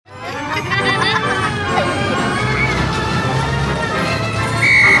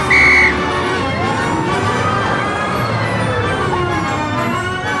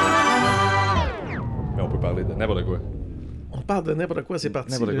de n'importe quoi, c'est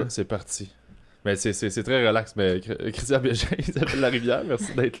parti. N'importe là. quoi, c'est parti. Mais c'est très relax. Mais Christian Bégin, Isabelle Larivière,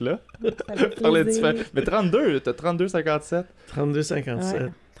 merci d'être là. Ça fait Parler de plaisir. Mais 32, t'as 32,57. 32,57.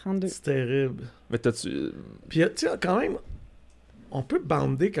 Ouais, 32. C'est terrible. Mais t'as-tu... Puis, tu sais, quand même, on peut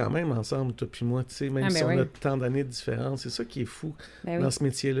bander quand même ensemble, toi puis moi, tu sais, même Ah, si ben on oui. a tant d'années de différence. C'est ça qui est fou Ben oui. dans ce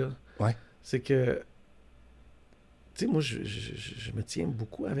métier-là. Ouais. C'est que, tu sais, moi, je me tiens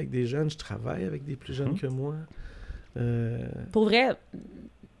beaucoup avec des jeunes. Je travaille avec des plus jeunes que moi. Pour vrai,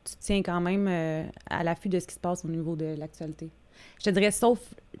 tu tiens quand même à l'affût de ce qui se passe au niveau de l'actualité. Je te dirais, sauf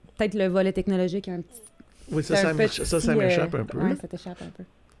peut-être le volet technologique, un petit... Oui, c'est un petit, ça m'échappe un peu. Ouais, ça t'échappe un peu.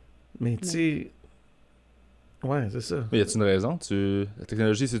 Mais tu sais, ouais, c'est ça. Mais y a-t-il une raison? La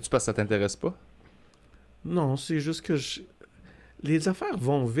technologie, c'est-tu parce que ça t'intéresse pas? Non, c'est juste que les affaires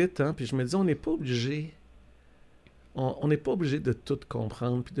vont vite, hein, puis je me dis, on n'est pas obligé... On n'est pas obligé de tout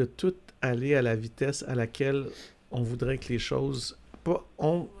comprendre, puis de tout aller à la vitesse à laquelle on voudrait que les choses... Pas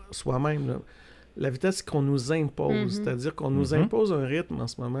on soi-même, là. La vitesse qu'on nous impose, c'est-à-dire qu'on nous impose un rythme en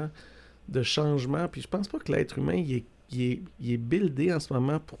ce moment de changement, puis je pense pas que l'être humain, il est buildé en ce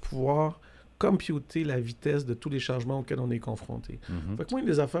moment pour pouvoir computer la vitesse de tous les changements auxquels on est confronté. Fait que moi, il y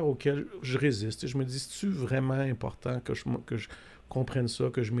a des affaires auxquelles je résiste. Je me dis, c'est-tu vraiment important que je comprenne ça,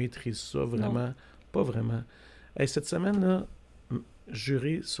 que je maîtrise ça vraiment? Non. Pas vraiment. Hey, cette semaine-là,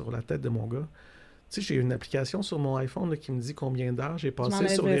 juré sur la tête de mon gars, tu sais, j'ai une application sur mon iPhone là, qui me dit combien d'heures j'ai passé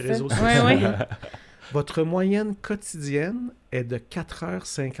sur les réseaux sociaux. Ouais. Votre moyenne quotidienne est de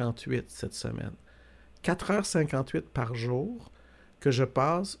 4h58 cette semaine. 4h58 par jour que je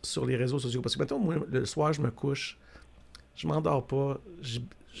passe sur les réseaux sociaux. Parce que maintenant, moi, le soir, je me couche, je m'endors pas,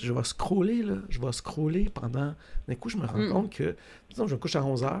 je vais scroller, là. Je vais scroller pendant... D'un coup, je me rends compte que, disons, je me couche à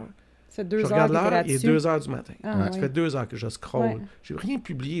 11h, C'est 2 je heures regarde que t'es l'heure, il est là-dessus. 2h du matin. Ah, Ça ouais. fait 2 heures que je scroll. Ouais. J'ai rien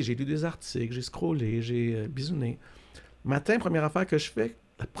publié, j'ai lu des articles, j'ai scrollé, j'ai bisouné. Matin, première affaire que je fais,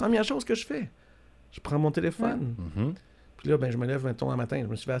 la première chose que je fais, je prends mon téléphone. Mhm. Puis là, ben, je me lève, mettons, un matin, je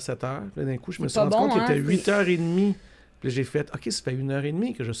me suis levé à 7h. Puis là, d'un coup, je me suis pas rendu bon, compte qu'il hein, était c'est- 8h30. Puis là, j'ai fait, OK, ça fait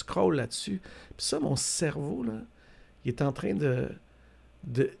 1h30 que je scroll là-dessus. Puis ça, mon cerveau, là, il est en train de...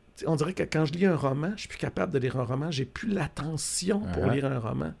 On dirait que quand je lis un roman, je suis plus capable de lire un roman. J'ai plus l'attention pour lire un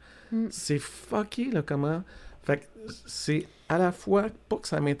roman. C'est fucké, là, comment... Fait que c'est à la fois, pas que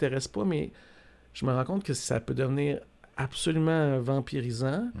ça m'intéresse pas, mais je me rends compte que ça peut devenir absolument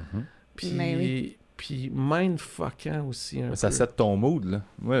vampirisant. Puis... Mais oui. Puis mindfuckant aussi un Mais peu. ça set ton mood, là.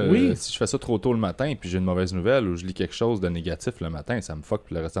 Moi, Oui. si je fais ça trop tôt le matin, puis j'ai une mauvaise nouvelle ou je lis quelque chose de négatif le matin, ça me fuck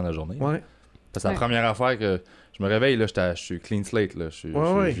pour le restant de la journée. Ouais. Parce que la Ouais. première affaire que je me réveille, là, je suis clean slate, là. Je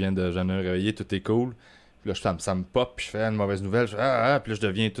viens de me réveiller, tout est cool. Puis là, ça me pop, puis je fais une mauvaise nouvelle. Je fais, puis là, je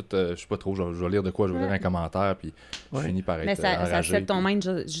deviens tout... je sais pas trop, je vais lire de quoi, je vais lire un commentaire, puis je finis par être Mais ça enragé. set ton puis-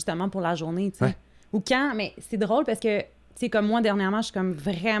 mind justement pour la journée, tu sais. Ouais. Ou quand, mais c'est drôle parce que, tu sais, comme moi, dernièrement, je suis comme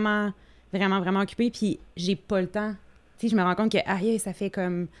vraiment occupée, puis j'ai pas le temps. Tu sais, je me rends compte que, aïe, ça fait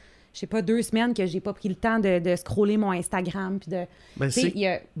comme, je sais pas, 2 semaines que j'ai pas pris le temps de scroller mon Instagram, puis de... Ben, Tu sais, c'est il y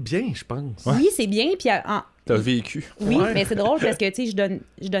a... bien, je pense. Oui, c'est bien, puis T'as vécu. oui, Ouais. mais c'est drôle parce que, tu sais,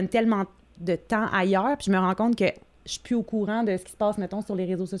 je donne tellement de temps ailleurs, puis je me rends compte que je suis plus au courant de ce qui se passe, mettons, sur les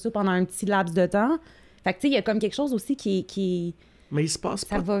réseaux sociaux pendant un petit laps de temps. Fait que, tu sais, il y a comme quelque chose aussi qui... Mais il se passe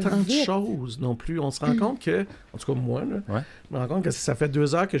Ça pas va tant de vite. choses non plus. On se rend compte que, en tout cas moi, là, Ouais. je me rends compte que si ça fait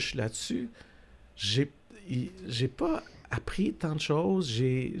 2 heures que je suis là-dessus, j'ai pas appris tant de choses.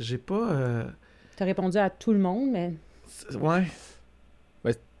 J'ai pas... T'as répondu à tout le monde, mais... Ouais.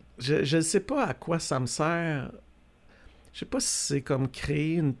 Ouais. Je ne sais pas à quoi ça me sert. Je sais pas si c'est comme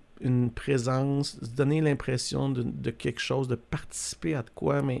créer une présence, se donner l'impression de quelque chose, de participer à de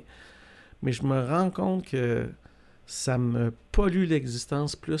quoi, mais je me rends compte que ça me pollue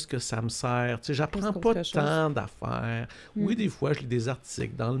l'existence plus que ça me sert. Tu sais, j'apprends Plus pas qu'autre chose. tant d'affaires. Oui, des fois, je lis des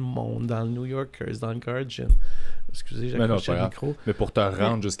articles dans Le Monde, dans le New Yorker, dans le Guardian. Excusez, j'ai Mais non, accroché pas le grave. micro. Mais pour te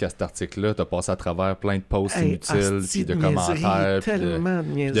rendre jusqu'à cet article-là, t'as passé à travers plein de posts Hey, inutiles, asti puis de niaiseries, commentaires, puis de tellement de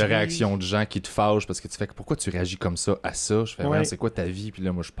de niaiseries. réactions de gens qui te fâchent parce que tu fais pourquoi tu réagis comme ça à ça. Je fais Ouais. c'est quoi ta vie, puis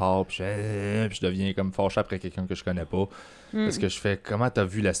là moi je pars, puis puis je deviens comme fâché après quelqu'un que je connais pas parce que je fais comment t'as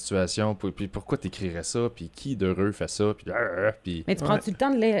vu la situation, puis pourquoi t'écrirais ça, puis qui d'heureux fait ça, puis Mais tu prends-tu le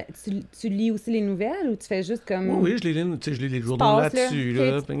temps de lire... Tu lis aussi les nouvelles ou tu fais juste comme... Oui, je lis les journaux passes, là. là-dessus,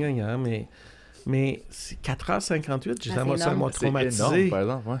 là, Ok. puis gna, gna, mais Mais c'est 4h58, Ah, ça m'a c'est énorme. C'est traumatisé. énorme, par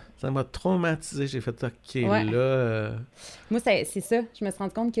exemple, ouais. Ça m'a traumatisé. J'ai fait, OK, Ouais. là... Moi, c'est ça. Je me suis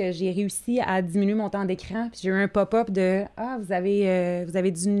rendu compte que j'ai réussi à diminuer mon temps d'écran. Puis j'ai eu un pop-up de « Ah, vous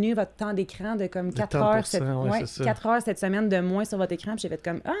avez diminué votre temps d'écran de comme 4 heures, 4 heures cette semaine de moins sur votre écran. » Puis j'ai fait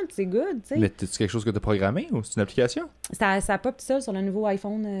comme « Ah, c'est good, tu sais. » Mais c'est quelque chose que tu as programmé ou c'est une application? Ça pop tout seul sur le nouveau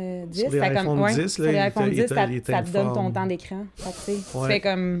iPhone 10. Sur les Ça iPhone 10, sur là, les iPhone 10, ça te donne ton t'informe. temps d'écran. Fait que, tu sais, tu Ouais. fais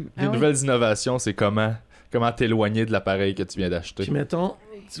comme... Les nouvelles innovations, c'est comment t'éloigner de l'appareil que tu viens d'acheter. Puis mettons,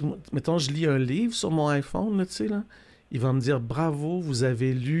 je lis un livre sur mon iPhone, là, tu sais, là, il va me dire « Bravo, vous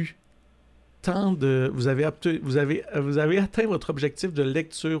avez lu tant de... Vous avez atteint votre objectif de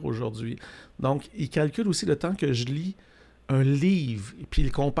lecture aujourd'hui. » Donc, il calcule aussi le temps que je lis un livre, puis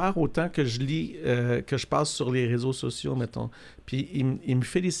il compare au temps que je lis, que je passe sur les réseaux sociaux, mettons. Puis il me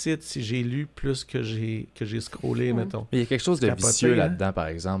félicite si j'ai lu plus que j'ai scrollé, mettons. Mais il y a quelque chose de Capoté, vicieux hein? là-dedans, par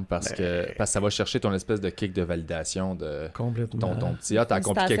exemple, parce que ça va chercher ton espèce de kick de validation de Complètement. ton petit « Ah, t'as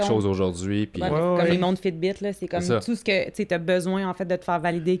accompli quelque chose aujourd'hui. » Puis Ouais, mais Ouais, c'est comme ouais. les montres Fitbit, là. C'est comme C'est ça. tout ce que tu as besoin, en fait, de te faire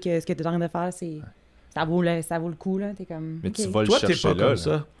valider que ce que tu es en train de faire, ça vaut le coup, là. T'es comme... Mais OK. tu vas le Toi, t'es chercher pas là. comme là.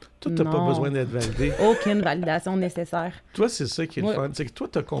 ça. Toi, t'as pas Non. besoin d'être validé. Aucune validation nécessaire. Toi, c'est ça qui est le Ouais. fun. C'est que toi,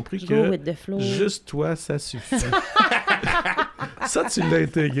 t'as compris Go que with the flow. juste toi, ça suffit. Ça, tu l'as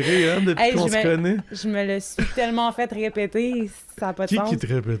intégré, hein, depuis Hey, qu'on je se me- connaît. Je me le suis tellement fait répéter, ça n'a pas de Qui sens. te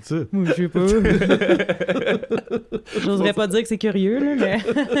répète ça? Moi, je sais pas. J'oserais pas dire que c'est curieux, là, mais...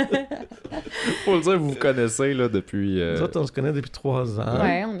 Faut le dire, vous vous connaissez là, depuis... Nous autres, on se connaît depuis 3 ans.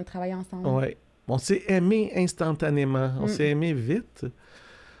 Ouais, on a travaillé ensemble. Ouais. On s'est aimé instantanément. On Mm. s'est aimé vite.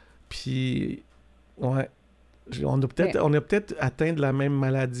 Puis, ouais. On a peut-être atteint de la même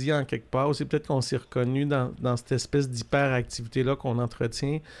maladie en quelque part. Aussi, peut-être qu'on s'est reconnu dans cette espèce d'hyperactivité-là qu'on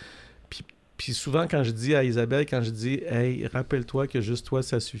entretient. Puis souvent, quand je dis à Isabelle, hey, rappelle-toi que juste toi,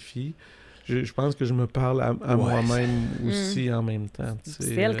 ça suffit, je pense que je me parle à Ouais. moi-même aussi en même temps. C'est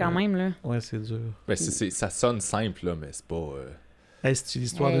difficile quand même, là. Ouais, c'est dur. Ben, ça sonne simple, là, mais c'est pas... Hey, c'est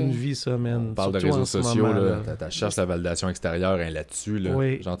l'histoire Hey. d'une vie, ça, man. On parle de Surtout en réseaux ce sociaux, moment, là. Tu cherches la validation extérieure hein, là-dessus. Là.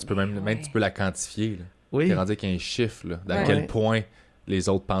 Oui. Genre, tu peux même Ouais. tu peux la quantifier. Là. Oui, T'es rendu avec un chiffre, là, d'à Ouais. quel point les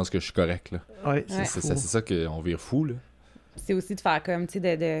autres pensent que je suis correct. Là. ouais, Ouais. c'est C'est fou. ça qu'on vire fou. Là. C'est aussi de faire comme, tu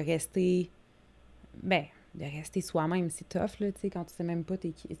sais, de rester... Ben, de rester soi-même, c'est tough, là, tu sais, quand tu sais même pas t'es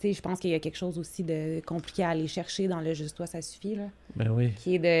qui. Tu sais, je pense qu'il y a quelque chose aussi de compliqué à aller chercher dans le « juste toi, ça suffit », là. Ben oui.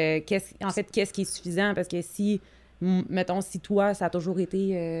 Qui est de... qu'est-ce qui est suffisant? Parce que si, mettons, si toi, ça a toujours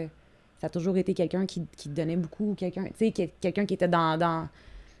été quelqu'un qui te donnait beaucoup, quelqu'un, tu sais, quelqu'un qui était dans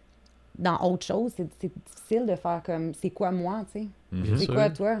autre chose, c'est difficile de faire comme, c'est quoi moi, tu sais? Bien C'est sûr. quoi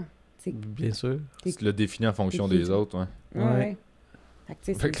toi? C'est... Bien sûr. Tu le définis en fonction t'es qui, des toi? autres. Ouais. Ouais, Ouais. ouais. Fait que,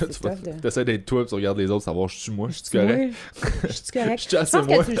 tu sais, Fait que là, c'est tu tough de... essaies d'être toi, puis tu regardes les autres, savoir je suis moi, je suis correct. Je suis correct. Je suis Je assez pense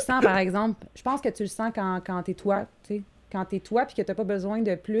moi. que tu le sens, par exemple. Je pense que tu le sens quand t'es toi, tu sais. Quand t'es toi, puis que t'as pas besoin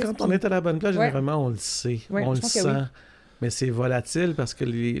de plus. Quand puis- on est à la bonne place, Ouais. généralement, on le sait. Ouais, On je le pense que sent. oui. Mais c'est volatile parce que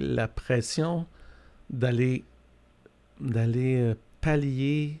la pression d'aller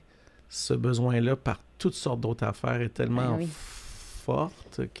pallier ce besoin-là par toutes sortes d'autres affaires est tellement Ben oui.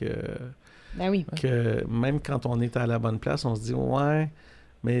 forte Ben oui. que même quand on est à la bonne place, on se dit ouais,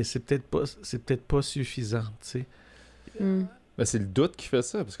 mais c'est peut-être pas suffisant, tu sais. Mm. Ben, c'est le doute qui fait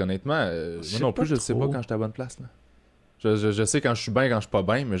ça, parce qu'honnêtement, Je moi sais non plus, pas je sais pas trop. quand je suis à la bonne place. Là. Je sais quand je suis bien, quand je suis pas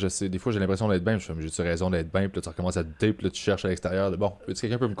bien, mais je sais, des fois j'ai l'impression d'être bien, je fais, mais j'ai-tu raison d'être bien, puis là tu recommences à douter, puis là tu cherches à l'extérieur de bon,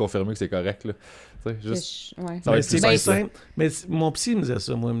 quelqu'un peut me confirmer que c'est correct, là. Tu sais, juste. Ouais. Ça va Mais être c'est plus plus simple. simple. Mais mon psy me disait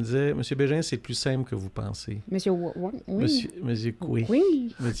ça, moi, il me disait, Monsieur Bégin, c'est plus simple que vous pensez. Monsieur oui. Monsieur Coué.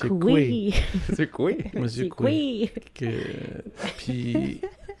 Oui. Monsieur Coué. Oui. C'est quoi? Monsieur Coué. Puis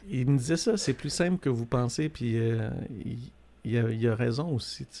il me disait ça, c'est plus simple que vous pensez, puis il a raison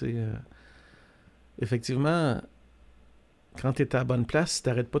aussi, tu sais. Effectivement, quand tu es à la bonne place, si tu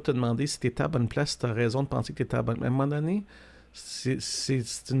n'arrêtes pas de te demander si tu es à la bonne place, tu as raison de penser que tu es à la bonne place. À un moment donné,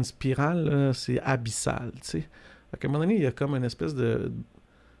 c'est une spirale, là, c'est abyssal, tu sais. À un moment donné, il y a comme une espèce de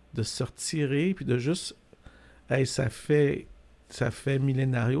se retirer, puis de juste... Hey, ça fait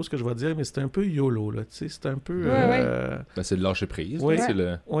millénario, ce que je vais dire, mais c'est un peu YOLO, là, tu sais. C'est un peu... Ouais. Ben, c'est de lâcher prise. Ouais. là, c'est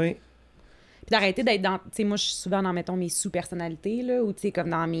le... Oui. Puis d'arrêter d'être dans... Tu sais, moi, je suis souvent dans, mettons, mes sous-personnalités, là, ou, tu sais, comme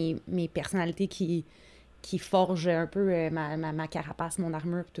dans mes personnalités qui forgent un peu ma carapace, mon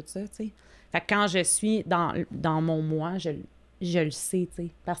armure, tout ça, tu sais. Fait que quand je suis dans mon moi, je le sais, tu sais,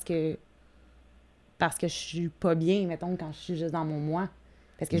 parce que je suis pas bien, mettons, quand je suis juste dans mon moi.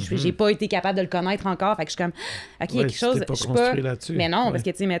 Parce que j'ai pas été capable de le connaître encore. Fait que je suis comme, OK, il y a quelque chose... Pas je suis construit là-dessus. Mais non, Ouais. parce que,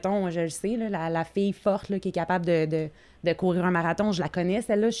 tu sais, mettons, je le sais, là, la fille forte là, qui est capable de courir un marathon, je la connais,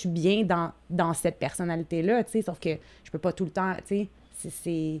 celle-là, je suis bien dans cette personnalité-là, tu sais, sauf que je peux pas tout le temps, tu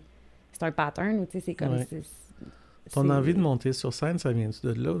sais, c'est un pattern ou tu sais, c'est comme... Ouais. Ton envie de monter sur scène, ça vient-tu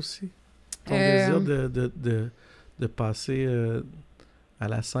de là aussi? Ton désir de passer à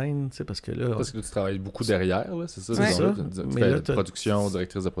la scène, tu sais, parce que là... Parce que tu travailles beaucoup derrière, là, c'est ça? C'est ça. Tu Mais fais là, production,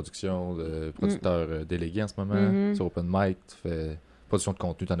 directrice de production, producteur délégué en ce moment, sur Open Mic, tu fais production de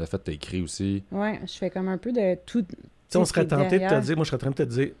contenu, t'en as fait, t'as écrit aussi. Ouais, je fais comme un peu de tout... Tu sais, on serait tenté de te dire, moi je serais en train de te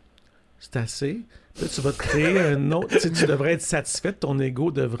dire, c'est assez. Là, tu vas te créer un autre. Tu devrais être satisfait, ton ego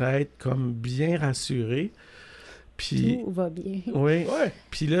devrait être comme bien rassuré. Puis, tout va bien. Oui. Ouais.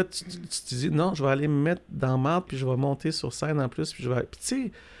 Puis là, tu te dis, non, je vais aller me mettre dans marde, puis je vais monter sur scène en plus. Puis tu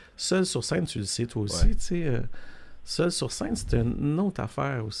sais, seul sur scène, tu le sais toi aussi, tu sais. Seul sur scène, c'est une autre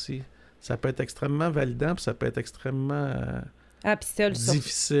affaire aussi. Ça peut être extrêmement validant, puis ça peut être extrêmement Puis seul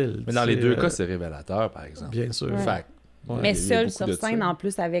difficile. Mais dans les deux cas, c'est révélateur, par exemple. Bien sûr. Ouais. Fait mais seul sur scène, en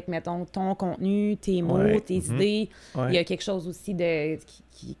plus, avec, mettons, ton contenu, tes mots, tes idées, il y a quelque chose aussi de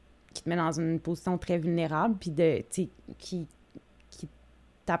qui te met dans une position très vulnérable, puis qui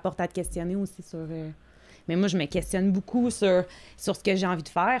t'apporte à te questionner aussi sur... Mais moi, je me questionne beaucoup sur ce que j'ai envie de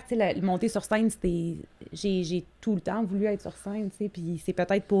faire. Tu sais, monter sur scène, c'était... J'ai tout le temps voulu être sur scène, tu sais, puis c'est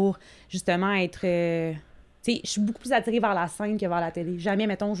peut-être pour, justement, être... tu sais, je suis beaucoup plus attirée vers la scène que vers la télé. Jamais,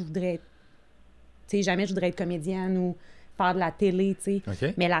 mettons, je voudrais être comédienne ou faire de la télé, tu sais.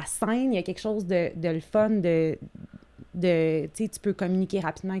 OK. Mais la scène, il y a quelque chose de le fun, tu sais, tu peux communiquer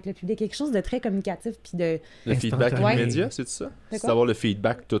rapidement avec le public. Quelque chose de très communicatif, puis de... Le feedback Ouais. immédiat, c'est ça? quoi? C'est d'avoir le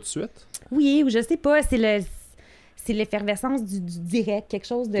feedback tout de suite? Oui, ou je sais pas, c'est l'effervescence du direct, quelque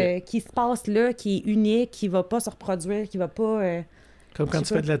chose qui se passe là, qui est unique, qui va pas se reproduire, qui va pas... Comme quand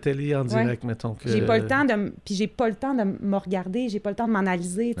tu fais de la télé en direct, mettons. Que... J'ai pas le temps puis j'ai pas le temps de me regarder, j'ai pas le temps de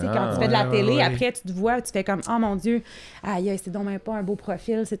m'analyser. Tu sais, quand tu fais de la télé, après, tu te vois, tu fais comme « Oh mon Dieu, aïe, c'est donc même pas un beau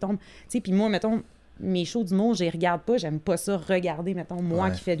profil, c'est ton... » Tu sais, puis moi, mettons, mes shows d'humour, je les regarde pas, j'aime pas ça regarder, mettons,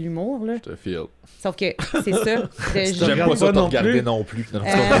 moi qui fais de l'humour, là. Je te feel. Sauf que c'est ça. J'aime pas ça te regarder non plus. Non,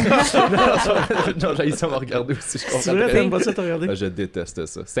 j'ai ça me regarder aussi, je comprends. C'est vrai, t'aimes pas ça te regarder? Je déteste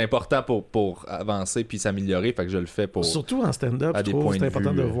ça. C'est important pour avancer puis s'améliorer, fait que je le fais pour... Surtout en stand-up, je trouve, c'est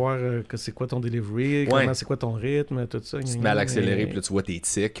important de voir que c'est quoi ton delivery, comment c'est quoi ton rythme, tout ça. Tu te mets à l'accélérer, puis là, tu vois tes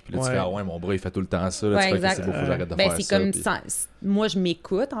tics, puis là, tu fais « Ah ouais, mon bras, il fait tout le temps ça. » Là, tu fais que c'est beau, faut que j'arrête de faire c'est ça. Comme puis... moi, je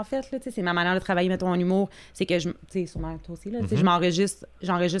m'écoute, en fait, là, tu sais, c'est ma manière de travailler, mettons, en humour, c'est que tu sais, sûrement toi aussi, là, tu sais,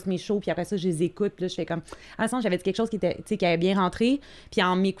 j'enregistre mes shows, puis après ça, je les écoute, puis là, je fais comme... À l'instant, j'avais dit quelque chose qui était, tu sais, qui avait bien rentré, puis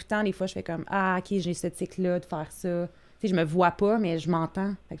en m'écoutant, des fois, je fais comme « Ah, OK, j'ai ce tic-là de faire ça. » Tu sais, je me vois pas, mais je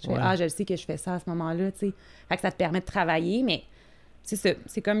m'entends. Fait que je fais « Ah, je sais que je fais ça à ce moment-là, tu sais. » Fait que ça te permet de travailler, mais c'est ça.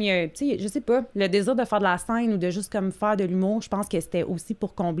 C'est comme, tu sais, je sais pas, le désir de faire de la scène ou de juste comme faire de l'humour, je pense que c'était aussi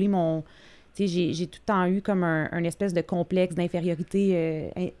pour combler mon... Tu sais, j'ai tout le temps eu comme un espèce de complexe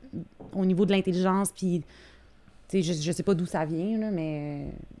d'infériorité au niveau de l'intelligence, puis, tu sais, je sais pas d'où ça vient, là, mais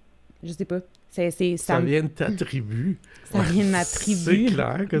je sais pas. Ça vient de ta tribu. Ça vient de ma tribu. C'est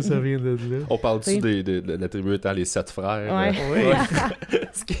clair que ça vient de là. On parle-tu de la tribu étant les 7 frères? Ouais. Oui.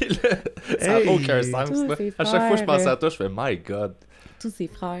 Ce qui est ça n'a aucun sens. Là. À chaque fois que je pense à toi, je fais « My God! » Tous ses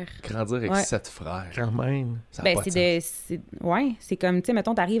frères. Grandir avec 7 frères. Quand même. Ça a pas de sens. Ouais, c'est comme, tu sais,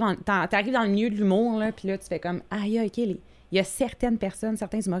 mettons, t'arrives dans le milieu de l'humour, là, puis là, tu fais comme, aïe, OK, il y a certaines personnes,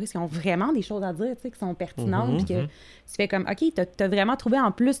 certains humoristes qui ont vraiment des choses à dire, tu sais, qui sont pertinentes, puis que tu fais comme, OK, t'as vraiment trouvé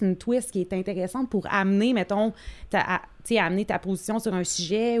en plus une twist qui est intéressante pour amener, mettons, amener ta position sur un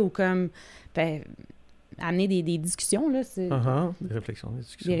sujet ou comme, amener des discussions, là. Des réflexions,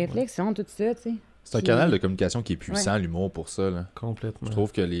 des réflexions, tout ça, tu sais. C'est un canal de communication qui est puissant, l'humour, pour ça. Là. Complètement. Je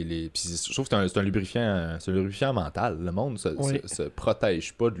trouve que je trouve que c'est un lubrifiant mental. Le monde se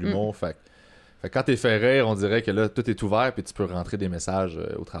protège pas de l'humour. Fait quand t'es fait rire, on dirait que là, tout est ouvert puis tu peux rentrer des messages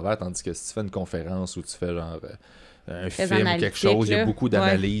au travers. Tandis que si tu fais une conférence ou tu fais genre un film ou quelque chose, il y a beaucoup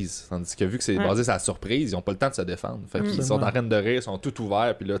d'analyse. Tandis que vu que c'est basé sur la surprise, ils ont pas le temps de se défendre. Fait qu'ils sont en train de rire, ils sont tout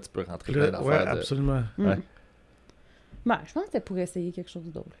ouverts puis là, tu peux rentrer plein d'affaires. Ouais, absolument. Ouais. Ben, je pense que c'était pour essayer quelque chose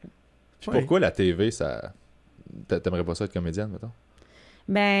d'autre. Là. Puis pourquoi la TV, ça... T'aimerais pas ça être comédienne, mettons?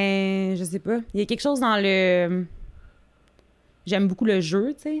 Ben, je sais pas. Il y a quelque chose dans le... J'aime beaucoup le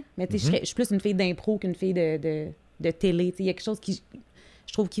jeu, tu sais. Mais tu sais, je suis plus une fille d'impro qu'une fille de télé. Tu sais, il y a quelque chose qui...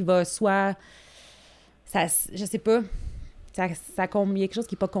 Je trouve qui va soit... Ça, je sais pas. Il y a quelque chose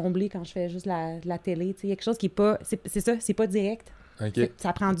qui est pas comblé quand je fais juste la télé, tu sais. Il y a quelque chose qui est pas... C'est ça, c'est pas direct. Okay.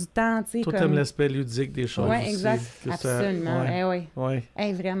 Ça prend du temps, tu sais. Toi, t'aimes l'aspect ludique des choses. Oui, aussi, exact. Absolument. Ouais.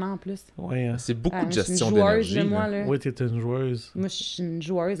 Vraiment, en plus. Ouais, c'est beaucoup de gestion d'énergie. d'énergie. Oui, t'es une joueuse. Moi, je suis une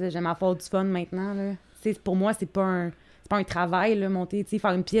joueuse. J'aime avoir du fun maintenant. Là. Pour moi, c'est pas un travail, là, monter,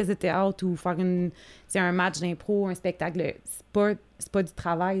 faire une pièce de théâtre ou faire un match d'impro, un spectacle. C'est pas du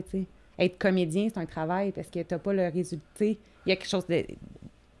travail, tu sais. Être comédien, c'est un travail parce que t'as pas le résultat. Il y a quelque chose de...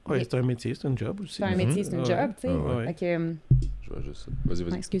 Oui, c'est un métier, c'est un job aussi. C'est un métier, c'est un job, tu sais. Ouais. Fait que, Je vois juste ça. Vas-y.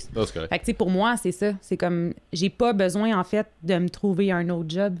 ouais, excuse. Non, c'est correct. Fait que, tu sais, pour moi, c'est ça. C'est comme, j'ai pas besoin, en fait, de me trouver un autre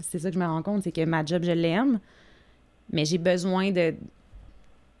job. C'est ça que je me rends compte, c'est que ma job, je l'aime, mais j'ai besoin,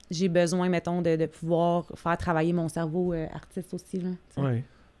 mettons, de pouvoir faire travailler mon cerveau artiste aussi, là. Tu sais. Oui.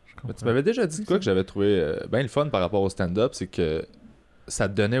 Tu m'avais déjà dit quoi que j'avais trouvé bien le fun par rapport au stand-up, c'est que ça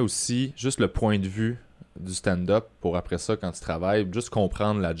te donnait aussi juste le point de vue du stand-up pour après ça, quand tu travailles, juste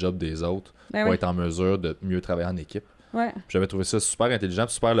comprendre la job des autres Ben pour oui. être en mesure de mieux travailler en équipe. Ouais. Puis j'avais trouvé ça super intelligent,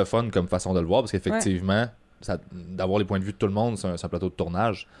 puis super le fun comme façon de le voir, parce qu'effectivement, d'avoir les points de vue de tout le monde sur un plateau de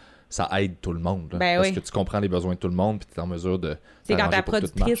tournage, ça aide tout le monde. Là, Ben parce oui. que tu comprends les besoins de tout le monde, puis tu es en mesure de. C'est quand t'arranger ta pour que tout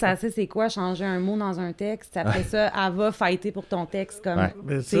productrice, marche, elle sait c'est quoi changer un mot dans un texte. Après ça, elle va fighter pour ton texte. Comme, Ouais.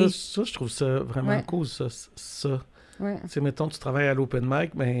 Mais t'sais. ça, je trouve ça vraiment Ouais. cool, ça. Ouais. Tu sais, mettons, tu travailles à l'open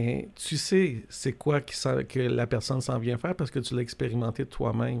mic, mais tu sais c'est quoi que la personne s'en vient faire parce que tu l'as expérimenté de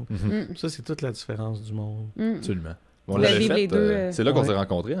toi-même. Mhm. Ça, c'est toute la différence du monde. Absolument. On Tu l'avait vivre les fait, deux, c'est là qu'on ouais. s'est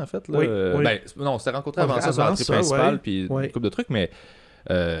rencontrés, en fait. Là. Oui, oui. Ben, non, on s'est rencontrés avant ça sur Avant l'entrée ça, principale, ouais. puis Ouais. une couple de trucs, mais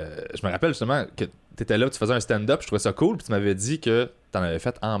je me rappelle justement que tu étais là, tu faisais un stand-up, je trouvais ça cool, puis tu m'avais dit que tu en avais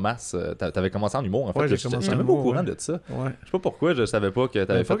fait en masse. Tu avais commencé en humour, en fait. Ouais, j'ai J'étais commencé en même pas au humour, courant ouais. de ça. Ouais. Je sais pas pourquoi, je savais pas que tu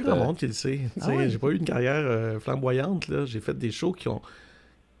avais Ben, pas fait. grand monde qui le sait. Tu sais, ouais? J'ai pas eu une carrière flamboyante. Là. J'ai fait des shows qui ont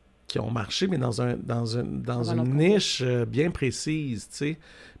marché, mais dans un une autre niche bien précise. Tu sais.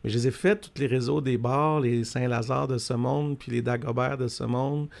 Mais je les ai fait, tous les réseaux des bars, les Saint-Lazare de ce monde, puis les Dagobert de ce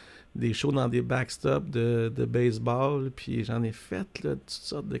monde, des shows dans des backstops de baseball, puis j'en ai fait là, toutes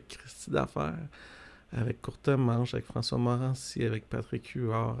sortes de Christy d'affaires. Avec Courtemanche, avec François Morancy, avec Patrick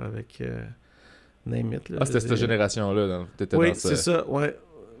Huard, avec name it, là. Ah, c'était cette génération-là. Donc, t'étais Oui, dans ce- c'est ça, ouais.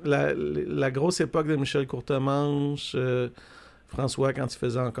 La grosse époque de Michel Courtemanche, François, quand il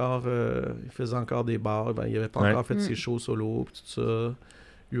faisait encore des bars, ben, il avait pas Ouais. encore fait ses shows solo, pis tout ça.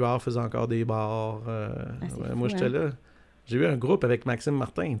 Huard faisait encore des bars. c'est Ouais, fou, moi, j'étais hein. là. J'ai eu un groupe avec Maxime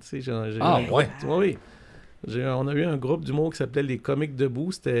Martin, tu sais. J'ai eu Ah, un groupe- ouais. Oui. On a eu un groupe d'humour qui s'appelait Les Comiques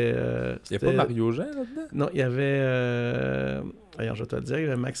Debout. C'était. Il n'y a c'était- pas Mario Jean là-dedans? Non, il y avait. Regarde, je vais te le dire. Il y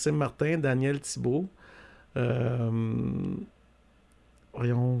avait Maxime Martin, Daniel Thibault.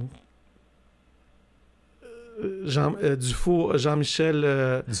 Voyons. Dufault,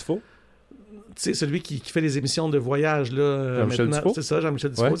 Jean-Michel. Dufault? Tu sais, celui qui fait les émissions de voyage, là. Jean-Michel maintenant. Dufault? C'est ça,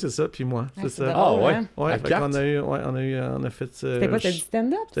 Jean-Michel Dufault, Ouais. c'est ça. Puis moi, c'est ça. Ah, ouais. Hein? Ouais, À fait quatre? qu'on a eu, on a fait. C'était quoi, c'était du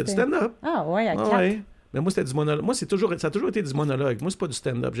stand-up? C'était du stand-up. Ah ouais, à Ah, 4. ouais. Mais moi, c'était du monologue. Moi, ça a toujours été du monologue. Moi, c'est pas du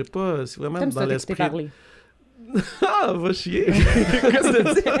stand-up. J'ai pas. C'est vraiment T'aimes dans ça t'écouter l'esprit. parler. Ah, va chier! Qu'est-ce que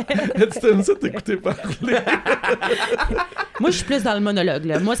tu dis? Tu t'aimes ça t'écouter parler? Moi, je suis plus dans le monologue,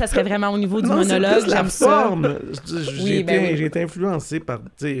 là. Moi, ça serait vraiment au niveau du Non, c'est monologue, plus la j'aime ça. forme. Oui, ben oui. J'ai été influencé par, tu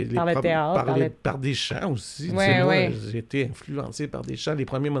sais, Par le théâtre, par des chants aussi. tu Ouais, sais, moi, ouais. j'ai été influencé par des chants. Les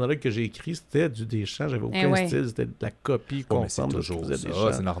premiers monologues que j'ai écrits, c'était des chants. J'avais aucun ouais. style. C'était de la copie Oh, mais c'est conforme de ce que toujours faisaient des ça,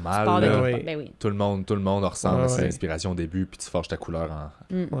 chants. c'est Tu normal. pars de là. ouais. Ben oui. Tout le monde ressemble Ouais, à ses ouais. inspirations au début, puis tu forges ta couleur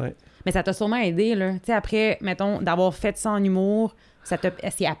en. Ouais. Mais ça t'a sûrement aidé, là. Tu sais, après, mettons, d'avoir fait ça en humour, c'est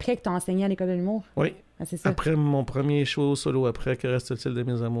après que t'as enseigné à l'école de l'humour? Oui. Ah, c'est ça. Après mon premier show solo, après Que reste-t-il de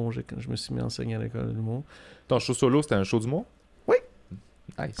mes amours, je me suis mis à enseigner à l'école de l'humour. Ton show solo, c'était un show d'humour? Oui.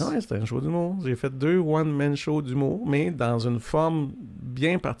 Nice. Ah ouais, c'était un show d'humour. J'ai fait 2 one-man shows d'humour, mais dans une forme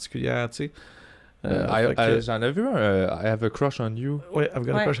bien particulière, tu sais. Fait que- J'en ai vu un, I Have a Crush on You. Ouais, I've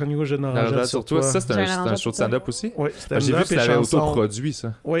got a Ouais. crush on you, je Dans n'arrange sur toi. Ça, c'est J'ai un un arrangement show de sur toi. stand-up aussi? Ouais, J'ai vu stand-up que tu et l'avais chanson. autoproduit,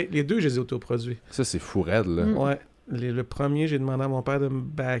 ça. Oui, les deux, je les ai autoproduits. Ça, c'est fou raide, là. Ouais. Le premier, j'ai demandé à mon père de me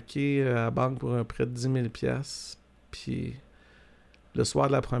backer à la banque pour un prêt de 10 000 $. Puis le soir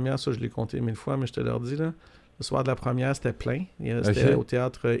de la première, ça, je l'ai compté 1000 fois, mais je te leur dis, là. Le soir de la première, c'était plein. C'était Ok. au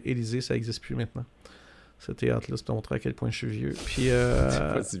théâtre Élysée, ça n'existe plus maintenant. Ce théâtre-là, c'est pour montrer à quel point je suis vieux. Puis C'est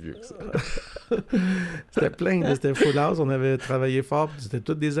pas si vieux que ça. c'était plein, là, c'était full house. On avait travaillé fort, puis c'était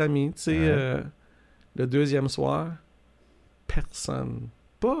tous des amis. Tu sais, Ouais. le deuxième soir, personne.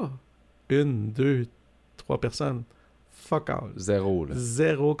 Pas 1, 2, 3 personnes. Fuck all. Zéro, là.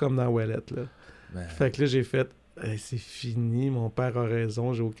 Zéro comme dans Ouellette, là. Ben, Fait que là, j'ai fait hey, c'est fini, mon père a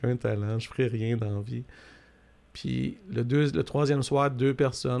raison, j'ai aucun talent, je ferai rien dans la vie. Puis le troisième soir, 2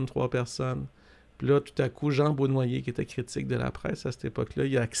 personnes, 3 personnes. Puis là, tout à coup, Jean Beaunoyer, qui était critique de la presse à cette époque-là,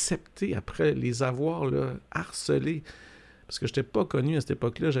 il a accepté, après les avoir là, harcelés. Parce que je n'étais pas connu à cette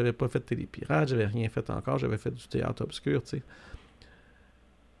époque-là, j'avais pas fait de Télépirate, j'avais rien fait encore, j'avais fait du théâtre obscur, tu sais.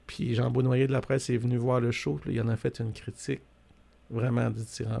 Puis Jean Beaunoyer de la presse est venu voir le show, puis là, il en a fait une critique vraiment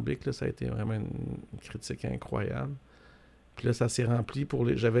dithyrambique, là, ça a été vraiment une critique incroyable. Puis là, ça s'est rempli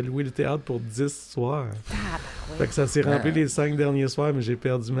J'avais loué le théâtre pour 10 soirs. Ouais. Fait que ça s'est rempli les 5 derniers soirs, mais j'ai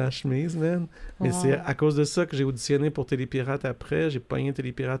perdu ma chemise, man. Mais c'est à cause de ça que j'ai auditionné pour Télépirate après. J'ai pogné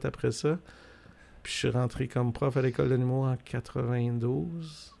Télépirate après ça. Puis je suis rentré comme prof à l'école de l'humour en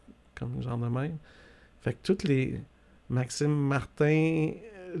 92, comme genre de même. Fait que toutes les Maxime Martin,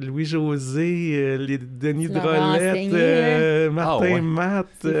 Louis-José, les Denis Tu l'aurais enseigné, Drolette, Martin Ah ouais. Matt,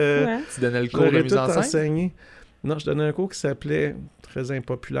 C'est fou, hein? Tu donnais le cours de j'aurais mise tout en scène? enseigné. Non, je donnais un cours qui s'appelait, très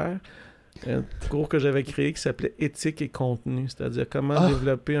impopulaire, un cours que j'avais créé qui s'appelait Éthique et contenu, c'est-à-dire comment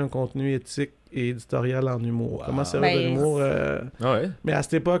développer un contenu éthique et éditorial en humour. Wow. Comment servir de l'humour. Ah ouais. Mais à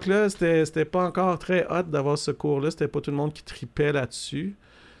cette époque-là, c'était pas encore très hot d'avoir ce cours-là. C'était pas tout le monde qui tripait là-dessus.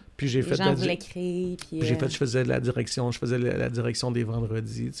 Puis j'ai Les fait gens voulaient créer. Puis je faisais de la direction. Je faisais la direction des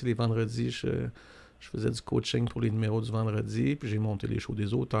vendredis. Tu sais, les vendredis, je faisais du coaching pour les numéros du vendredi. Puis j'ai monté les shows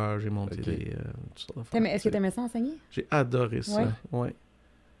des auteurs. J'ai monté toutes sortes d'affaires. Est-ce que tu aimais ça enseigner? J'ai adoré ça. Ouais.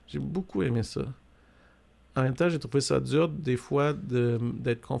 J'ai beaucoup aimé ça. En même temps, j'ai trouvé ça dur, des fois,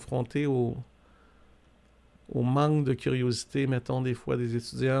 d'être confronté au manque de curiosité, mettons, des fois, des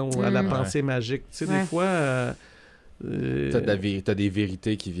étudiants, ou à la pensée magique. Tu sais, des fois... T'as des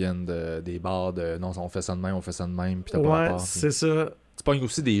vérités qui viennent des bars de non, on fait ça de même, puis t'as pas rapport. C'est ça. Tu pognes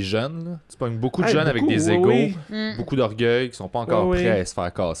aussi des jeunes, là. Tu pognes beaucoup de jeunes avec des égos, beaucoup d'orgueil, qui sont pas encore prêts à se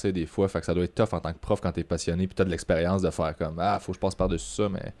faire casser des fois. Fait que ça doit être tough en tant que prof quand t'es passionné, puis t'as de l'expérience de faire comme faut que je passe par-dessus ça,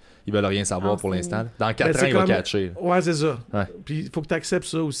 mais ils veulent rien savoir pour l'instant. Dans 4 ans, ils vont catcher. Ouais, c'est ça. Ouais. Puis il faut que tu acceptes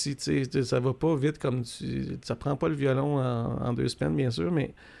ça aussi. Tu sais, ça va pas vite comme ça prend pas le violon en 2 semaines, bien sûr,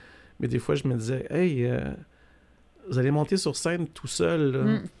 mais des fois, je me disais, hey, vous allez monter sur scène tout seul.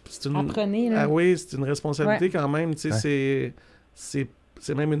 Là. Apprenez, là. Ah oui, c'est une responsabilité quand même. Tu sais,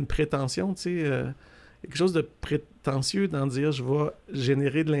 c'est même une prétention. Tu sais, quelque chose de prétentieux d'en dire je vais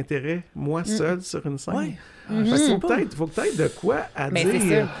générer de l'intérêt, moi seul, sur une scène. Ouais. Faut que tu aies de quoi à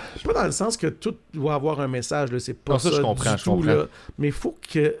dire. Pas dans le sens que tout doit avoir un message. Là. C'est pas ça, je comprends, du tout. Là. Mais il faut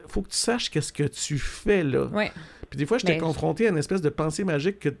que tu saches qu'est-ce que tu fais. Là. Ouais. Puis des fois, j'étais confronté à une espèce de pensée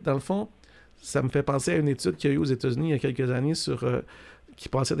magique que, dans le fond, ça me fait penser à une étude qu'il y a eu aux États-Unis il y a quelques années qui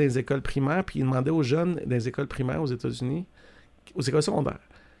passait dans les écoles primaires, puis il demandait aux jeunes dans les écoles primaires aux États-Unis, aux écoles secondaires,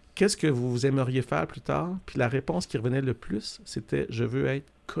 qu'est-ce que vous aimeriez faire plus tard? Puis la réponse qui revenait le plus, c'était « je veux être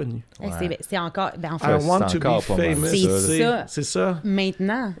connu ». C'est encore... en fait, I want to be famous. C'est ça.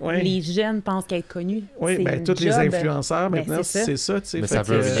 Maintenant, les jeunes pensent qu'être connus, c'est tous les influenceurs, maintenant, c'est ça. Mais ça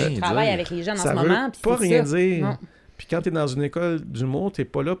veut rien dire. Je travaille avec les jeunes en ce moment. Ça veut pas rien dire. Non. Puis quand tu es dans une école d'humour, tu n'es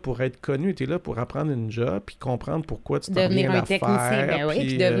pas là pour être connu, tu es là pour apprendre une job, puis comprendre pourquoi tu t'en viens à faire. Devenir un technicien,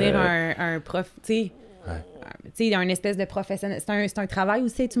 puis devenir un prof, tu sais, un espèce de professionnel. C'est un travail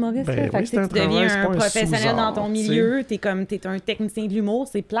aussi, être humoriste. Fait que tu deviens un professionnel dans ton milieu, t'es un technicien de l'humour,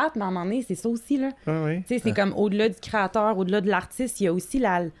 c'est plate, mais à un moment donné, c'est ça aussi, là. C'est comme au-delà du créateur, au-delà de l'artiste, il y a aussi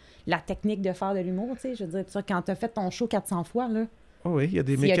la technique de faire de l'humour, tu sais. Je veux dire, quand t'as fait ton show 400 fois, là. Oui, il y a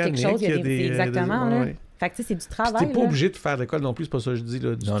des mécaniques. Il y a des exactement, là. Fait que, tu sais, c'est du travail. T'es pas obligé de faire l'école non plus, c'est pas ça que je dis,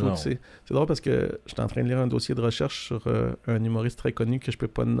 là, du tout. Non. C'est drôle parce que je suis en train de lire un dossier de recherche sur un humoriste très connu que je peux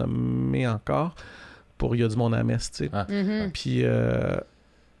pas nommer encore, pour Il y a du monde à Metz, tu sais. Puis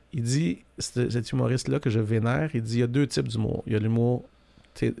il dit, cet humoriste-là que je vénère, il dit, il y a 2 types d'humour. Il y a l'humour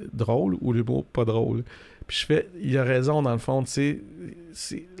drôle ou l'humour pas drôle. Puis il a raison, dans le fond, tu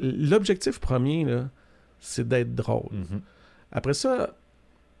sais. L'objectif premier, là, c'est d'être drôle. Après ça,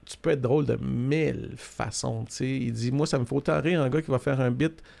 tu peux être drôle de 1000 façons, tu sais. Il dit, moi, ça me fait autant rire un gars qui va faire un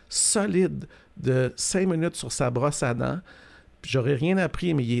bit solide de 5 minutes sur sa brosse à dents, puis j'aurais rien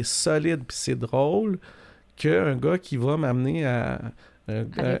appris, mais il est solide, puis c'est drôle, qu'un gars qui va m'amener à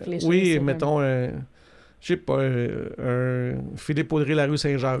mettons, je sais pas, un Philippe Audrey la rue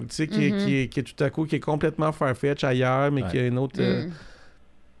Saint-Jacques, tu sais, qui est tout à coup, qui est complètement farfetch ailleurs, mais qui a une autre...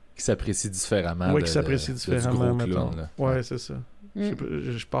 qui s'apprécie différemment. Oui, qui s'apprécie différemment, mettons. Ouais, c'est ça.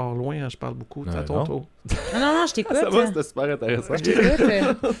 Je pars loin, je parle beaucoup. C'est à ton tour. Non, je t'écoute. Ça va, c'était super intéressant. Je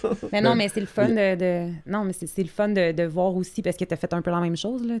t'écoute. Mais non, mais c'est le fun Non, mais c'est le fun de voir aussi, parce que t'as fait un peu la même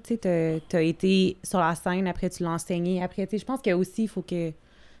chose, là. Tu sais, t'as été sur la scène, après tu l'as enseigné. Après, tu sais, je pense que aussi, il faut que...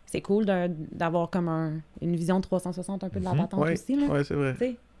 C'est cool d'avoir comme une vision 360 un peu de la patente aussi, là. Oui, c'est vrai.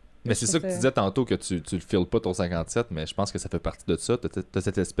 T'sais, mais c'est ça que tu disais tantôt, que tu le files pas ton 57, mais je pense que ça fait partie de ça. T'as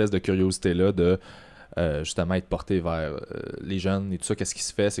cette espèce de curiosité-là de... justement être porté vers les jeunes et tout ça, qu'est-ce qui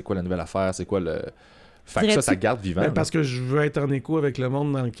se fait, c'est quoi la nouvelle affaire, c'est quoi le... Fait que ça garde vivant. Parce que je veux être en écho avec le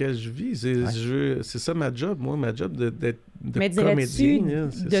monde dans lequel je vis. C'est ça ma job, moi, d'être comédien.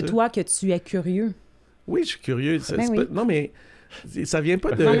 Mais toi que tu es curieux? Oui, je suis curieux. Oui. Non, mais ça vient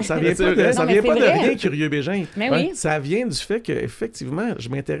pas de rien, Curieux Bégin. Ça vient du fait que effectivement, je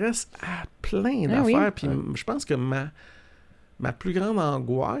m'intéresse à plein d'affaires. Puis je pense que ma plus grande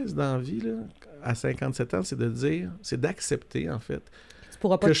angoisse dans la vie, là, à 57 ans, c'est d'accepter, en fait,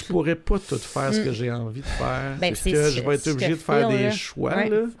 que je pourrais pas tout faire ce que j'ai envie de faire. Ben, c'est que je vais être obligé de faire des choix.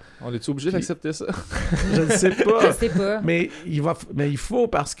 Là. On est-tu obligé d'accepter ça? Je ne sais pas. Je sais pas. Mais il faut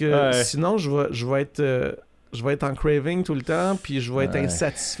parce que sinon, je vais être en craving tout le temps, puis je vais être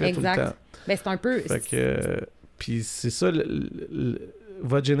insatisfait tout le temps. Ben, c'est un peu... Fait que... Puis c'est ça,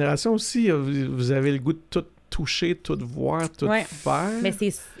 votre génération aussi, vous avez le goût de tout toucher, tout voir, tout faire. Mais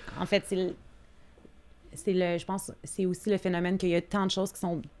en fait, je pense c'est aussi le phénomène qu'il y a tant de choses qui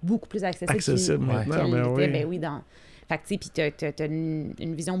sont beaucoup plus accessibles maintenant, ben oui, fait que, tu sais, puis t'as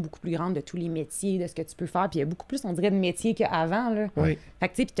une vision beaucoup plus grande de tous les métiers, de ce que tu peux faire, puis il y a beaucoup plus, on dirait, de métiers qu'avant, là. Oui. Fait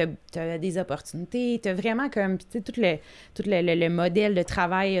que, tu sais, puis t'as des opportunités, t'as vraiment comme, tu sais, tout le modèle de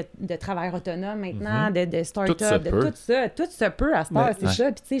travail autonome maintenant, de start-up, tout se peut à cette heure, c'est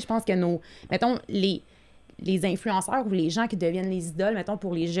ça. Puis, tu sais, je pense que mettons, les influenceurs ou les gens qui deviennent les idoles, mettons,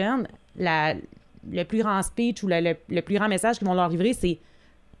 pour les jeunes, le plus grand speech ou le plus grand message qu'ils vont leur livrer, c'est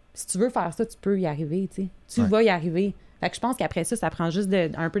si tu veux faire ça, tu peux y arriver, tu sais. Tu vas y arriver. Fait que je pense qu'après ça prend juste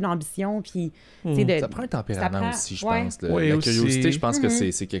un peu d'ambition, puis... Ça prend un tempérament aussi, je pense. La curiosité, je pense que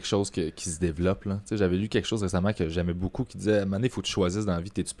c'est quelque chose qui se développe, là. Tu sais, j'avais lu quelque chose récemment que j'aimais beaucoup qui disait, à un moment donné, il faut que tu choisisses dans la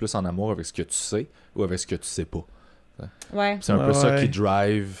vie, t'es-tu plus en amour avec ce que tu sais ou avec ce que tu sais pas? Ouais. C'est un peu ça qui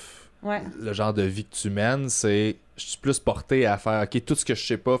drive le genre de vie que tu mènes, c'est... Je suis plus porté à faire tout ce que je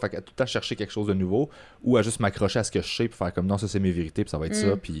sais pas, fait à tout le temps chercher quelque chose de nouveau, ou à juste m'accrocher à ce que je sais, puis faire comme non, ça c'est mes vérités, puis ça va être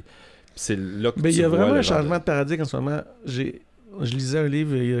ça, puis c'est là que tu vois. Il y a vraiment un changement de paradigme en ce moment. Je lisais un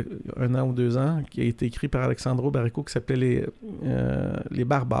livre il y a 1 an ou 2 ans qui a été écrit par Alexandro Barreco qui s'appelait Les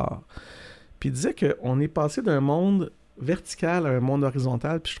Barbares. Puis il disait qu'on est passé d'un monde vertical à un monde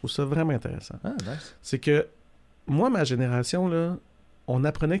horizontal, puis je trouve ça vraiment intéressant. Ah, nice. C'est que moi, ma génération, là, on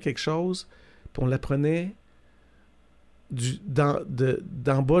apprenait quelque chose, puis on l'apprenait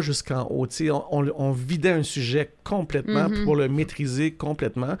d'en bas jusqu'en haut. On vidait un sujet complètement pour le maîtriser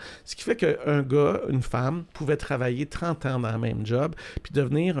complètement. Ce qui fait qu'un gars, une femme, pouvait travailler 30 ans dans le même job puis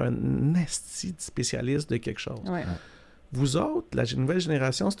devenir un asti spécialiste de quelque chose. Ouais. Vous autres, la nouvelle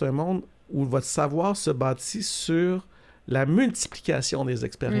génération, c'est un monde où votre savoir se bâtit sur la multiplication des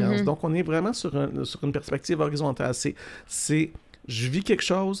expériences. Donc, on est vraiment sur une perspective horizontale. C'est je vis quelque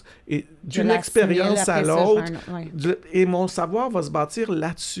chose et d'une expérience à l'autre, et mon savoir va se bâtir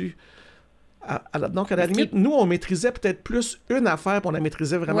là-dessus. Donc, à la limite, nous, on maîtrisait peut-être plus une affaire, puis on la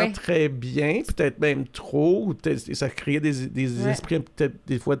maîtrisait vraiment très bien, peut-être même trop, ou ça créait des esprits peut-être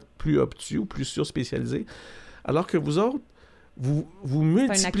des fois plus obtus ou plus surspécialisés. Alors que vous autres, vous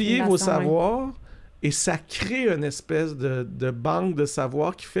multipliez vos savoirs et ça crée une espèce de banque de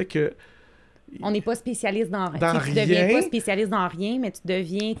savoir qui fait que on n'est pas spécialiste dans rien. Tu deviens pas spécialiste dans rien, mais tu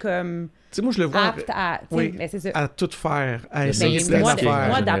deviens comme moi, je le vois apte à tout faire, à essayer plein d'affaires.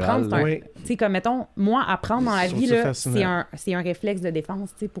 Moi, d'apprendre, tu sais, comme, mettons, moi, apprendre dans la vie, là, c'est un réflexe de défense.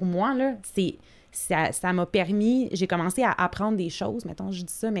 Tu sais, pour moi, là, ça m'a permis, j'ai commencé à apprendre des choses, mettons, je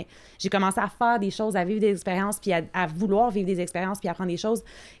dis ça, mais j'ai commencé à faire des choses, à vivre des expériences, puis à vouloir vivre des expériences, puis à apprendre des choses.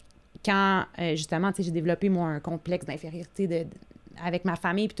 Quand, justement, tu sais, j'ai développé, moi, un complexe d'infériorité avec ma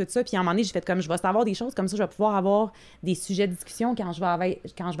famille puis tout ça, puis à un moment donné, j'ai fait comme, je vais savoir des choses, comme ça, je vais pouvoir avoir des sujets de discussion quand je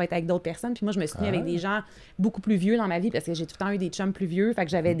vais être avec d'autres personnes. Puis moi, je me suis mis avec des gens beaucoup plus vieux dans ma vie, parce que j'ai tout le temps eu des chums plus vieux, fait que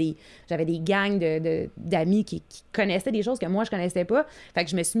j'avais des gangs d'amis qui connaissaient des choses que moi, je connaissais pas. Fait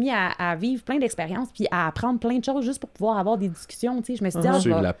que je me suis mis à vivre plein d'expériences, puis à apprendre plein de choses juste pour pouvoir avoir des discussions, tu sais. Je me suis dit,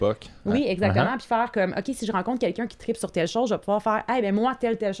 suivre la POC. Oui, exactement, puis faire comme, OK, si je rencontre quelqu'un qui tripe sur telle chose, je vais pouvoir faire, ben moi,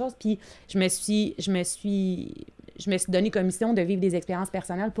 telle chose, puis je me suis donné comme mission de vivre des expériences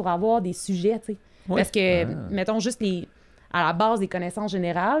personnelles pour avoir des sujets, tu sais. Parce que, mettons, juste à la base des connaissances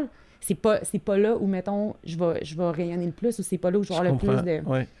générales, c'est pas là où, mettons, je vais rayonner le plus, ou c'est pas là où je vais avoir le plus de...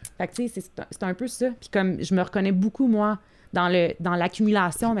 Fait que, tu sais, c'est un peu ça. Puis comme je me reconnais beaucoup, moi, dans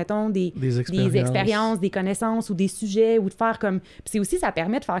l'accumulation, mettons, des expériences, des connaissances ou des sujets, ou de faire comme... Puis c'est aussi, ça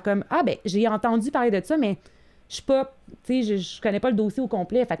permet de faire comme, ben, j'ai entendu parler de ça, mais je suis pas, tu sais, je connais pas le dossier au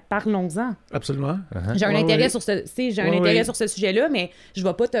complet, fait que parlons-en. Absolument. J'ai un intérêt sur sur ce sujet-là, mais je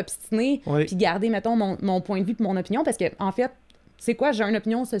vais pas t'obstiner puis garder, mettons, mon point de vue puis mon opinion, parce que, en fait, tu sais quoi, j'ai une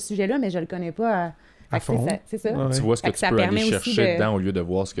opinion sur ce sujet-là, mais je le connais pas à fond. C'est ça. Tu vois ce que tu peux aller chercher dedans au lieu de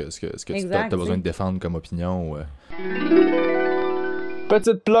voir ce que tu as besoin de défendre comme opinion.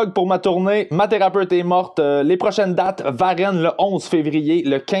 Petite plug pour ma tournée. Ma thérapeute est morte. Les prochaines dates, Varennes le 11 février.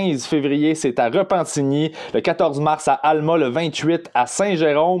 Le 15 février, c'est à Repentigny. Le 14 mars à Alma. Le 28 à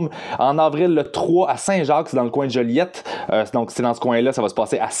Saint-Jérôme. En avril, le 3 à Saint-Jacques. C'est dans le coin de Joliette. Donc, c'est dans ce coin-là. Ça va se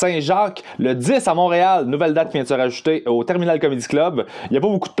passer à Saint-Jacques. Le 10 à Montréal. Nouvelle date qui vient de se rajouter au Terminal Comedy Club. Il n'y a pas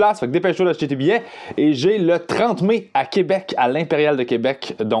beaucoup de place. Fait que dépêche-toi d'acheter tes billets. Et j'ai le 30 mai à Québec, à l'Impérial de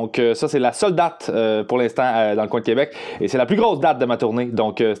Québec. Donc, ça, c'est la seule date pour l'instant dans le coin de Québec. Et c'est la plus grosse date de ma tournée.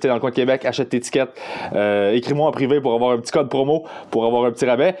 Donc, si t'es dans le coin de Québec, achète tes tickets, écris-moi en privé pour avoir un petit code promo, pour avoir un petit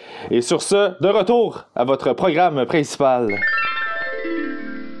rabais. Et sur ce, de retour à votre programme principal.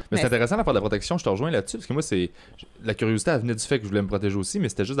 Mais c'est intéressant la part de la protection, je te rejoins là-dessus, parce que moi, la curiosité, elle venait du fait que je voulais me protéger aussi, mais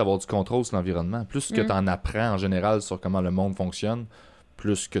c'était juste d'avoir du contrôle sur l'environnement. Plus que t'en apprends en général sur comment le monde fonctionne,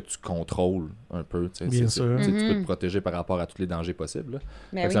 plus que tu contrôles un peu. Bien sûr. Tu peux te protéger par rapport à tous les dangers possibles.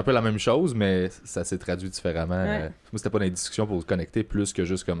 C'est un peu la même chose, mais ça s'est traduit différemment. Moi, c'était pas dans les discussions pour se connecter, plus que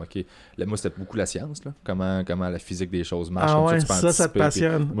juste comme, OK, moi, c'était beaucoup la science, là. Comment la physique des choses marche. Ah ouais, ça te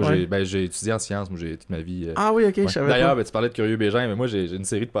passionne. Moi, j'ai étudié en sciences, moi, j'ai toute ma vie... Ah oui, OK, je savais pas. D'ailleurs, tu parlais de Curieux Bégin, mais moi, j'ai une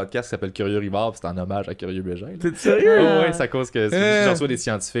série de podcasts qui s'appelle Curieux Rivard, c'est en hommage à Curieux Bégin. T'es sérieux? Oui, c'est à cause que je reçois des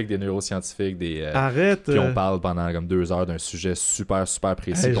scientifiques, des neuroscientifiques, Arrête! Puis on parle pendant comme 2 heures d'un sujet super, super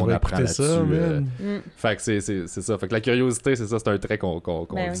précis qu'on apprend là-dessus. Fait que c'est ça. Fait que la curiosité, c'est ça, c'est un trait qu'on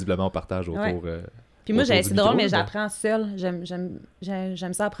visiblement partage autour. Puis moi, c'est drôle, mais j'apprends seule.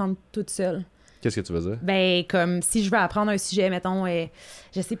 J'aime ça apprendre toute seule. Qu'est-ce que tu veux dire? Ben, comme si je veux apprendre un sujet, mettons,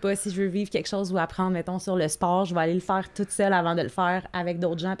 je sais pas, si je veux vivre quelque chose ou apprendre, mettons, sur le sport, je vais aller le faire toute seule avant de le faire avec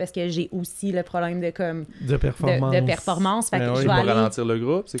d'autres gens parce que j'ai aussi le problème de performance. Fait que je vais pour aller... ralentir le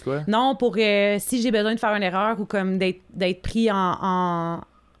groupe, c'est quoi? Non, pour si j'ai besoin de faire une erreur ou comme d'être pris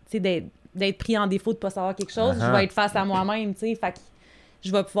tu sais, d'être pris en défaut de pas savoir quelque chose, je vais être face à moi-même, tu sais, fait que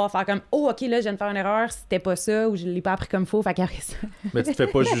je vais pouvoir faire comme, oh, OK, là, je viens de faire une erreur, c'était pas ça, ou je l'ai pas appris comme faux, fait qu'après ça... Mais tu te fais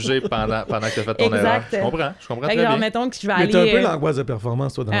pas juger pendant que tu as fait ton erreur. Je comprends très bien. Mettons que je vais aller... Mais t'as un peu l'angoisse de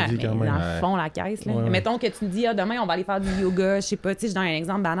performance, toi, dans la vie, quand même. Dans le fond, la caisse, là. Ouais. Mettons que tu me dis, demain, on va aller faire du yoga, je sais pas, tu sais, je donne un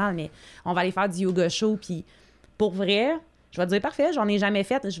exemple banal, mais on va aller faire du yoga show, puis pour vrai, je vais te dire, parfait, j'en ai jamais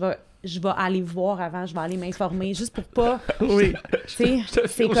fait, je vais aller voir avant, je vais aller m'informer, juste pour pas... Oui. Tu sais,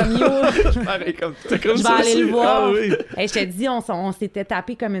 c'est comme yo. Je vais aller le voir. Ah, oui. Hey, je te dis, on s'était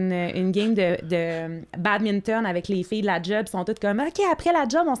tapé comme une game de badminton avec les filles de la job. Ils sont toutes comme, OK, après la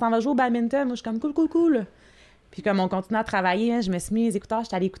job, on s'en va jouer au badminton. Moi, je suis comme, cool. Puis comme on continue à travailler, je me suis mis les écouteurs,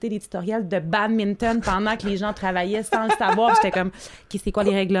 j'étais allée écouter des tutoriels de badminton pendant que les gens travaillaient sans le savoir. J'étais comme, OK, c'est quoi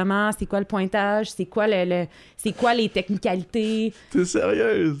les règlements? C'est quoi le pointage? C'est quoi c'est quoi les technicalités? T'es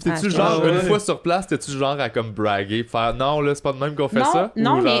sérieuse? T'es-tu genre, une fois sur place, t'es-tu genre à comme braguer, faire, non, là, c'est pas de même qu'on fait ça?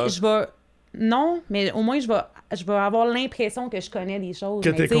 Non, mais je vais... Non, mais au moins, je vais avoir l'impression que je connais des choses.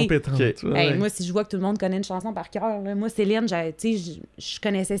 Que t'es compétente. Okay. Moi, si je vois que tout le monde connaît une chanson par cœur, moi, Céline, je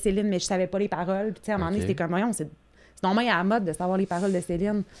connaissais Céline, mais je savais pas les paroles. Puis, à un moment donné, c'était comme, voyons, c'est normalement à la mode de savoir les paroles de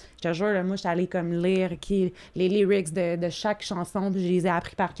Céline. Je te jure, moi, je suis allée comme lire les lyrics de chaque chanson, puis je les ai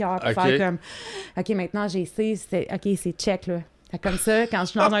appris par cœur, puis faire comme, OK, maintenant, j'ai c'est check, là. Fait comme ça, quand je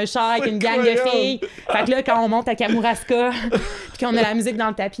suis dans un char avec une gang de filles, fait que là, quand on monte à Kamouraska, puis qu'on a la musique dans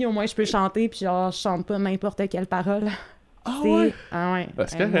le tapis, au moins, je peux chanter, puis genre, je chante pas n'importe quelle parole. Ah ouais? Ah ouais.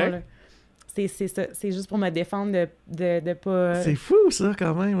 Parce que c'est ça. C'est juste pour me défendre de pas... C'est fou, ça,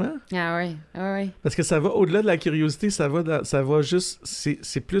 quand même, hein? Ah ouais. Parce que ça va au-delà de la curiosité, ça va juste...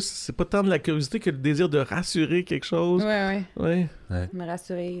 C'est pas tant de la curiosité que le désir de rassurer quelque chose. Ouais. Ouais. Me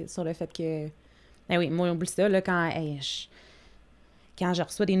rassurer sur le fait que... Ben oui, moi, oublie ça, là, quand je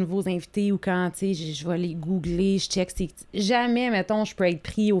reçois des nouveaux invités ou quand, tu sais, je vais les googler, je check, jamais, mettons, je peux être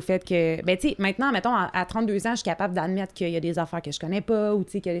pris au fait que... Ben, tu sais, maintenant, mettons, à 32 ans, je suis capable d'admettre qu'il y a des affaires que je connais pas ou,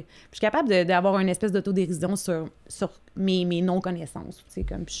 tu sais, que je suis capable d'avoir une espèce d'autodérision sur mes non-connaissances, tu sais,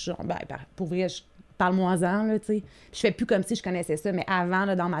 comme, pour vrai, parle-moi-en, là, tu sais. Je fais plus comme si je connaissais ça, mais avant,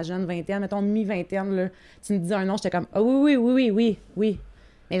 là, dans ma jeune vingtaine, mettons, mi-vingtaine, là, tu me disais un nom, j'étais comme, ah oui.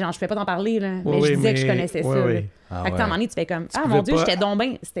 Mais genre, je pouvais pas t'en parler, là. Mais je disais que je connaissais ça. Fait que à un moment donné, tu fais comme, mon Dieu, j'étais donc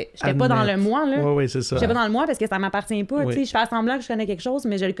bien. J'étais pas dans le moi, là. Oui, c'est ça. J'étais pas dans le moi parce que ça m'appartient pas. Tu sais, je fais semblant que je connais quelque chose,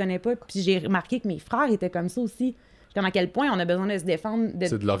 mais je le connais pas. Puis j'ai remarqué que mes frères étaient comme ça aussi. Comme à quel point on a besoin de se défendre.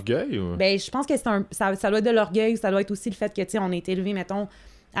 C'est de l'orgueil ou? Ben, je pense que ça doit être de l'orgueil. Ça doit être aussi le fait que, tu sais, on est élevé, mettons,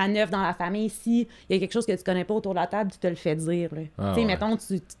 à 9 dans la famille. Si il y a quelque chose que tu connais pas autour de la table, tu te le fais dire, là. Tu sais, mettons,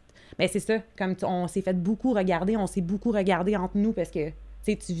 ben, c'est ça. Comme on s'est fait beaucoup regarder, on s'est beaucoup regardé entre nous parce que.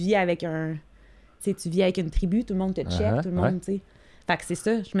 Tu sais, tu vis avec une tribu, tout le monde te check, tout le monde, tu sais. Fait que c'est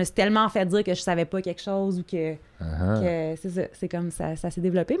ça. Je me suis tellement fait dire que je savais pas quelque chose ou que c'est ça. C'est comme ça s'est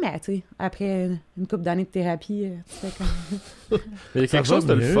développé, mais tu sais, après une couple d'années de thérapie, tu fais comme... Il y a quelque chose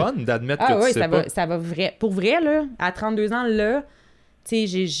de le fun d'admettre que tu sais pas. Ça va vrai. Pour vrai, là, à 32 ans, là, tu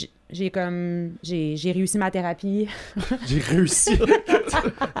sais, j'ai réussi ma thérapie. J'ai réussi.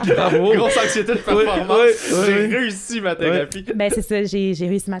 Bravo! Grosse anxiété de performance. J'ai réussi ma thérapie. Ben, c'est ça, j'ai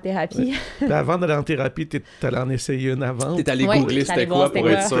réussi ma thérapie. Puis avant d'aller en thérapie, t'es allé en essayer une avant. T'es allé Ouais, googler j'étais allée c'était quoi voir pour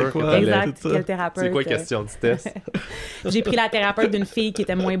c'était être quoi. sûr que t'allais... Exact, c'est ça. quel thérapeute. C'est quoi question du test? J'ai pris la thérapeute d'une fille qui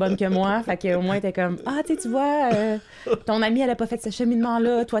était moins bonne que moi. Fait qu'au moins, elle était comme, ah, tu sais, tu vois, ton amie, elle a pas fait ce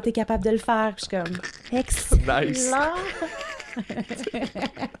cheminement-là. Toi, t'es capable de le faire. Puis je suis comme, excellent. Nice.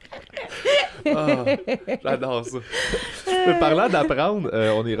 Ah, j'adore ça. Mais parlant d'apprendre,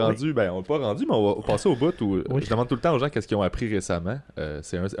 on est rendu, ben on n'est pas rendu, mais on va passer au bout où je demande tout le temps aux gens qu'est-ce qu'ils ont appris récemment.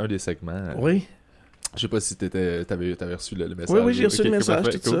 C'est un des segments. Oui. Je sais pas si t'avais reçu le message. Oui, j'ai reçu Ok, le message,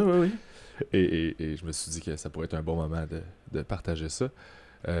 parfait, tout cool. ça, oui. Et je me suis dit que ça pourrait être un bon moment de partager ça.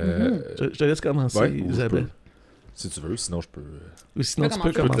 Je te laisse commencer, Ouais, ou je Isabelle. peux. Si tu veux, sinon je peux. Ou sinon, Tu tu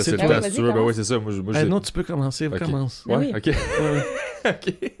peux peux Je peux te laisser commencer. le Ben temps oui, si tu vas-y, veux. Ben commence. oui, c'est ça. Moi, j'ai- Non, tu peux commencer, Ok. commence. Ouais, Oui. ok. Ouais.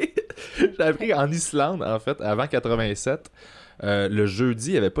 Ok. J'ai appris en Islande, en fait, avant 87, le jeudi,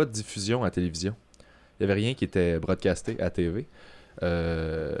 il n'y avait pas de diffusion à télévision. Il n'y avait rien qui était broadcasté à TV.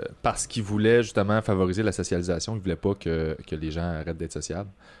 Parce qu'ils voulaient justement favoriser la socialisation. Ils ne voulaient pas que les gens arrêtent d'être sociables.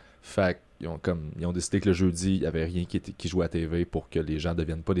 Fait qu'ils ont décidé que le jeudi, il n'y avait rien qui jouait à TV pour que les gens ne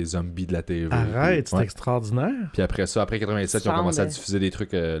deviennent pas des zombies de la TV. Arrête, c'est Ouais. extraordinaire. Puis après ça, après 87, ils ont commencé à diffuser des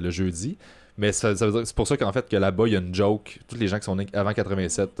trucs le jeudi. Mais ça veut dire, c'est pour ça qu'en fait, que là-bas, il y a une joke. Tous les gens qui sont nés avant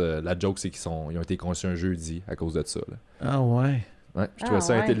 87, la joke, c'est qu'ils ont été conçus un jeudi à cause de ça. Là. Ah ouais. Ouais, je trouvais Ah,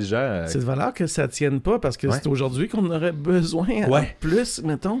 ça ouais. intelligent. C'est de valeur que ça tienne pas parce que Ouais. c'est aujourd'hui qu'on aurait besoin en plus,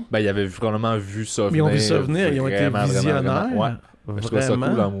 mettons. Ben, ils avaient probablement vu ça venir. Ils ont vu ça venir, ils ont été vraiment, visionnaires. vraiment. Ouais, je trouvais ça Vraiment.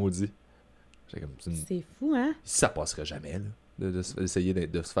 cool en maudit. J'étais comme, C'est fou, hein? ça passerait jamais, là, d'essayer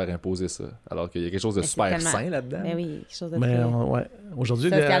de se faire imposer ça. Alors qu'il y a quelque chose de Mais c'est super tellement- sain là-dedans. Ben oui, quelque chose de Mais très ouais. Aujourd'hui,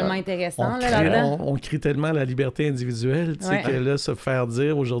 socialement on, intéressant, là, crie, là-dedans. on crie tellement la liberté individuelle, tu sais, Ouais. que là, se faire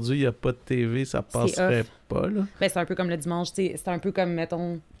dire aujourd'hui, il n'y a pas de TV, ça passerait pas, là. Ben, c'est un peu comme le dimanche, tu sais, c'est un peu comme,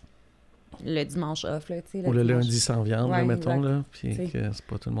 mettons, le dimanche off, là, tu sais. Ou le dimanche. lundi sans viande, là, Ouais, mettons, exact. là, puis T'sais. que c'est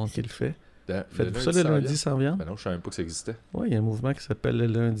pas tout le monde qui le fait. Faites-vous Le ça le sans lundi viande? sans viande? Ben non, je savais même pas que ça existait. Oui, il y a un mouvement qui s'appelle le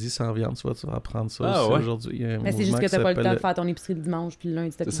lundi sans viande, tu vois, tu vas apprendre ça Ah, aussi ouais. aujourd'hui. Il y a un Mais c'est mouvement juste que qui t'as pas le temps s'appelle de faire ton épicerie le dimanche, puis le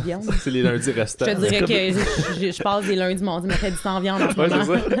lundi, t'as plus de viande. C'est les lundis restants. Je te dirais que je passe des lundis, mardis, mercredi sans viande en ce Ouais, moment.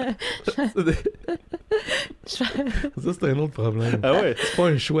 c'est ça. Ça, c'est un autre problème. Ah ouais? C'est pas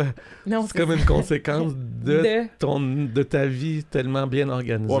un choix. Non, C'est comme une conséquence de ta vie tellement bien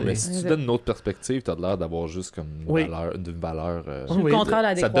organisée. Ouais, mais si tu donnes une autre perspective, t'as l'air d'avoir juste comme Oui. une valeur. C'est le contraire de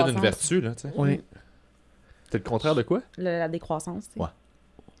la Ça te décroissance. donne une vertu, là, tu sais. Oui. C'est le contraire de quoi? La décroissance, tu sais. Ouais.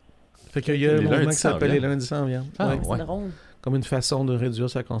 Fait qu'il y a un Les mouvement lundis qui s'appelle sans les viande. lundis sans viande. Ah, Ouais. ouais. C'est drôle. Comme une façon de réduire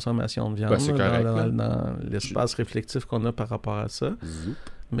sa consommation de viande Ben, c'est correct, là. dans l'espace réflectif qu'on a par rapport à ça. Zoup.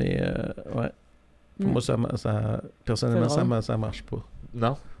 Mais ouais, pour Mm. moi, personnellement, C'est drôle. ça marche pas.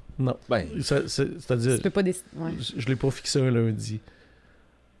 Non? Non. Ben, C'est-à-dire, Tu peux pas décider. Ouais. je l'ai pas fixé un lundi.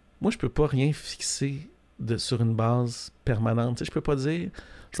 Moi, je peux pas rien fixer sur une base permanente. Tu sais, je peux pas dire,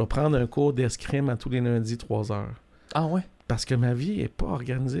 je vais prendre un cours d'escrime à tous les lundis 3 heures. ah ouais? Parce que ma vie est pas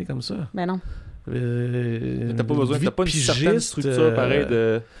organisée comme ça. Ben non. T'as pas besoin, vie t'as pas une de certaine pigiste, structure pareil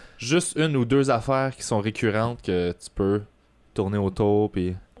de juste une ou deux affaires qui sont récurrentes que tu peux tourner autour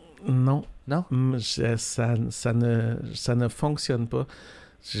puis. Non. Non? Ça ne fonctionne pas.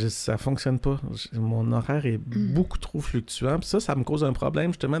 Ça fonctionne pas. Mon horaire est beaucoup trop fluctuant. Puis ça me cause un problème.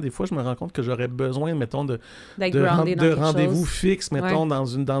 Justement, des fois, je me rends compte que j'aurais besoin, mettons, de D'être de rendez-vous fixes, mettons, Ouais.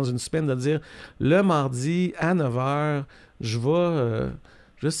 dans une semaine, de dire le mardi à 9h, je vais.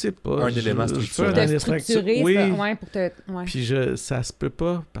 Je sais pas. Un élément je fais structurant. un Te élément structurer, oui. ça. Ouais, pour te... Ouais. Puis ça se peut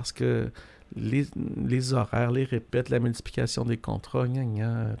pas parce que les horaires, les répètes, la multiplication des contrats, gna,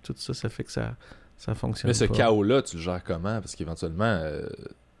 gna, tout ça, ça fait que ça fonctionne Mais ce pas. chaos-là, tu le gères comment? Parce qu'éventuellement, tu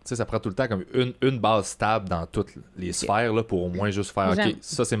sais, ça prend tout le temps comme une base stable dans toutes les sphères là, pour au moins juste faire J'aime. OK,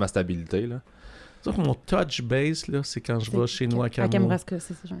 ça c'est ma stabilité. Là. C'est sûr que mon touch base, là, c'est quand je vais chez nous à À Kamouraska. Kamouraska,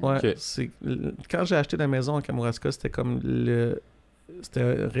 c'est ça. Genre. Ouais, Ok. quand j'ai acheté la maison à Kamouraska, c'était comme c'était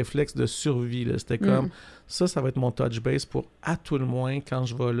un réflexe de survie. Là. C'était comme ça va être mon touch base pour, à tout le moins, quand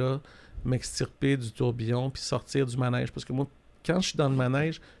je vais là, m'extirper du tourbillon puis sortir du manège. Parce que moi, quand je suis dans le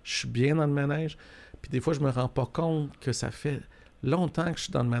manège, je suis bien dans le manège. Puis des fois, je me rends pas compte que ça fait longtemps que je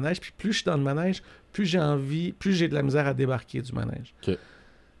suis dans le manège. Puis plus je suis dans le manège, plus j'ai de la misère à débarquer du manège. Ok.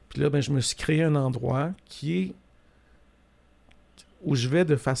 Puis là, ben, je me suis créé un endroit où je vais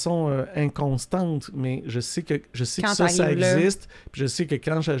de façon inconstante, mais je sais que Quand ça t'arrives là. existe. Puis je sais que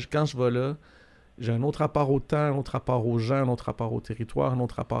quand je vais là, j'ai un autre rapport au temps, un autre rapport aux gens, un autre rapport au territoire, un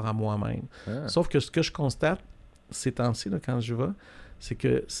autre rapport à moi-même. Ah. Sauf que ce que je constate ces temps-ci, là, quand je vais, c'est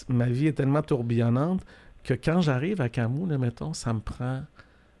que ma vie est tellement tourbillonnante que quand j'arrive à Camus, là, mettons, ça me prend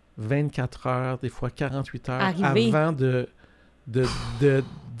 24 heures, des fois 48 heures avant de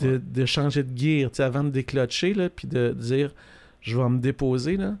changer de gear, avant de déclocher, là, puis de dire je vais me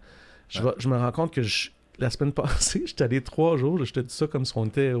déposer. Là. Je me rends compte que la semaine passée, j'étais allé 3 jours, là, je te dis ça comme si on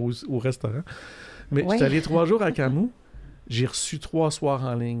était au restaurant, mais j'étais allé 3 jours à Camus. J'ai reçu 3 soirs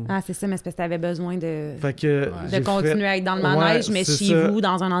en ligne. Ah, c'est ça, mais c'est parce que tu avais besoin de continuer à être dans le manège, mais chez vous,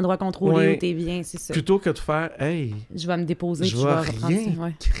 dans un endroit contrôlé où t'es bien, c'est ça. Plutôt que de faire « Hey, je vais me déposer, je vais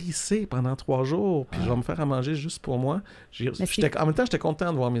rien crisser pendant 3 jours, puis je vais me faire à manger juste pour moi. » En même temps, j'étais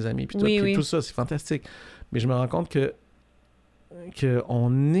content de voir mes amis, puis tout ça, c'est fantastique. Mais je me rends compte que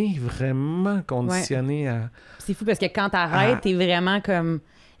on est vraiment conditionné à... C'est fou parce que quand t'arrêtes, t'es vraiment comme...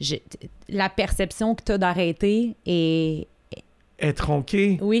 La perception que t'as d'arrêter est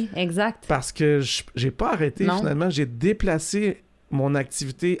tronquée. Oui, exact. Parce que j'ai pas arrêté, finalement. J'ai déplacé mon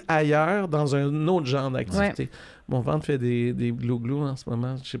activité ailleurs dans un autre genre d'activité. Ouais. Mon ventre fait des glou-glou en ce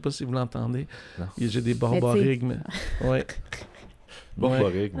moment. Je sais pas si vous l'entendez. J'ai des borborigmes. Ouais.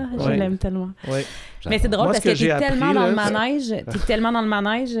 Borborigme. Je l'aime tellement. Ouais. Mais c'est drôle parce que t'es tellement dans le manège. T'es tellement dans le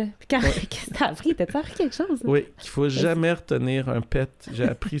manège. Puis qu'est-ce que t'as appris? T'as appris quelque chose? Oui, qu'il faut jamais retenir un pet. J'ai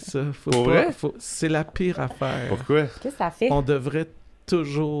appris ça. C'est la pire affaire. Pourquoi? Qu'est-ce que ça fait? On devrait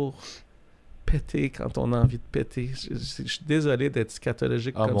toujours péter quand on a envie de péter. Je suis désolé d'être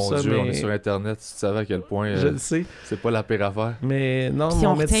scatologique comme ça. Oh mon Dieu, mais... on est sur Internet. Tu savais à quel point je le sais. C'est pas la pire affaire. Mais non, puis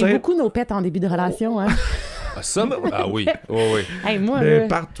mon médecin... on retient beaucoup nos pets en début de relation, hein? Ah, ça? Ah oui. Oh, oui. Hey, moi,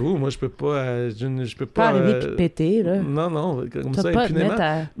 partout. Moi, je peux pas... je peux pas arriver puis péter, là. Non, comme ça,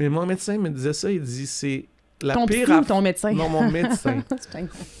 impunément. Mais mon médecin me disait ça. Il dit, c'est la pire affaire... ton médecin? Non, mon médecin.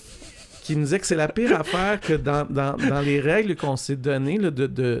 Qui me disait que c'est la pire affaire que dans les règles qu'on s'est données là,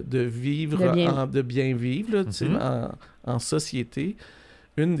 de vivre, de bien vivre là, en société,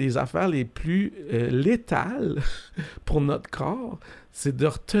 une des affaires les plus létales pour notre corps, c'est de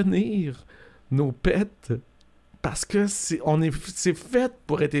retenir nos pets parce que c'est fait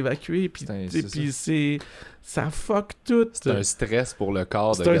pour être évacué, puis ça fuck tout. C'est un stress pour le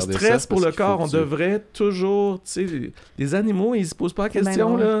corps de garder ça. C'est un stress pour le corps. On devrait toujours, tu sais, les animaux, ils se posent pas la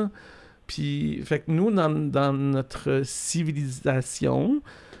question, là. Puis, fait que nous, dans notre civilisation,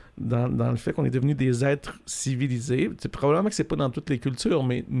 dans le fait qu'on est devenus des êtres civilisés, probablement que c'est pas dans toutes les cultures,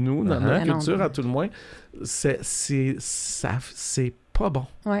 mais nous, dans notre culture, à tout le moins, c'est pas bon.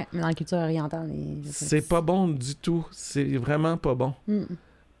 Ouais, mais dans la culture orientale... C'est pas bon du tout. C'est vraiment pas bon.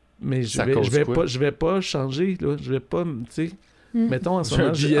 Mais je vais pas changer, là. Je vais pas, tu sais... Mettons, en ce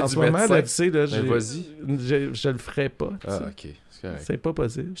moment, là, tu sais, là, je le ferais pas. Ah, OK. C'est pas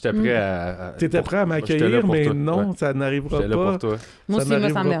possible. J'étais prêt à... T'étais prêt à m'accueillir, mais non, ça n'arrivera pas. J'étais là pour toi. Moi aussi,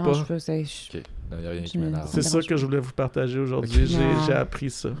 ça me dérange pas. OK. Il n'y a rien qui m'énerve. C'est ça que je voulais vous partager aujourd'hui. J'ai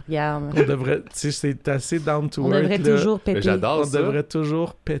appris ça. Regarde. On devrait... Tu sais, c'est assez down to earth. On devrait toujours péter. J'adore ça. On devrait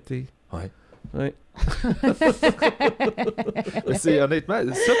toujours péter. Ouais. Honnêtement,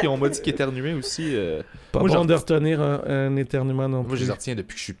 ça, puis on m'a dit qu'éternuer aussi... Pas bon de retenir un éternuement non plus. Moi, je les retiens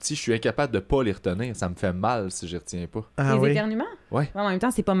depuis que je suis petit. Je suis incapable de pas les retenir. Ça me fait mal si je les retiens pas. Les éternuements? Ouais. En même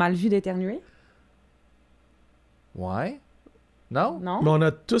temps, c'est pas mal vu d'éternuer. Ouais. Non? Mais on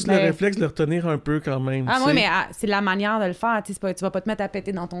a tous le réflexe de le retenir un peu quand même. Oui, mais c'est la manière de le faire. Tu vas pas te mettre à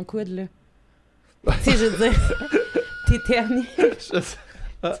péter dans ton coude, là. Tu sais, je veux dire, t'éternues.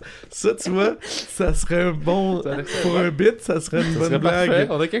 Ça, tu vois, ça serait un bon... Pour un bit, ça serait une bonne blague. Parfait.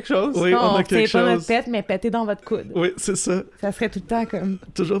 On a quelque chose. Oui, on a quelque chose. C'est pas notre pète, mais péter dans votre coude. Oui, c'est ça. Ça serait tout le temps comme...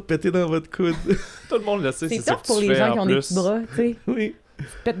 Toujours péter dans votre coude. Tout le monde le sait. C'est tough pour les gens qui ont des petits bras, tu sais. Oui.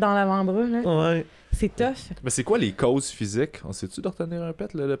 Pète dans l'avant-bras, là. Ouais. C'est tough. Mais c'est quoi les causes physiques? On sait-tu de retenir un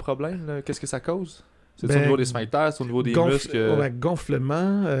pet, le problème? Là? Qu'est-ce que ça cause? C'est au niveau des sphincters, c'est au niveau des muscles?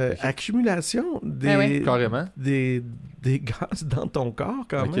 Gonflement, accumulation carrément. Des gaz dans ton corps,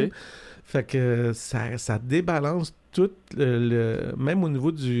 quand même. Fait que ça débalance tout même au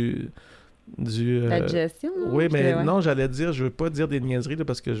niveau du la digestion, non? Oui, mais non, j'allais dire, je veux pas dire des niaiseries, là,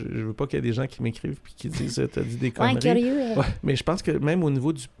 parce que je veux pas qu'il y ait des gens qui m'écrivent puis qui disent « t'as dit des conneries ». Ouais. Mais je pense que même au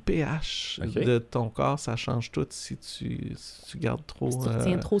niveau du pH de ton corps, ça change tout si tu gardes trop... Si tu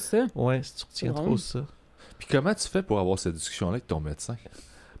retiens trop ça. Oui, si tu retiens trop ça. Puis comment tu fais pour avoir cette discussion-là avec ton médecin?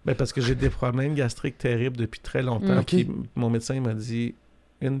 Ben parce que j'ai des problèmes gastriques terribles depuis très longtemps. Puis mon médecin m'a dit...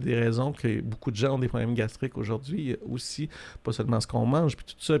 Une des raisons que beaucoup de gens ont des problèmes gastriques aujourd'hui, il y a aussi pas seulement ce qu'on mange, puis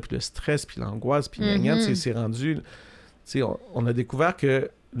tout ça, puis le stress, puis l'angoisse, puis c'est rendu... On a découvert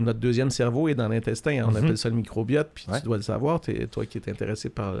que notre deuxième cerveau est dans l'intestin. On appelle ça le microbiote, puis tu dois le savoir, toi qui es intéressé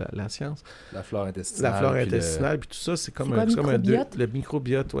par la science. La flore intestinale. La flore intestinale, puis tout ça, c'est comme le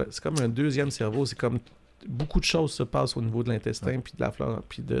microbiote, ouais. C'est comme un deuxième cerveau. C'est comme beaucoup de choses se passent au niveau de l'intestin, puis de la flore,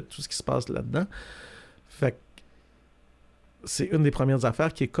 puis de tout ce qui se passe là-dedans. Fait que c'est une des premières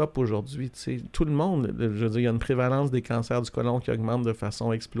affaires qui est COP aujourd'hui. T'sais. Tout le monde, je veux dire, il y a une prévalence des cancers du côlon qui augmente de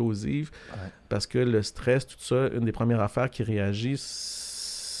façon explosive parce que le stress, tout ça, une des premières affaires qui réagit,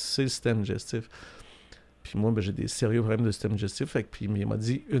 c'est le système digestif. Puis moi, j'ai des sérieux problèmes de système digestif. Fait que, puis il m'a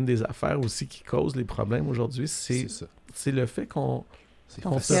dit, une des affaires aussi qui cause les problèmes aujourd'hui, c'est le fait qu'on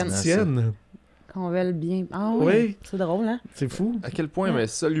s'abstienne. Qu'on veuille bien. Ah oui. C'est drôle, hein? C'est fou. À quel point, mais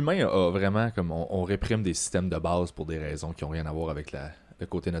ça, l'humain a vraiment, comme on réprime des systèmes de base pour des raisons qui n'ont rien à voir avec le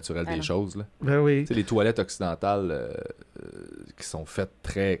côté naturel des choses. Là. Ben oui. T'sais, les toilettes occidentales qui sont faites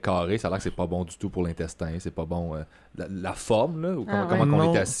très carrées, ça a l'air que c'est pas bon du tout pour l'intestin. C'est pas bon. La forme, là, ou comment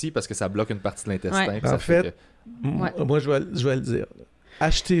on est assis, parce que ça bloque une partie de l'intestin. Ouais. En fait, moi, je vais le dire.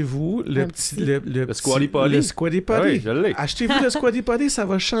 Achetez-vous le Squatty Potty. Le Squatty Potty. Oui, je l'ai. Achetez-vous le Squatty Potty, ça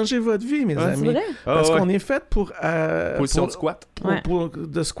va changer votre vie, mes amis. C'est vrai? Parce qu'on est fait pour... position de squat. Pour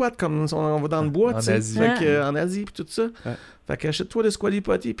de squat, comme on va dans le bois, tu sais. Asie. En Asie, puis tout ça. Ouais. Fait qu'achète-toi le Squatty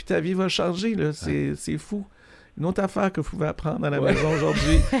Potty, puis ta vie va changer, là. C'est fou. Une autre affaire que vous pouvez apprendre à la maison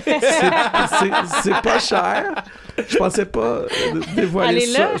aujourd'hui, c'est pas cher. Je pensais pas dévoiler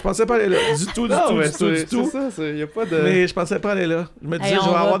ça. Je pensais pas aller là. Du tout. C'est ça, y a pas de... Mais je pensais pas aller là. Je me disais, je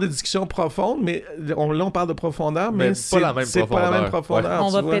vais avoir des discussions profondes, mais là, on parle de profondeur, mais c'est pas la même profondeur. On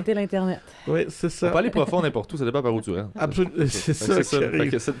va péter l'Internet. Oui, c'est ça. On peut aller profond n'importe où, ça dépend par où tu rentres. Absolument, c'est ça. Je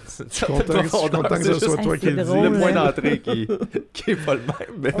suis content que ce soit toi qui le dis. Le point d'entrée qui est pas le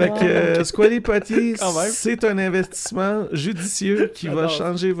même. Fait que Squatty Potty, c'est un investissement judicieux qui va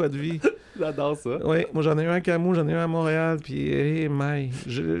changer votre vie. J'adore ça. Oui, moi j'en ai un à Camus, j'en ai un à Montréal, puis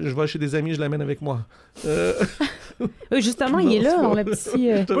je vais chez des amis, je l'amène avec moi. Justement, il est là, le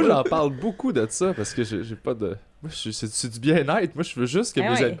petit... Moi, j'en parle beaucoup de ça, parce que j'ai pas de... Moi, c'est du bien-être. Moi, je veux juste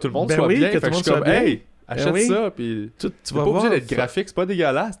que tout le monde soit bien. Fait que je suis comme, hey, achète ça, puis tu vas pas obligé d'être graphique, c'est pas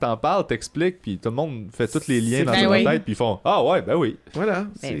dégueulasse, t'en parles, t'expliques, puis tout le monde fait tous les liens dans sa tête, puis ils font, ah ouais, ben oui. Voilà,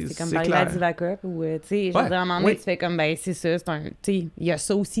 c'est comme par la Divacup, où, tu sais, à un moment donné, tu fais comme, ben c'est ça, tu sais, il y a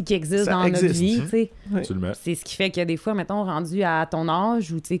ça aussi qui existe dans notre vie, tu sais. C'est ce qui fait que des fois, mettons, rendu à ton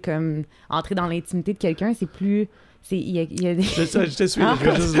âge, ou tu sais, comme, entrer dans l'intimité de quelqu'un, c'est plus... Il y a des... Je te suis,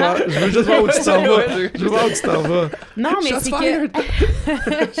 je veux juste voir où tu t'en vas. Je veux voir où tu t'en vas. Non, mais c'est que...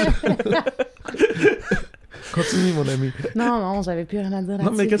 Continue, mon ami. Non, j'avais plus rien à dire là-dessus.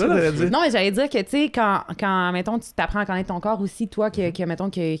 Non, mais qu'est-ce que tu allais dire? Non, mais j'allais dire que, tu sais, quand, mettons, tu t'apprends à connaître ton corps aussi, toi, mettons,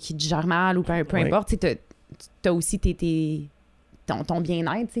 qui te gère mal ou peu importe, tu sais, t'as aussi ton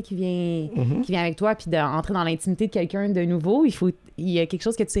bien-être, tu sais, qui vient avec toi, puis d'entrer dans l'intimité de quelqu'un de nouveau, il y a quelque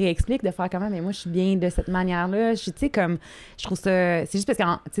chose que tu réexpliques, de faire comment, mais moi, je suis bien de cette manière-là. Tu sais, comme, je trouve ça... C'est juste parce que,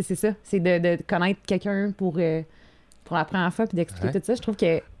 tu sais, c'est ça, c'est de connaître quelqu'un pour la première fois, puis d'expliquer tout ça. Je trouve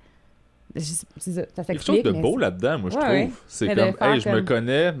que c'est ça s'explique. Quelque chose de beau là-dedans, moi, je trouve. C'est comme, hey, je me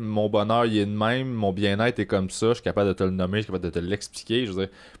connais, mon bonheur, il est de même, mon bien-être est comme ça, je suis capable de te le nommer, je suis capable de te l'expliquer. Je veux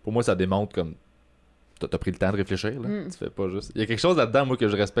dire, pour moi, ça démontre comme... T'as pris le temps de réfléchir, là. Tu fais pas juste... Il y a quelque chose là-dedans, moi, que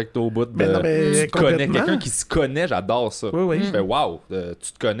je respecte au bout de... tu te connais. Quelqu'un qui se connaît, j'adore ça. Oui. Je fais, wow,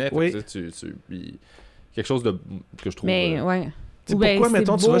 tu te connais. Oui. Quelque chose que je trouve... Mais, ouais. C'est pourquoi,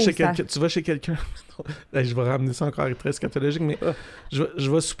 mettons, tu vas chez quelqu'un... je vais ramener ça encore très scatologique, mais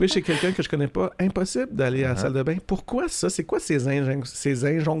je vais souper chez quelqu'un que je connais pas. Impossible d'aller à la salle de bain. Pourquoi ça? C'est quoi ces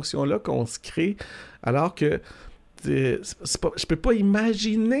injonctions-là qu'on se crée alors que je peux pas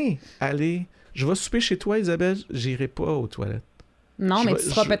imaginer aller... Je vais souper chez toi, Isabelle, j'irai pas aux toilettes. Non, mais tu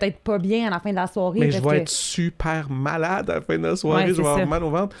seras peut-être pas bien à la fin de la soirée. Mais je vais être super malade à la fin de la soirée. Je vais avoir mal au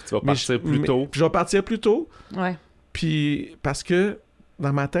ventre. Tu vas partir plus tôt. Je vais partir plus tôt. Ouais. Puis, parce que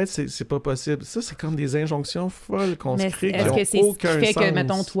dans ma tête, c'est pas possible. Ça, c'est comme des injonctions folles qu'on se crée qui n'ont aucun sens. Est-ce que c'est ce qui fait que,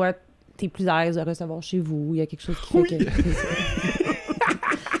 mettons, toi, t'es plus à l'aise de recevoir chez vous? Il y a quelque chose qui fait que...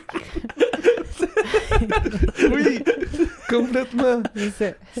 Oui, complètement.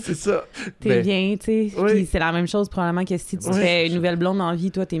 C'est ça. T'es bien, tu sais. Puis c'est la même chose probablement que si tu fais une nouvelle blonde en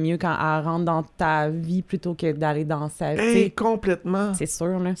vie, toi, t'es mieux quand elle rentre dans ta vie plutôt que d'aller dans sa vie. Complètement. C'est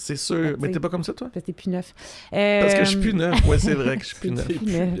sûr, là. C'est sûr. Mais t'es pas comme ça, toi? Parce que t'es plus neuf. Parce que je suis plus neuf. Ouais, c'est vrai que je suis plus neuf.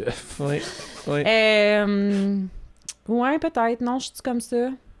 Oui. Ouais, peut-être. Non, je suis comme ça.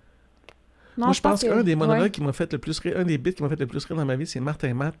 Non, moi, je pense qu'un des monologues qui m'a fait le plus rire, un des bits qui m'a fait le plus rire dans ma vie, c'est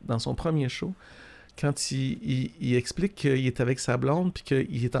Martin Matt dans son premier show. Quand il explique qu'il est avec sa blonde, puis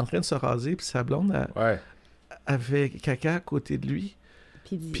qu'il est en train de se raser, puis sa blonde avait caca à côté de lui.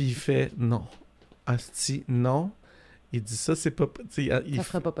 Puis il fait non. Asti, non. Il dit ça, c'est pas... Ça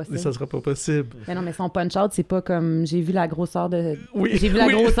sera pas possible. Ça sera pas possible. Mais non, mais son punch-out, c'est pas comme... J'ai vu la grosseur de... Oui, j'ai vu la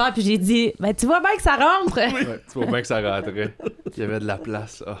grosseur, puis j'ai dit... Ben, tu vois bien que ça rentre! Tu vois bien que ça rentrait. Il y avait de la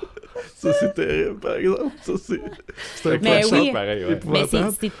place. Oh. Ça, c'est terrible, par exemple. Ça, c'est un Mais point oui. choc, pareil, ouais. Mais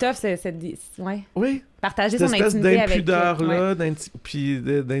épouvantable. c'est tough, ouais. Oui, Partager cette son espèce intimité avec... d'impudeur-là, puis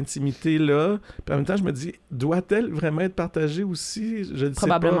d'intimité-là. Puis en même temps, je me dis, doit-elle vraiment être partagée aussi? Je ne sais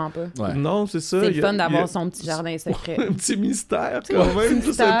pas. Probablement pas. Ouais. Non, c'est ça. C'est il y le a- fun il y a d'avoir son petit jardin secret. un petit mystère, Tu quand vois, même. petit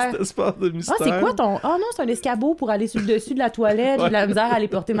Juste un mystère. petit espace de Ah, mystère. c'est quoi ton... Ah non, c'est un escabeau pour aller sur le dessus de la toilette. J'ai de la misère à aller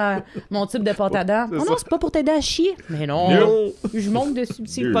porter mon tube de pâte à dents. C'est Oh ça. non, c'est pas pour t'aider à chier. Mais non, Non! je monte dessus.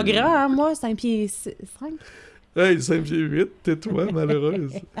 C'est pas grand, hein, moi, 5 pieds 5. Hey, 5 pieds 8, tais-toi,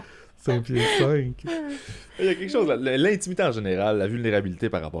 malheureuse. 5 pieds 5. Il y a quelque chose, l'intimité en général, la vulnérabilité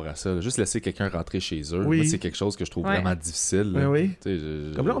par rapport à ça, là, juste laisser quelqu'un rentrer chez eux, Oui. moi, c'est quelque chose que je trouve Ouais. vraiment difficile. Ben là. oui. Tu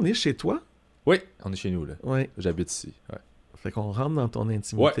sais, Comme là, on est chez toi. Oui, on est chez nous, là. Ouais. J'habite ici. Ouais, Fait qu'on rentre dans ton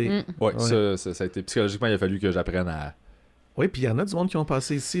intimité. Mm. ouais, Ouais. ça a été... Psychologiquement, il a fallu que j'apprenne à... Oui, puis il y en a du monde qui ont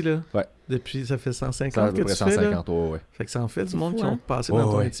passé ici, là. Ouais. Depuis, ça fait 150 Ça, à que peu près tu fais, là. 150, ouais. Fait que ça en fait du C'est monde fou, qui hein? ont passé dans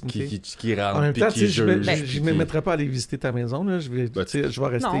ton Ouais, intimité. qui rentre, En même puis temps, qui tu sais, je juge. me puis me qui- mettrais pas à aller visiter ta maison, là. Je vais, Ben, tu sais, je vais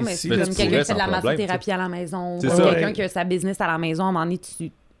rester Non, mais ici. c'est là, comme tu quelqu'un pourrais, qui fait de la sans problème, massothérapie à la maison. C'est Ou ça. quelqu'un qui a sa business à la maison, à un moment donné,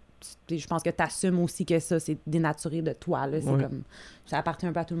 je pense que tu assumes aussi que ça, c'est dénaturé de toi. Là. C'est Ouais. comme... Ça appartient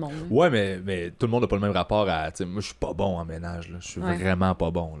un peu à tout le monde. là. Ouais, mais tout le monde n'a pas le même rapport à... tu sais, moi, je suis pas bon en ménage, là. Je suis Ouais. vraiment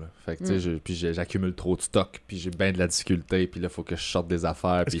pas bon, là. Fait que, tu sais, puis j'accumule trop de stock, puis j'ai bien de la difficulté, puis là, faut que je sorte des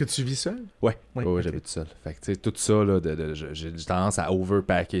affaires, Est-ce puis... que tu vis seul? Ouais, Oui, ouais, ok. j'habite tout seul. Fait que, tu sais, tout ça, là, j'ai tendance à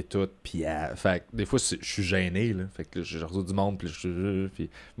overpacker tout, puis fait que des fois, je suis gêné, là. Fait que là, je reçois du monde, puis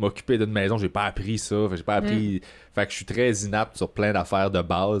m'occuper d'une maison, j'ai pas appris ça. Fait que j'ai pas appris... Fait que je suis très inapte sur plein d'affaires de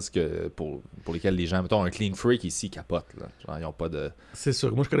base que pour lesquelles les gens... Mettons, un clean freak ici, capote, là. Genre, ils ont pas de... C'est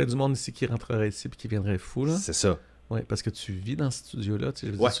sûr. Moi, je connais du monde ici qui rentrerait ici puis qui viendrait fou, là. C'est ça. Ouais, parce que tu vis dans ce studio-là. Tu sais,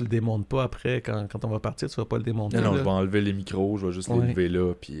 je veux Ouais. dire, tu le démontes pas après. Quand on va partir, tu vas pas le démonter. Non, là. je vais enlever les micros, je vais juste les Ouais. lever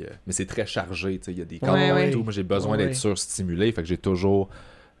là, puis... mais c'est très chargé, tu sais, il y a des Ouais, cordes ouais. et tout. Moi, j'ai besoin Ouais. d'être surstimulé, fait que j'ai toujours...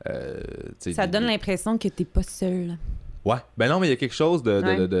 tu sais, Ça donne l'impression que t'es pas seul. Ouais. Ben non, mais il y a quelque chose de...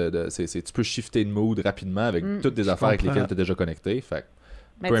 Ouais. tu peux shifter de mood rapidement avec toutes des affaires avec comprends. lesquelles tu es déjà connecté. Fait que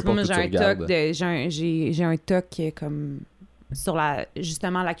Mais peu tu vois, importe moi, où j'ai tu un regardes. toc j'ai un toc qui est comme sur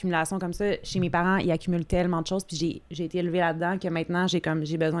justement l'accumulation comme ça. Chez mes parents, ils accumulent tellement de choses, puis j'ai été élevée là-dedans que maintenant,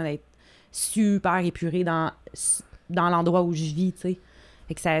 j'ai besoin d'être super épurée dans l'endroit où je vis, tu sais.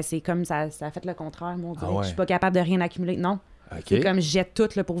 Fait que c'est comme ça a fait le contraire, moi, on dirait. Ah ouais. Je suis pas capable de rien accumuler. Non. C'est OK. comme je jette tout,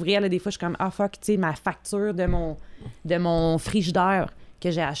 là, pour vrai. Là, des fois, je suis comme, ah fuck, tu sais, ma facture de mon frigidaire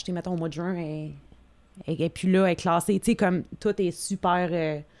que j'ai acheté, mettons, au mois de juin, et puis là, elle est classée. Tu sais, comme tout est super.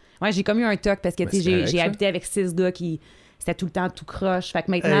 Ouais, j'ai comme eu un toc parce que, Mais tu sais, c'est correct, j'ai ça. habité avec 6 gars qui. C'était tout le temps tout croche. Fait que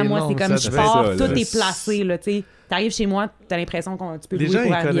maintenant, Hey, moi, non, c'est comme ça je te pars, fait ça, tout là. est placé, là, tu sais. T'arrives chez moi, t'as l'impression que tu peux Les louer gens,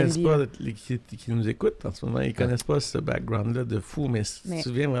 pour ils connaissent Airbnb, là. pas, qui nous écoutent en ce moment, ils connaissent pas ce background-là de fou, mais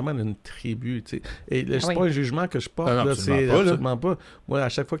tu viens vraiment d'une tribu, tu sais. Et là, c'est oui. pas un jugement que je porte, Ah non, là, absolument c'est pas, là. absolument pas. Moi, à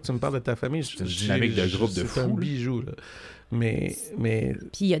chaque fois que tu me parles de ta famille, C'est une dynamique de groupe de c'est un fous, là. bijou, là. Mais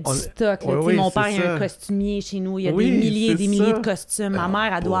Puis il y a du On- stock. Là, Ouais, tu sais, oui, mon c'est père, il y a ça. un costumier chez nous. Il y a Oui, des milliers et c'est des milliers ça. de costumes. Ma Ah,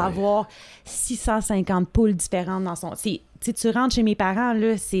 mère, elle doit boy. avoir 650 poules différentes dans son... Tu sais, tu rentres chez mes parents,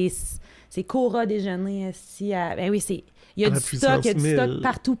 là, c'est Cora déjeuner. Ben oui, c'est... Il y a À la du stock, il y a du puissance stock 1000.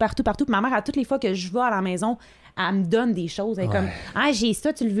 partout. Puis ma mère, à toutes les fois que je vais à la maison, elle me donne des choses. Elle est comme, ah, j'ai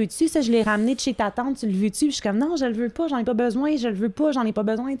ça, tu le veux-tu? Ça, je l'ai ramené de chez ta tante, tu le veux-tu? Puis je suis comme, non, je le veux pas, j'en ai pas besoin, je le veux pas, j'en ai pas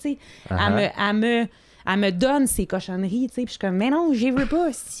besoin, tu sais. Elle me donne ces cochonneries, tu sais. Puis je suis comme, mais non, je les veux pas,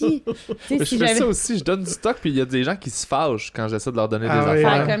 si. Tu sais, Je si fais j'avais. ça aussi, je donne du stock, puis il y a des gens qui se fâchent quand j'essaie de leur donner Ah des oui,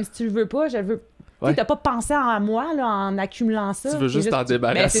 affaires. Faire comme si tu le veux pas, je le veux. Tu Ouais. sais, t'as pas pensé à moi là, en accumulant ça. Tu veux C'est juste t'en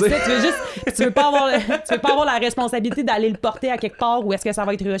débarrasser. Ben, c'est ça, tu veux pas avoir la responsabilité d'aller le porter à quelque part où est-ce que ça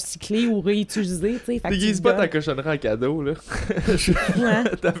va être recyclé ou réutilisé, tu sais. Fait que tu Déguise le pas ta donnes. cochonnerie en cadeau, là.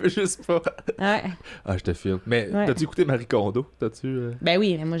 Ouais. T'en veux juste pas. Ouais. Ah, je te file. Mais Ouais. t'as-tu écouté Marie Kondo? T'as-tu... Ben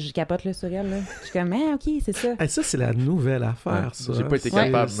oui, mais moi je capote là, sur elle. Là. Je suis comme, ah, ok, c'est ça. hey, ça, c'est la nouvelle affaire, Ouais, ça. j'ai pas été C'est-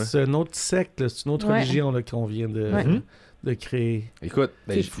 capable, moi. C'est une autre secte, là, c'est une autre Ouais. religion là, qu'on vient de créer. Écoute,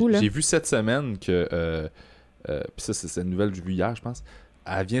 ben, C'est fou, là. j'ai vu cette semaine que... puis ça, c'est une nouvelle que j'ai vue hier, je pense.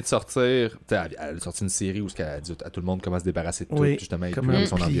 Elle vient de sortir... Elle a sorti une série où elle dit à tout le monde comment se débarrasser de tout, Oui, justement, et Comment puis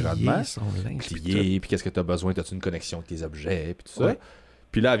son plier environnement. son linge, puis Plier, puis qu'est-ce que tu as besoin, as-tu une connexion avec tes objets, puis tout ça. Ouais.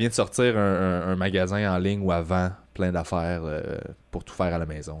 Puis là, elle vient de sortir un magasin en ligne où elle vend plein d'affaires pour tout faire à la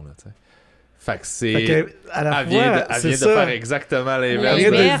maison, là, tu sais. Fait que tout. c'est... Fait que, à la Elle vient, fois, elle c'est vient de ça. faire exactement Elle l'inverse. vient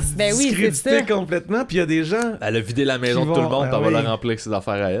L'inverse, de ben oui, c'est discréditer ça. complètement, puis il y a des gens... Elle a vidé la maison Qui de tout le vont- monde, ben puis elle va oui. la remplir avec ses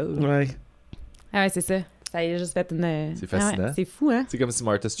affaires à elle. Ouais. Ah ouais, c'est ça. Ça a juste fait une. C'est fascinant. Ah ouais, c'est fou, hein? C'est comme si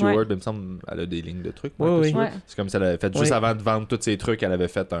Martha Stewart, Ouais. ben, il me semble, elle a des lignes de trucs. Ouais, Martha oui. Stewart. Ouais. C'est comme si elle avait fait, juste Ouais. avant de vendre tous ses trucs, elle avait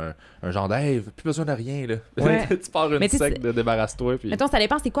fait un genre de hey, plus besoin de rien, là. Ouais. Tu pars une Mais tu sais, sec de débarrasse-toi. Puis... Mettons, ça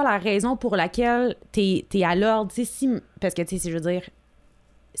dépend, c'est quoi la raison pour laquelle t'es à l'ordre, tu sais, si. Parce que, tu sais, je veux dire,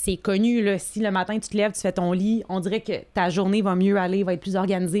 c'est connu, là, si le matin tu te lèves, tu fais ton lit, on dirait que ta journée va mieux aller, va être plus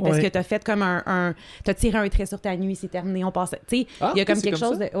organisée parce que t'as fait comme t'as tiré un trait sur ta nuit, c'est terminé, on passe. Tu sais, il y a comme quelque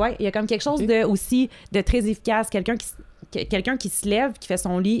chose il y a comme quelque chose de aussi de très efficace. Quelqu'un qui se lève, qui fait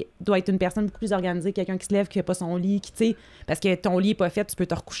son lit, doit être une personne beaucoup plus organisée que quelqu'un qui se lève, qui fait pas son lit, qui, tu sais, parce que ton lit est pas fait, tu peux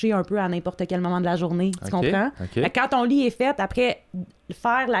te recoucher un peu à n'importe quel moment de la journée, tu comprends? Fait que quand ton lit est fait, après,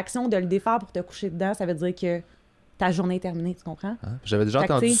 faire l'action de le défaire pour te coucher dedans, ça veut dire que ta journée est terminée, tu comprends? J'avais déjà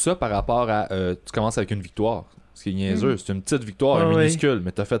entendu ça par rapport à tu commences avec une victoire. Ce qui est niaiseux, c'est une petite victoire, minuscule,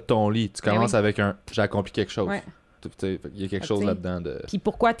 mais t'as fait ton lit. Tu commences avec un j'ai accompli quelque chose. Ouais. Il y a quelque chose là-dedans. Puis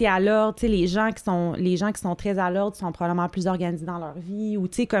pourquoi t'es à l'ordre? Les gens qui sont très à l'ordre sont probablement plus organisés dans leur vie. Ou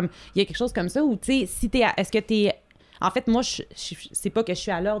tu sais, comme il y a quelque chose comme ça où tu sais, si t'es. Est-ce que t'es. En fait, moi, c'est pas que je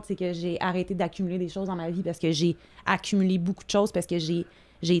suis à l'ordre, c'est que j'ai arrêté d'accumuler des choses dans ma vie parce que j'ai accumulé beaucoup de choses parce que j'ai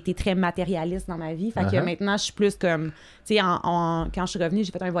été très matérialiste dans ma vie. Fait que maintenant, je suis plus comme... Tu sais, quand je suis revenue,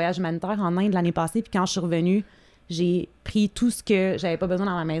 j'ai fait un voyage humanitaire en Inde l'année passée, puis quand je suis revenue, j'ai pris tout ce que j'avais pas besoin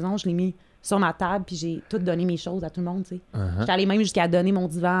dans ma maison, je l'ai mis sur ma table, puis j'ai tout donné mes choses à tout le monde, tu sais. J'étais allée même jusqu'à donner mon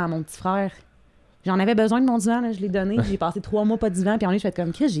divan à mon petit frère. J'en avais besoin de mon divan, là, je l'ai donné. J'ai passé 3 mois pas de divan, puis en lui, je fais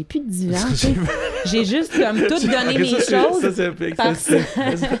comme, j'ai plus de divan, tu sais. J'ai juste comme tout donné mes choses. Ça, c'est épique.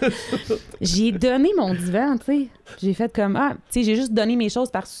 J'ai donné mon divan, tu sais. J'ai fait comme, tu sais, j'ai juste donné mes choses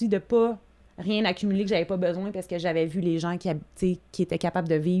par souci de pas rien accumuler que j'avais pas besoin parce que j'avais vu les gens qui étaient capables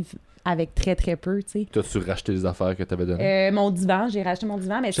de vivre avec très, très peu, tu sais. T'as-tu racheté les affaires que t'avais données? Mon divan, j'ai racheté mon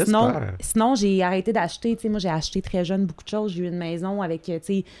divan, mais sinon j'ai arrêté d'acheter, tu sais, moi j'ai acheté très jeune beaucoup de choses, j'ai eu une maison avec, tu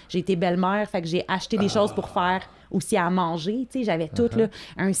sais, j'ai été belle-mère, fait que j'ai acheté des choses pour faire aussi à manger, tu sais, j'avais tout, là,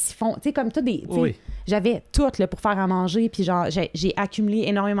 un siphon, tu sais, comme tout des, j'avais tout, là, pour faire à manger, puis genre, j'ai accumulé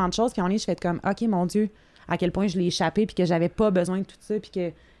énormément de choses, puis en ligne, je fais comme, OK, mon Dieu, à quel point je l'ai échappé, puis que j'avais pas besoin de tout ça, puis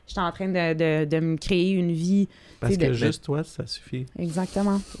que j'étais en train de me créer une vie. Parce que juste toi, ça suffit.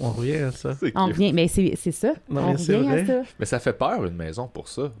 Exactement. On revient à ça. On revient, mais c'est ça. Non, on revient à ça. Mais ça fait peur, une maison, pour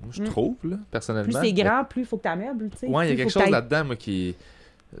ça. Moi, je trouve, là, personnellement. Plus c'est grand, plus il faut que tu ameubles, tu sais. Ouais, il y a quelque chose là-dedans, moi, qui...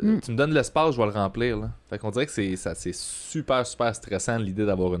 Tu me donnes l'espace, je vais le remplir, là. Fait qu'on dirait que c'est super, super stressant, l'idée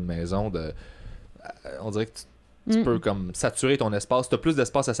d'avoir une maison. On dirait que tu peux, comme, saturer ton espace. Tu as plus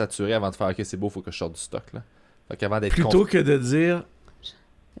d'espace à saturer avant de faire « OK, c'est beau, il faut que je sorte du stock, là. » Fait qu'avant d'être plutôt que de dire...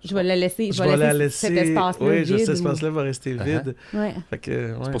 Je vais la laisser. Je vais laisser cet espace-là vide. Oui, cet espace-là va rester vide. Fait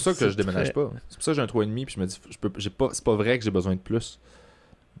que, c'est pour ça que je déménage pas. C'est pour ça que j'ai un 3,5 puis je me dis, c'est pas vrai que j'ai besoin de plus.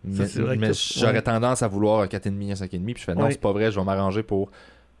 Mais j'aurais tendance à vouloir un 4,5 à 5,5 puis je fais non, c'est pas vrai, je vais m'arranger pour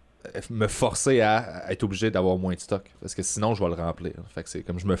me forcer à être obligé d'avoir moins de stock parce que sinon je vais le remplir. Fait que c'est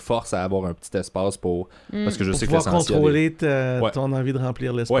comme je me force à avoir un petit espace pour parce que je sais que l'essentiel contrôler ton envie de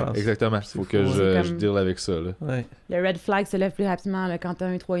remplir l'espace. Ouais, exactement. Il faut que je deal avec ça là. Le red flag se lève plus rapidement là, quand tu as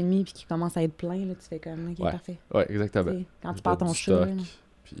un 3,5 puis qu'il commence à être plein là, tu fais comme OK, parfait. Ouais, exactement. T'sais, quand tu pars ton chat.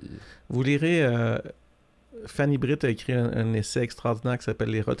 Puis... Vous lirez Fanny Britt a écrit un essai extraordinaire qui s'appelle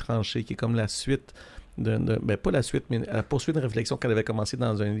Les Retranchés qui est comme la suite pas la suite, mais la poursuite d'une réflexion qu'elle avait commencée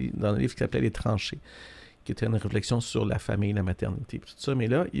dans un livre qui s'appelait Les Tranchés, qui était une réflexion sur la famille, la maternité, tout ça. Mais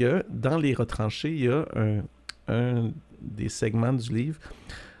là, dans Les Retranchés, il y a un des segments du livre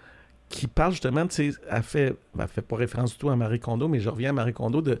qui parle justement, tu sais, elle fait pas référence du tout à Marie Kondo, mais je reviens à Marie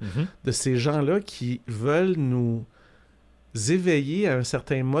Kondo, de ces gens-là qui veulent nous éveiller à un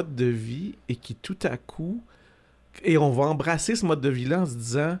certain mode de vie et qui tout à coup, et on va embrasser ce mode de vie-là en se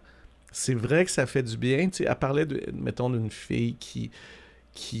disant... C'est vrai que ça fait du bien. Tu sais, elle parlait, mettons, d'une fille qui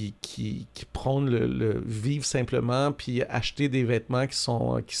prône le vivre simplement, puis acheter des vêtements qui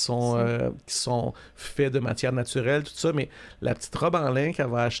sont faits de matière naturelle, tout ça. Mais la petite robe en lin qu'elle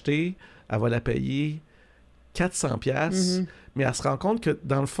va acheter, elle va la payer 400$. Mais elle se rend compte que,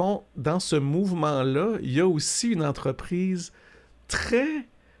 dans le fond, dans ce mouvement-là, il y a aussi une entreprise très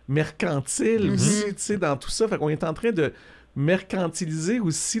mercantile aussi, tu sais, dans tout ça. Fait qu'on est en train de mercantiliser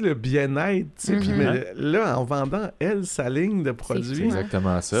aussi le bien-être, tu sais, puis là, en vendant, elle, sa ligne de produits, c'est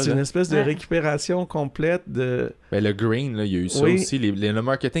exactement ça. C'est une espèce de récupération complète de... Ben, le green, là, il y a eu ça aussi. Le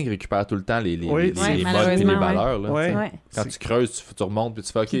marketing récupère tout le temps les modes et les valeurs. Là, quand tu creuses, tu remontes, puis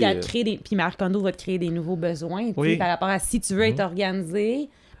tu fais OK... Puis Marie Kondo va te créer des nouveaux besoins, par rapport à si tu veux être organisé...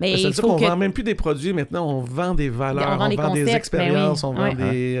 Mais il faut qu'on vend même plus des produits, maintenant on vend des valeurs, on vend des expériences, on vend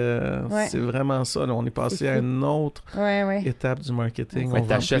des... C'est vraiment ça, là. On est passé à une autre étape du marketing. Mais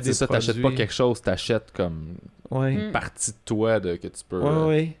t'achètes, c'est ça, t'achètes pas quelque chose, t'achètes comme une partie de toi que tu peux...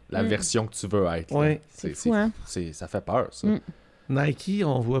 la version que tu veux être. C'est fou, hein? Ça fait peur, ça. Nike,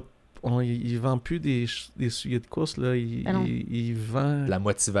 il vend plus des souliers de course, là. Il vend La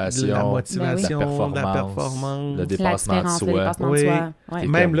motivation, de la performance, performance, le dépassement de soi. Oui. Ouais.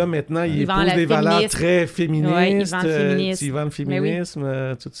 Même là, maintenant, il vend pose la des valeurs féminisme. très féministes. Il vend le féminisme. Il vend le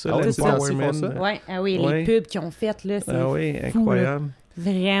féminisme, tout ça, Ah le oui, c'est ainsi empowerment. qu'ils font ça? Ouais, ah oui, Ouais. les pubs qu'ils ont faites, là, c'est Ah oui, fou, incroyable.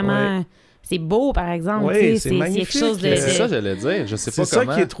 là. Vraiment. C'est beau, par exemple. Oui, tu sais, c'est quelque magnifique. chose de... Mais c'est ça, j'allais dire. Je sais C'est pas ça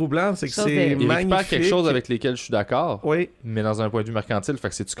comment. qui est troublant, c'est que Chose c'est de- Il récupère magnifique. quelque chose avec lesquels je suis d'accord, Oui. mais dans un point de vue mercantile. Fait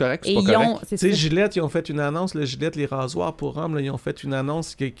que c'est-tu correct ou Et c'est pas ils correct? ont... C'est Tu sais, ça. Gillette, ils ont fait une annonce, le Gillette, les rasoirs pour hommes, là, ils ont fait une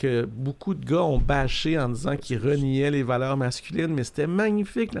annonce que beaucoup de gars ont bâché en disant qu'ils reniaient les valeurs masculines, mais c'était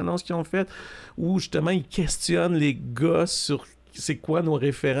magnifique l'annonce qu'ils ont faite, où justement ils questionnent les gars sur c'est quoi nos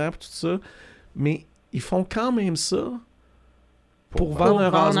référents, pis tout ça, mais ils font quand même ça pour vendre un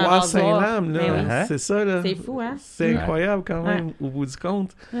rasoir Saint-Lame, là. Mais oui. C'est ça, là. C'est fou, hein? C'est Ouais. incroyable quand même, au bout du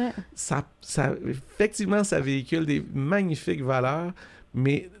compte. Ouais. Effectivement, ça véhicule des magnifiques valeurs,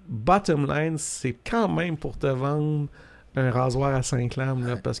 mais bottom line, c'est quand même pour te vendre un rasoir à 5 lames,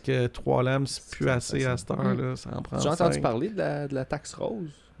 là, parce que 3 lames, c'est plus assez à cette heure-là. Ça en prend Tu as entendu 5. parler de la taxe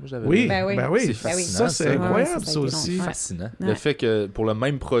rose? Moi, j'avais Oui, lu. Ben oui. ben oui. C'est Ça, fascinant, c'est ça. incroyable, Ouais, ça ça a été aussi. long. Fascinant. Ouais. Le fait que pour le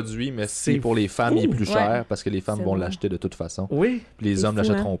même produit, mais C'est si pour les femmes, il est plus fou. cher Ouais. parce que les femmes C'est vont vrai. l'acheter de toute façon. Oui, Puis les C'est hommes fou,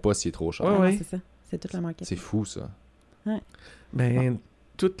 l'achèteront pas s'il est trop cher. Ouais, Ah non, ouais. c'est ça. C'est toute la market. C'est fou, ça. ben,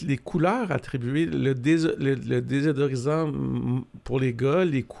 toutes les couleurs attribuées, le désodorisant pour les gars,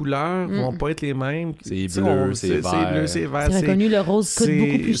 les couleurs vont pas être les mêmes. C'est Tu sais, bleu, c'est vert. bleu, c'est vert. C'est reconnu, le rose coûte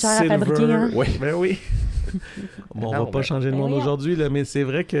beaucoup plus cher à silver. fabriquer, hein? Oui. Ben oui. Bon, on Non, va pas ben- changer le Ben monde oui. aujourd'hui, là, mais c'est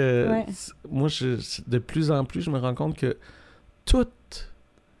vrai que Ouais. moi, de plus en plus, je me rends compte que tout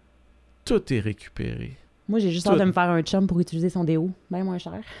est récupéré. Moi, j'ai juste Tout. hâte de me faire un chum pour utiliser son déo. Bien moins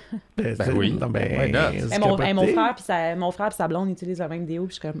cher. Ben, Ben oui. non, ben, Why not? c'est Ben, mon capoté. frère puis sa blonde utilisent le même déo.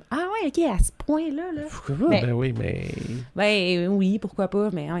 Puis je suis comme, ah ouais, OK, à ce point-là, là. Pourquoi pas? Ben- Ben oui, mais... Ben oui, pourquoi pas,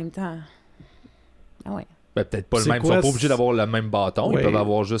 mais en même temps... Ah ouais. Ben, peut-être pas le C'est même. Ils quoi, sont pas obligés d'avoir le même bâton. Ouais. Ils peuvent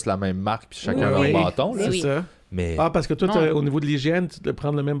avoir juste la même marque puis chacun Oui. leur bâton. là. C'est oui. ça. Mais Ah, parce que toi, Non. au niveau de l'hygiène, de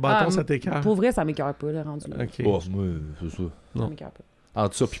prendre le même bâton, Ah, ça t'écœure. Pour vrai, ça m'écoeure pas, là, rendu là. OK. oh, moi, c'est ça. Ça m'écoeure pas.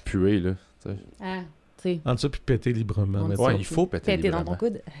 Entre ça puis puer, là. tu sais. Ah, tu sais, En dessous, puis péter librement. En mettons. Ouais, il faut péter péter dans ton librement.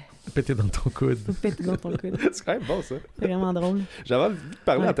 coude. Péter dans ton coude. Péter dans ton coude. C'est quand même bon, ça. C'est vraiment drôle. J'avais envie de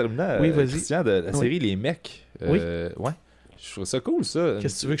parler Ouais. en terminant, Oui, vas-y. Christian, de la série Les Mecs. Oui. Ouais. Je trouve ça cool, ça.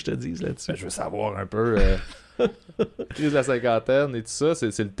 Qu'est-ce que tu veux que je te dise là-dessus? Ben, je veux savoir un peu. Crise de la cinquantaine et tout ça,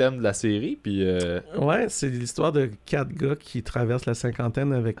 c'est le thème de la série. Puis, Ouais, c'est l'histoire de 4 gars qui traversent la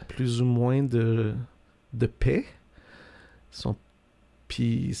cinquantaine avec plus ou moins de paix.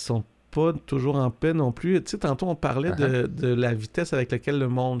 Puis ils sont pas toujours en paix non plus. Tu sais, tantôt on parlait de la vitesse avec laquelle le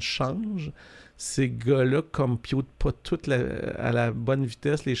monde change. Ces gars-là computent pas à la bonne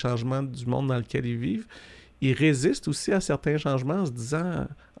vitesse les changements du monde dans lequel ils vivent. Ils résistent aussi à certains changements en se disant,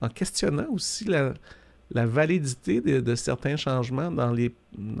 en questionnant aussi la validité de certains changements dans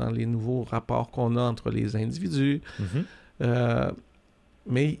les nouveaux rapports qu'on a entre les individus.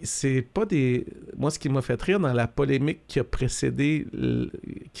 Mais c'est pas des... Moi, ce qui m'a fait rire dans la polémique qui a précédé,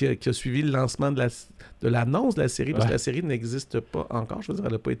 qui a suivi le lancement de l'annonce de la série, parce que la série n'existe pas encore, je veux dire,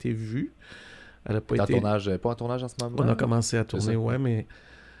 elle n'a pas été vue. Elle n'a pas été... pas en tournage en ce moment. On a commencé à tourner, ouais,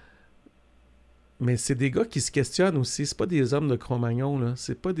 mais c'est des gars qui se questionnent aussi. C'est pas des hommes de Cro-Magnon, là.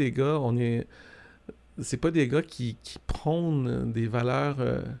 C'est pas des gars... C'est pas des gars qui prônent des valeurs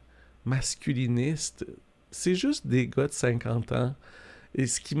masculinistes. C'est juste des gars de 50 ans. Et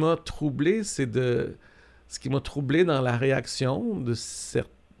ce qui m'a troublé, ce qui m'a troublé dans la réaction de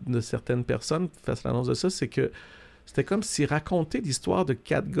certaines personnes face à l'annonce de ça, c'est que c'était comme si raconter l'histoire de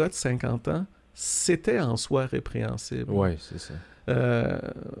 4 gars de 50 ans, c'était en soi répréhensible. Oui, c'est ça.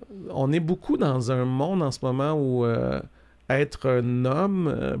 On est beaucoup dans un monde en ce moment où être un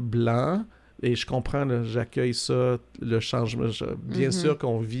homme blanc, et je comprends, là, j'accueille ça, le changement. Bien sûr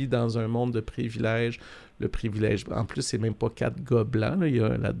qu'on vit dans un monde de privilèges. Le privilège, en plus, c'est même pas 4 gars blancs. Là. Il y a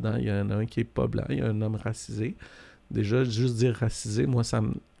là-dedans, il y en a un qui est pas blanc, il y a un homme racisé. Déjà, juste dire racisé, moi, c'est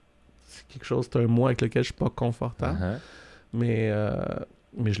quelque chose, c'est un mot avec lequel je suis pas confortable. Mais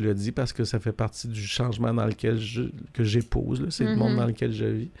je le dis parce que ça fait partie du changement dans lequel que j'épouse. Là. C'est le monde dans lequel je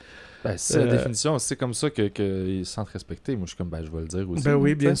vis. Ben, c'est la définition, c'est comme ça qu'ils se sentent respectés. Moi, je suis comme, ben, je vais le dire aussi. Ben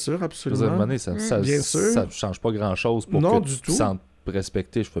oui, bien t'sais. sûr, Je veux dire, absolument. à un moment donné, Bien sûr. ça ne change pas grand-chose pour Non, que du tu tout. te sentes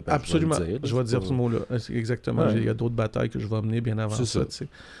respecté. Je peux pas Absolument. je vais le dire. Je vais dire ce mot-là. Exactement. Ouais. Il y a d'autres batailles que je vais mener bien avant C'est ça. ça. Tu sais.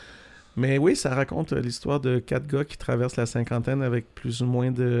 Mais oui, ça raconte l'histoire de 4 gars qui traversent la cinquantaine avec plus ou moins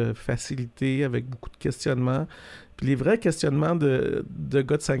de facilité, avec beaucoup de questionnements. Puis les vrais questionnements de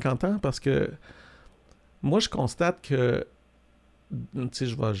gars de 50 ans, parce que moi, je constate que sais,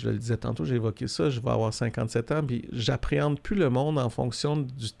 je le disais tantôt, j'ai évoqué ça, je vais avoir 57 ans, puis j'appréhende plus le monde en fonction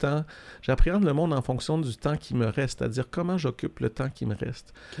du temps. J'appréhende le monde en fonction du temps qui me reste, c'est-à-dire comment j'occupe le temps qui me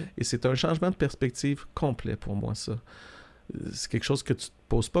reste. Okay. Et c'est un changement de perspective complet pour moi, ça. C'est quelque chose que tu te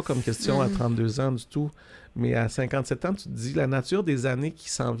poses pas comme question à 32 ans du tout, mais à 57 ans, tu te dis la nature des années qui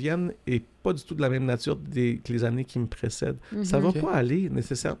s'en viennent est pas du tout de la même nature que les années qui me précèdent. Ça va pas aller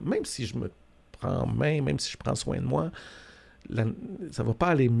nécessairement, même si je me prends en main, même si je prends soin de moi, ça va pas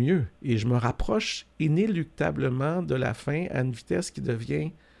aller mieux. Et je me rapproche inéluctablement de la fin à une vitesse qui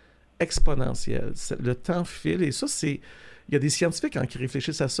devient exponentielle. Le temps file, et ça, c'est... Il y a des scientifiques qui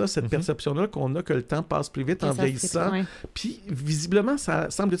réfléchissent à ça, cette perception-là qu'on a que le temps passe plus vite en vieillissant. Puis, visiblement, ça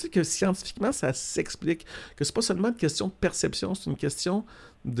semble-t-il que scientifiquement, ça s'explique. Que c'est pas seulement une question de perception, c'est une question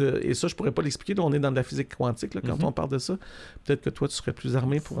de... Et ça, je pourrais pas l'expliquer. Là, on est dans de la physique quantique là, quand on parle de ça. Peut-être que toi, tu serais plus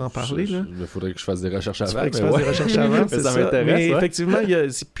armé pour en parler. Il faudrait que je fasse des recherches avant. Des recherches avant, c'est ça. Mais effectivement,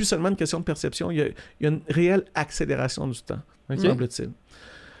 c'est plus seulement une question de perception. Il y a une réelle accélération du temps, semble-t-il.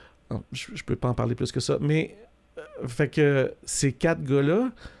 Je peux pas en parler plus que ça. Mais... Fait que ces 4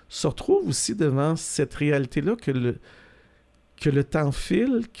 gars-là se retrouvent aussi devant cette réalité-là que le temps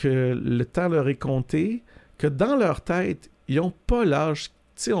file, que le temps leur est compté, que dans leur tête, ils n'ont pas l'âge.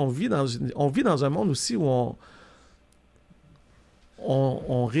 Tu sais, on vit dans un monde aussi où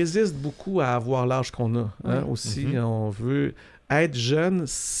on résiste beaucoup à avoir l'âge qu'on a. Hein, aussi, on veut être jeune,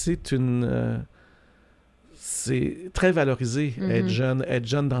 c'est très valorisé, être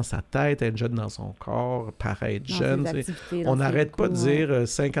jeune dans sa tête, être jeune dans son corps, paraître jeune. On n'arrête pas de dire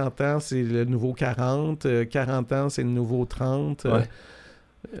 50 ans, c'est le nouveau 40, 40 ans, c'est le nouveau 30. Ouais.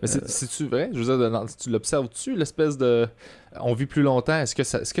 Mais c'est-tu vrai? Je veux dire, tu l'observes-tu, l'espèce de... On vit plus longtemps, est-ce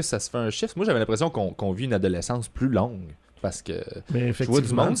que ça se fait un shift? Moi, j'avais l'impression qu'on vit une adolescence plus longue. Parce que je vois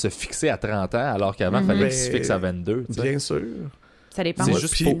du monde se fixer à 30 ans alors qu'avant, il fallait qu'il se fixe à 22. Bien sûr. Ça dépend. C'est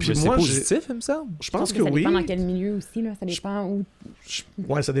juste c'est positif, il me semble. Je pense que ça oui. dépend dans quel milieu aussi. Là. Ça dépend où.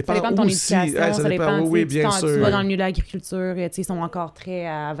 Oui, ça dépend de ton aussi. éducation. Ça dépend, oui, bien sûr. Tu vas dans le milieu de l'agriculture, ils sont encore très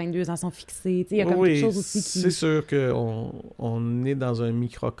à 22 ans, sont fixés. Il y a comme quelque chose aussi qui... C'est sûr qu'on est dans un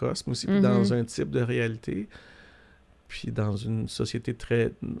microcosme aussi, puis dans un type de réalité. Puis dans une société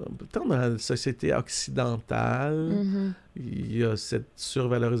tant dans la société occidentale, il y a cette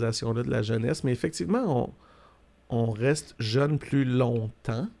survalorisation-là de la jeunesse. Mais effectivement, on reste jeune plus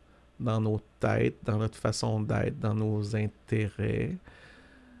longtemps dans nos têtes, dans notre façon d'être, dans nos intérêts.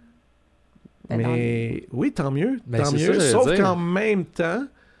 Mais oui, tant mieux. Tant mieux. Sauf qu'en même temps,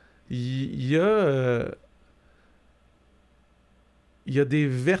 il y a des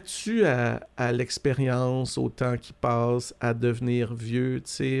vertus à l'expérience, au temps qui passe, à devenir vieux.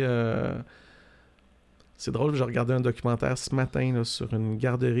 Tu sais, c'est drôle, j'ai regardé un documentaire ce matin là, sur une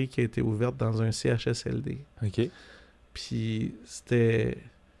garderie qui a été ouverte dans un CHSLD. OK. Puis c'était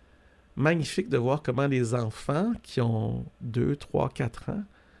magnifique de voir comment les enfants qui ont 2, 3, 4 ans,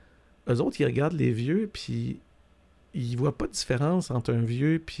 eux autres, ils regardent les vieux, puis ils voient pas de différence entre un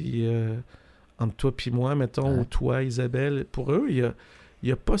vieux, puis entre toi puis moi, mettons, ou toi, Isabelle. Pour eux, il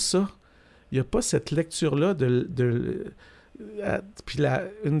y a pas ça. Il n'y a pas cette lecture-là puis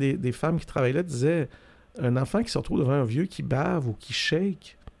une des femmes qui travaillait là disait... Un enfant qui se retrouve devant un vieux qui bave ou qui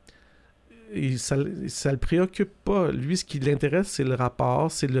shake, ça le préoccupe pas. Lui, ce qui l'intéresse, c'est le rapport,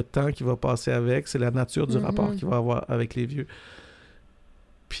 c'est le temps qu'il va passer avec, c'est la nature du rapport qu'il va avoir avec les vieux.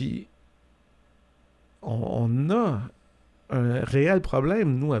 Puis, on a un réel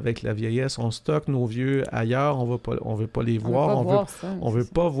problème, nous, avec la vieillesse. On stocke nos vieux ailleurs, on veut pas les voir. On veut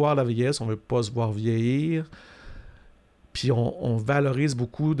pas voir la vieillesse, on veut pas se voir vieillir. Puis on valorise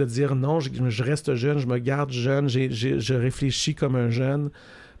beaucoup de dire non, je reste jeune, je me garde jeune, je réfléchis comme un jeune,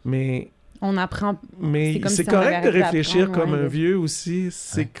 mais... On apprend... Mais c'est correct de réfléchir comme un vieux aussi.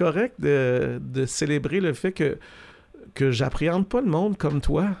 C'est correct de célébrer le fait que j'appréhende pas le monde comme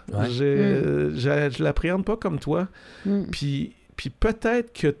toi. Je l'appréhende pas comme toi. Puis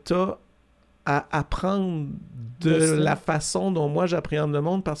peut-être que t'as à apprendre de la façon dont moi j'appréhende le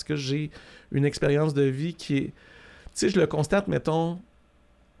monde parce que j'ai une expérience de vie qui est... Tu sais, je le constate dans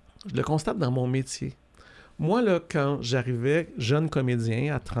mon métier. Moi, là, quand j'arrivais jeune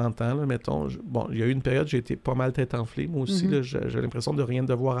comédien, à 30 ans, là, mettons, il y a eu une période où j'ai été pas mal tête enflée. Moi aussi, là, j'ai l'impression de rien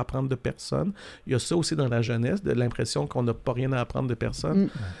devoir apprendre de personne. Il y a ça aussi dans la jeunesse, de l'impression qu'on n'a pas rien à apprendre de personne.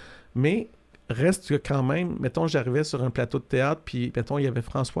 Mais reste que quand même, mettons, j'arrivais sur un plateau de théâtre, puis, mettons, il y avait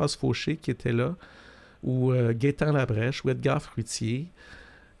Françoise Fauché qui était là, ou Gaétan Labrèche, ou Edgar Fruitier.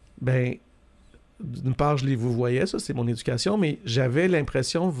 Ben... D'une part, je les vous voyais, ça, c'est mon éducation, mais j'avais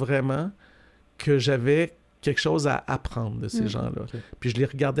l'impression vraiment que j'avais quelque chose à apprendre de ces gens-là. Okay. Puis je les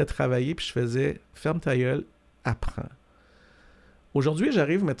regardais travailler, puis je faisais « Ferme ta gueule, apprends. » Aujourd'hui,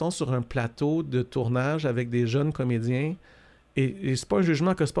 j'arrive, mettons, sur un plateau de tournage avec des jeunes comédiens, et c'est pas un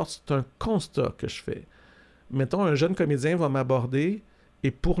jugement que je porte, c'est un constat que je fais. Mettons, un jeune comédien va m'aborder,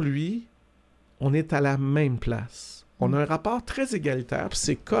 et pour lui, on est à la même place. On a un rapport très égalitaire, puis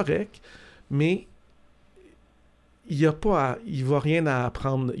c'est correct, mais il va rien à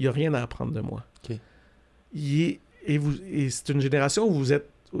apprendre. Il n'y a rien à apprendre de moi. OK. Et c'est une génération où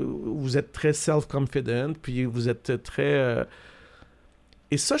vous êtes très self-confident, puis vous êtes très...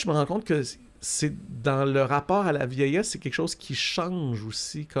 Et ça, je me rends compte que c'est dans le rapport à la vieillesse, c'est quelque chose qui change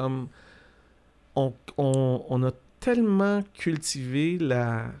aussi, comme on a tellement cultivé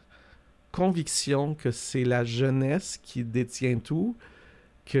la conviction que c'est la jeunesse qui détient tout,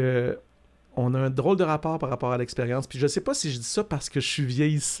 que on a un drôle de rapport par rapport à l'expérience. Puis je sais pas si je dis ça parce que je suis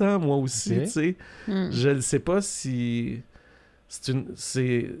vieillissant moi aussi, tu sais. Je ne sais pas si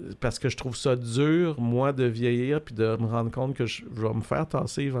c'est parce que je trouve ça dur, moi, de vieillir puis de me rendre compte que je vais me faire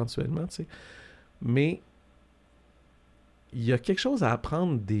tasser éventuellement, tu sais. Mais il y a quelque chose à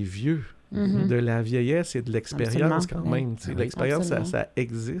apprendre des vieux, de la vieillesse et de l'expérience quand même. Tu sais. L'expérience, ça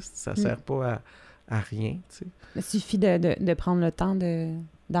existe, ça sert pas à rien, tu sais. Il suffit de prendre le temps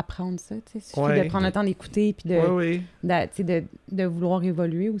d'apprendre ça, tu sais. Il suffit de prendre le temps d'écouter puis de vouloir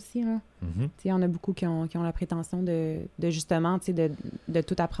évoluer aussi, là. Tu sais, il y en a beaucoup qui ont la prétention de justement, tu sais, de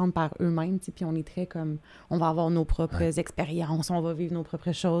tout apprendre par eux-mêmes, tu sais, puis on est très comme, on va avoir nos propres expériences, on va vivre nos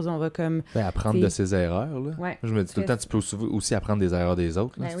propres choses, on va comme... apprendre de ses erreurs, là. Ouais, je me dis tout le temps, tu peux aussi apprendre des erreurs des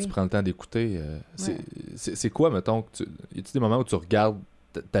autres, là, si tu prends le temps d'écouter. C'est quoi, mettons, y a-t-il des moments où tu regardes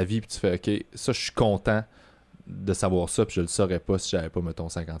ta vie puis tu fais, OK, ça, je suis content de savoir ça, puis je le saurais pas si j'avais pas, mettons,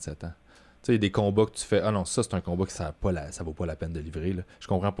 57 ans. Tu sais, il y a des combats que tu fais, ah non, ça, c'est un combat que ça vaut pas la peine de livrer, là. Je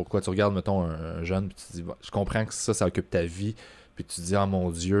comprends pourquoi. Tu regardes, mettons, un jeune, puis tu te dis, je comprends que ça occupe ta vie, puis tu te dis, ah mon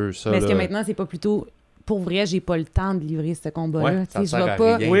Dieu, ça. Mais est-ce que maintenant, c'est pas plutôt... Pour vrai, j'ai pas le temps de livrer ce combat-là. Ça je vais sert à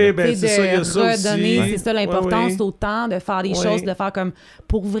pas rien. Oui, ben c'est ça, il y a ça redonner, aussi. c'est ça l'importance Ouais. au temps, de faire des choses, de faire comme...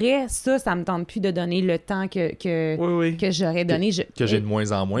 Pour vrai, ça me tente plus de donner le temps que j'aurais donné. Que j'ai de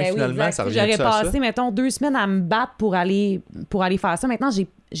moins en moins, Ben finalement, oui, ça revient j'aurais ça à ça. passé, mettons, 2 semaines à me battre pour aller faire ça. Maintenant,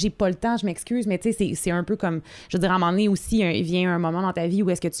 j'ai pas le temps, je m'excuse, mais tu sais, c'est un peu comme... Je veux dire, à un moment donné aussi, il vient un moment dans ta vie où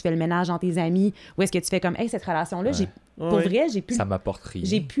est-ce que tu fais le ménage dans tes amis, où est-ce que tu fais comme, hey, cette relation-là, pour vrai, j'ai plus... Ça m'apporte rien.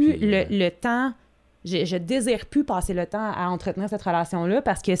 J'ai plus puis, le temps... Je désire plus passer le temps à entretenir cette relation-là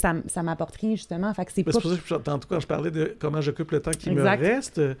parce que ça m'apporte rien, justement. Fait que c'est Mais pas... c'est pour ça que tantôt, quand je parlais de comment j'occupe le temps qui Exact. me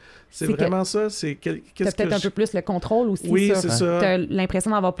reste, c'est vraiment ça. C'est T'as qu'est-ce peut-être que un peu plus le contrôle aussi. Oui, c'est ça. T'as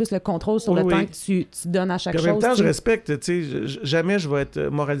l'impression d'avoir plus le contrôle sur le temps que tu donnes à chaque Puis chose. en même temps, tu je sais. respecte, tu sais, jamais je vais être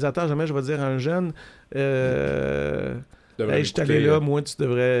moralisateur, jamais je vais dire à un jeune hey, je suis allé là, moi, tu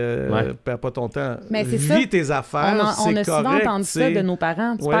devrais perds pas ton temps. Mais c'est Vis ça. tes affaires, On a c'est souvent correct, entendu ça tu sais. de nos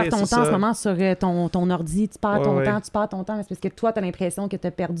parents. Tu Ouais, perds ton c'est temps en ça. ce moment sur ton ordi, tu perds ton Ouais. temps, tu perds ton temps. Mais c'est parce que toi, tu as l'impression que tu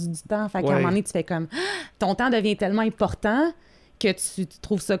as perdu du temps. Fait qu'à un Ouais. moment donné, tu fais comme... Ton temps devient tellement important que tu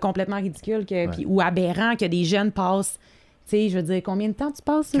trouves ça complètement ridicule ou aberrant que des jeunes passent... Tu sais, je veux dire, combien de temps tu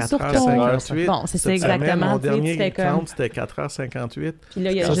passes sur ton... 4h58. Bon, c'est ça Cette semaine, exactement. Mon tu sais, tu dernier fais comme... compte, c'était 4h58. Puis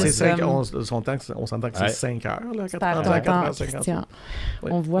là, il y a Ça, c'est juste 5, comme... on s'entend que c'est 5 heures, là, Tu perds ton temps, 4h58. Christian. Oui,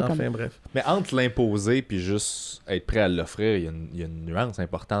 On voit enfin, comme... bref. Mais entre l'imposer puis juste être prêt à l'offrir, il y a une nuance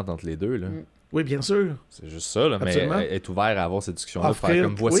importante entre les deux, là. Oui, bien sûr. C'est juste ça, là. Absolument. Mais être ouvert à avoir cette discussion-là, de Offrir, faire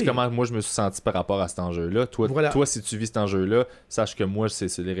comme voici oui. comment moi je me suis senti par rapport à cet enjeu-là. Toi, si tu vis cet enjeu-là, sache que moi,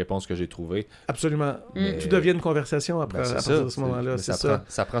 c'est les réponses que j'ai trouvées. Absolument. Mais- Tout devient une conversation après, Ben, c'est à ça, partir de ce moment-là. mais C'est ça. ça.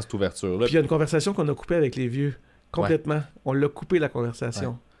 Ça prend cette ouverture-là. Puis il y a une conversation qu'on a coupée avec les vieux. Complètement. On l'a coupé, la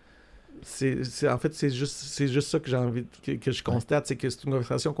conversation. En fait, c'est juste ça que j'ai envie que je constate, c'est que c'est une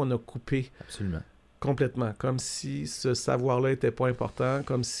conversation qu'on a coupée Absolument. complètement. Comme si ce savoir-là était pas important,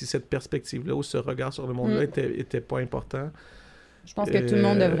 comme si cette perspective-là ou ce regard sur le monde-là était pas important. Je pense que tout le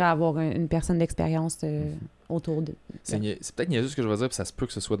monde devrait avoir une personne d'expérience autour de... C'est peut-être niaiseux ce que je vais dire, puis ça se peut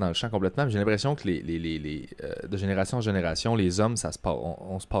que ce soit dans le champ complètement, mais j'ai l'impression que de génération en génération, les hommes,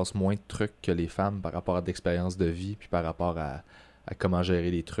 on se passe moins de trucs que les femmes par rapport à d'expériences de vie, puis par rapport à comment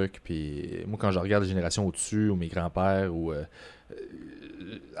gérer les trucs. Puis moi, quand je regarde les générations au-dessus, ou mes grands-pères, ou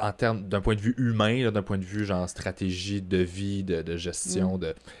en termes d'un point de vue humain, là, d'un point de vue genre stratégie de vie, de gestion,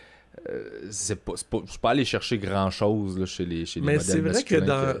 je suis pas allé chercher grand-chose là, chez les Mais modèles c'est vrai que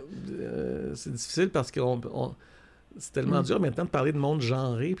masculins c'est difficile parce que c'est tellement dur maintenant de parler de monde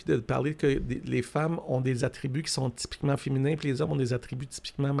genré puis de parler que les femmes ont des attributs qui sont typiquement féminins puis les hommes ont des attributs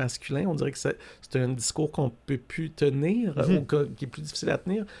typiquement masculins. On dirait que c'est un discours qu'on peut plus tenir ou qui est plus difficile à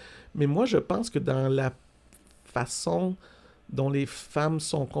tenir. Mais moi, je pense que dans la façon dont les femmes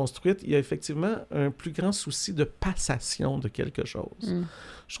sont construites, il y a effectivement un plus grand souci de passation de quelque chose.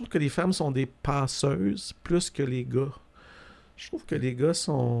 Je trouve que les femmes sont des passeuses plus que les gars. Je trouve que les gars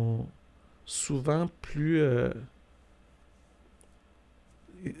sont souvent plus...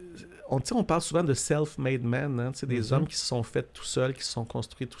 on parle souvent de self-made men, hein, des hommes qui se sont faits tout seuls, qui se sont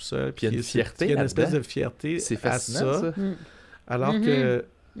construits tout seuls. Puis il y a une fierté. Il y a une espèce de fierté à ça. Alors que...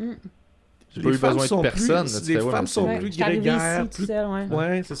 J'ai pas eu besoin de personne. Les femmes sont plus grégaires.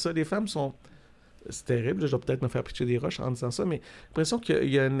 Ouais, c'est ça. Les femmes sont... C'est terrible, je dois peut-être me faire pitcher des roches en disant ça, mais j'ai l'impression qu'il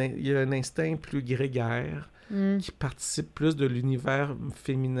y a un instinct plus grégaire qui participe plus de l'univers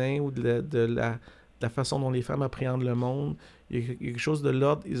féminin ou de la façon dont les femmes appréhendent le monde. Il y a quelque chose de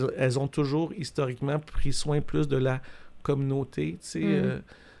l'ordre. Elles ont toujours, historiquement, pris soin plus de la communauté. Tu sais,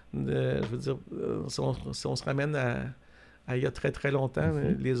 je veux dire, si on se ramène à il y a très, très longtemps,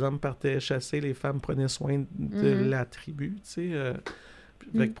 les hommes partaient chasser, les femmes prenaient soin de la tribu, tu sais.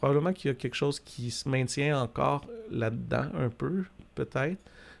 Fait que probablement qu'il y a quelque chose qui se maintient encore là-dedans un peu, peut-être.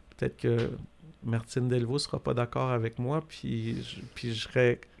 Peut-être que Martine Delvaux ne sera pas d'accord avec moi, puis je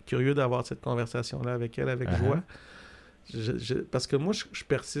serais curieux d'avoir cette conversation-là avec elle, avec joie. Parce que moi, je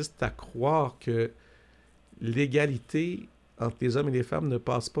persiste à croire que l'égalité entre les hommes et les femmes ne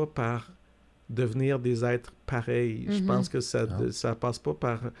passe pas par devenir des êtres pareils. Je pense que ça passe pas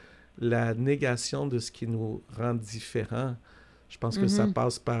par la négation de ce qui nous rend différents. Je pense que ça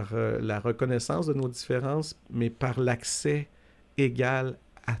passe par la reconnaissance de nos différences, mais par l'accès égal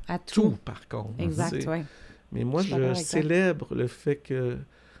à tout, par contre. Exact, oui. Mais moi, je célèbre le fait que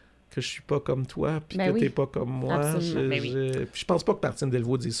je suis pas comme toi, puis que t'es pas comme moi. Puis je pense pas que Martine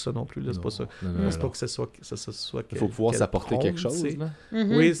Delvaux dise ça non plus. Là, c'est pas ça. C'est pas que ça soit il faut pouvoir s'apporter quelque chose. Là.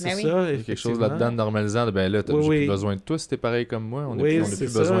 Oui, c'est ça. Il y a quelque chose là-dedans de normalisant. Là, j'ai plus besoin de toi si t'es pareil comme moi. On n'a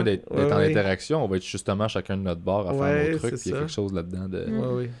plus besoin d'être en interaction. On va être justement chacun de notre bord à faire nos trucs. Puis il y a quelque chose là-dedans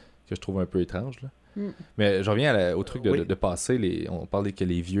que je trouve un peu étrange. Là. Mais je reviens au truc de passer. On parle que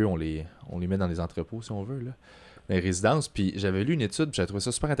les vieux, on les met dans les entrepôts, si on veut, là. Les résidences, puis j'avais lu une étude, j'avais trouvé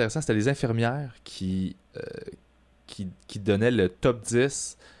ça super intéressant, c'était les infirmières qui donnaient le top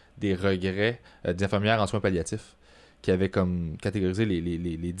 10 des regrets des infirmières en soins palliatifs, qui avaient comme catégorisé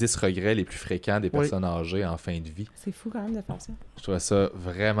les 10 regrets les plus fréquents des personnes âgées en fin de vie. C'est fou quand même de faire ça. Je trouvais ça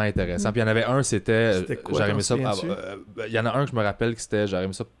vraiment intéressant. Puis il y en avait un, c'était quoi, j'aurais aimé ça. Il y en a un que je me rappelle que c'était j'aurais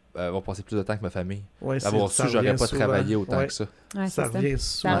aimé ça avoir passé plus de temps que ma famille. Avoir su, j'aurais pas travaillé autant que ça. Ouais, ça revient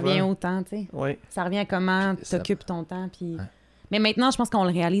souvent. Ça revient autant, tu sais. Ouais. Ça revient à comment tu t'occupes ton temps. Puis... Ouais. Mais maintenant, je pense qu'on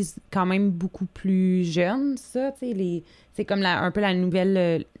le réalise quand même beaucoup plus jeune, ça. Tu sais, c'est comme un peu la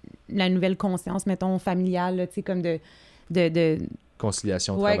nouvelle conscience, mettons, familiale, tu sais, comme de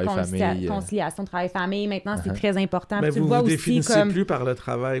conciliation travail-famille. Conciliation travail-famille. Maintenant, c'est très important. Mais tu vous le vois vous aussi définissez comme... plus par le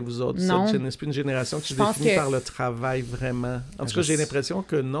travail, vous autres. Non. C'est plus une génération qui se définit par le travail, vraiment. En tout cas, j'ai l'impression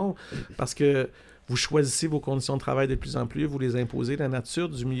que non, parce que vous choisissez vos conditions de travail de plus en plus, vous les imposez. La nature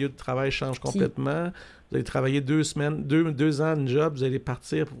du milieu de travail change complètement. Vous allez travailler 2 semaines, 2 ans de job, vous allez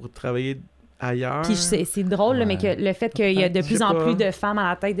partir pour travailler ailleurs. Puis c'est drôle, là, mais que le fait qu'il y a de plus en plus de femmes à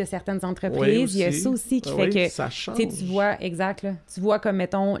la tête de certaines entreprises, il y a ça aussi qui fait que ça change. Tu vois, exact, là, tu vois comme,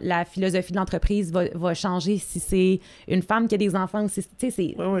 mettons, la philosophie de l'entreprise va changer si c'est une femme qui a des enfants. Tu sais,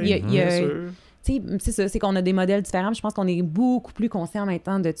 c'est ça, c'est qu'on a des modèles différents. Je pense qu'on est beaucoup plus conscient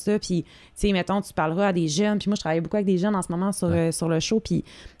maintenant de ça. Puis, tu sais, mettons, tu parleras à des jeunes. Puis moi, je travaille beaucoup avec des jeunes en ce moment sur le show, puis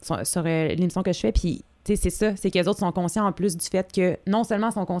sur l'émission que je fais. Puis, tu sais, c'est ça, c'est que les autres sont conscients en plus du fait que non seulement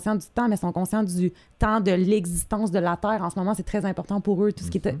ils sont conscients du temps, mais ils sont conscients du temps de l'existence de la Terre. En ce moment, c'est très important pour eux, tout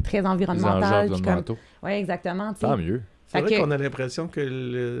ce qui est très environnemental. Oui, exactement. Tant mieux. C'est vrai qu'on a l'impression que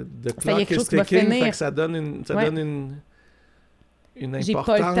le clock is ticking, fait que ça donne une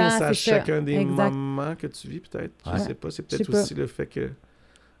importance à chacun des moments que tu vis, peut-être. Je sais pas. C'est peut-être aussi le fait que...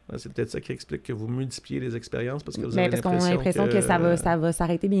 C'est peut-être ça qui explique que vous multipliez les expériences parce que vous avez qu'on a l'impression que ça va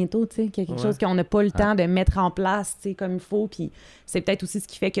s'arrêter bientôt, tu sais, qu'il y a quelque chose qu'on n'a pas le temps de mettre en place, tu sais, comme il faut. Puis c'est peut-être aussi ce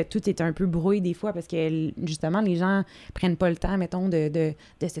qui fait que tout est un peu brouillé des fois parce que, justement, les gens prennent pas le temps, mettons, de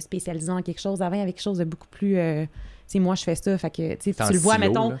se spécialiser en quelque chose. Avant, il y avait quelque chose de beaucoup plus... tu sais, moi, je fais ça, fait que, tu sais, tu le vois,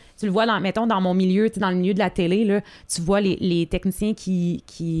 mettons, mettons, dans mon milieu, tu sais, dans le milieu de la télé, là, tu vois les techniciens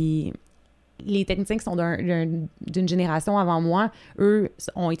les techniciens qui sont d'une génération avant moi, eux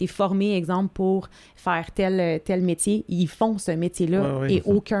ont été formés, exemple, pour faire tel métier. Ils font ce métier-là et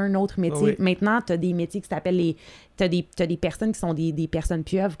aucun autre métier. Maintenant, tu as des métiers qui s'appellent t'as des personnes qui sont des personnes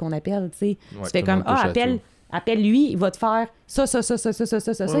pieuvres qu'on appelle, tu sais. Tu fais comme, appelle-lui, il va te faire ça,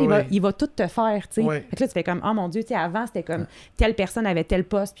 il va tout te faire, tu sais. Ouais. Fait que là, tu fais comme, oh mon Dieu, tu sais, avant, c'était comme, telle personne avait tel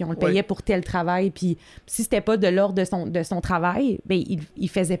poste, puis on le payait pour tel travail, puis si c'était pas de l'ordre de son travail, ben il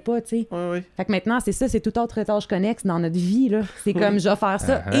faisait pas, tu sais. Ouais. Fait que maintenant, c'est ça, c'est tout autre tâche connexe dans notre vie, là. C'est comme, je vais faire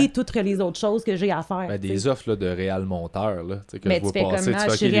ça et toutes les autres choses que j'ai à faire. Ben, des offres là, de réal monteur, là, tu sais, que Ben, je vois tu fais passer, comme, tu fais,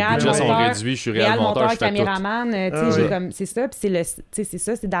 je suis OK, les réal budgets sont monteur, réduits, je suis réal monteur, je fais tout. caméraman, tu sais, Ah j'ai ouais. comme, c'est ça, puis c'est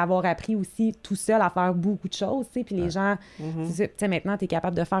ça, c'est d'avoir appris aussi tout seul à faire beaucoup de choses, tu sais, puis les gens, c'est ça, tu sais, maintenant, t'es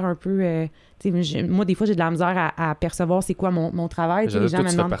capable de faire un peu, tu sais, moi, des fois, j'ai de la misère à percevoir c'est quoi mon travail, tu sais, les gens Toi, me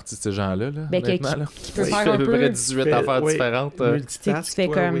tu fais demandent, partie de ces gens-là, là, ben, honnêtement, là. qui peut Tu faire fais un à peu peu, près 18 affaires différentes. tu sais, Multitask, tu fais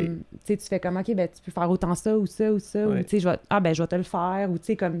toi, comme, oui. tu sais, tu fais comme, OK, ben, tu peux faire autant ça ou ça ou ça, ou Ouais. tu sais, je vais te le faire, ou tu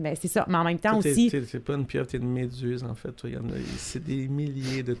sais, comme, ben, c'est ça, mais en même temps Toi, aussi, t'es pas une pieuvre, t'es une méduse, en fait. Toi, c'est des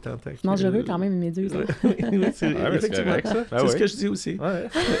milliers de tentacules. non, je veux quand même une méduse, hein. Oui, c'est Ouais, mais c'est effectivement. correct, ça. Ben C'est oui. ce que je dis aussi. Ouais.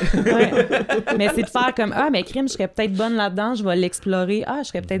 Ouais. Mais c'est de faire comme, ah, mais crime, je serais peut-être bonne là-dedans, je vais l'explorer. Ah, je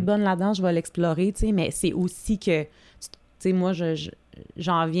serais peut-être bonne là-dedans, je vais l'explorer, tu sais. Mais c'est aussi que, tu sais, moi,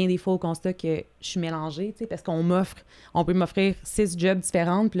 j'en viens des fois au constat que je suis mélangée, tu sais, parce on peut m'offrir 6 jobs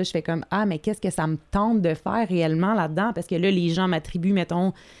différents, puis là, je fais comme, ah, mais qu'est-ce que ça me tente de faire réellement là-dedans? Parce que là, les gens m'attribuent,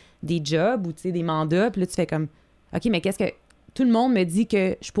 mettons, des jobs ou, tu sais, des mandats, puis là, tu fais comme, OK, mais qu'est-ce que... Tout le monde me dit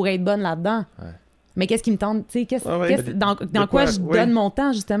que je pourrais être bonne là-dedans. Ouais. Mais qu'est-ce qui me tente, tu sais, Ah ouais. dans De quoi quoi? je Oui. donne mon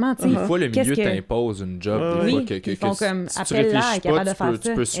temps, justement, tu sais. Des fois, le Qu'est-ce milieu que- t'impose une job. Ouais, Des oui, fois, ils font comme, si tu appelle-la, réfléchis elle est capable pas, de faire tu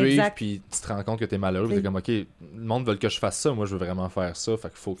ça. peux suivre, Exact. puis tu te rends compte que t'es malheureux. Oui. T'es comme, OK, le monde veut que je fasse ça. Moi, je veux vraiment faire ça. Fait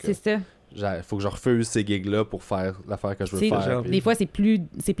qu'il faut que, C'est ça. faut que je refuse ces gigs-là pour faire l'affaire que je veux Tu sais, faire. genre, puis- Des fois, c'est plus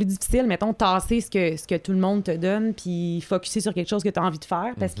difficile, mettons, tasser ce que tout le monde te donne, puis focuser sur quelque chose que tu as envie de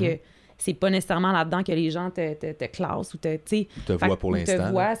faire, parce que c'est pas nécessairement là-dedans que les gens te classent ou te voient pour l'instant.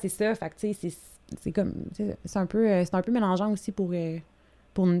 te voient, c'est ça. Fait que, tu sais, c'est comme... C'est un peu mélangeant aussi pour tu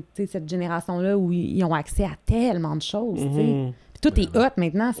sais, cette génération-là où ils ont accès à tellement de choses, tu sais. Mhm. Puis tout est hot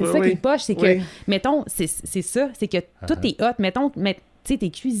maintenant. C'est Oui, ça qui oui. est poche, c'est que, Oui. mettons, c'est ça, c'est que tout est hot. Mettons, tu sais,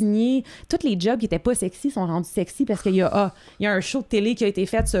 t'es cuisinier, tous les jobs qui étaient pas sexy sont rendus sexy parce qu'il y a un show de télé qui a été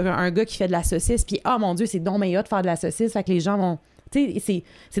fait sur un gars qui fait de la saucisse, puis mon Dieu, c'est donc meilleur de faire de la saucisse, fait que les gens vont... Tu sais,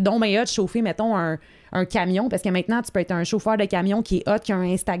 c'est donc meilleur de chauffer, mettons, un camion, parce que maintenant, tu peux être un chauffeur de camion qui est hot, qui a un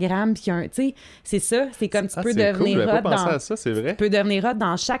Instagram, puis qui a un... Tu sais, c'est ça, c'est comme tu peux c'est devenir cool, j'avais hot pas pensé dans... à ça, c'est vrai. Tu peux devenir hot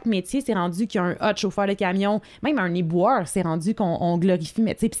dans chaque métier. C'est rendu qu'il y a un hot chauffeur de camion. Même un éboueur, c'est rendu qu'on glorifie.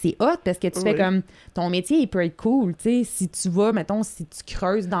 Mais tu sais, puis c'est hot parce que tu fais Oui. comme... Ton métier, il peut être cool, tu sais. Si tu vas, mettons, si tu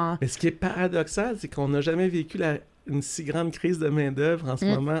creuses dans... Mais ce qui est paradoxal, c'est qu'on n'a jamais vécu une si grande crise de main-d'œuvre en ce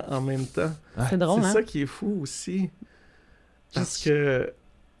moment en même temps. C'est drôle, C'est hein? ça qui est fou aussi. Parce que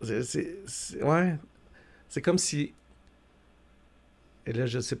ouais, c'est comme si, et là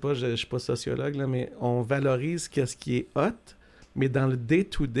je sais pas, je suis pas sociologue là, mais on valorise ce qui est hot, mais dans le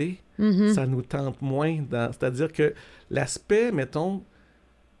day-to-day, Mhm. ça nous tente moins. C'est-à-dire que l'aspect, mettons,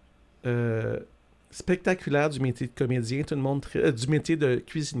 spectaculaire du métier de comédien, tout le monde du métier de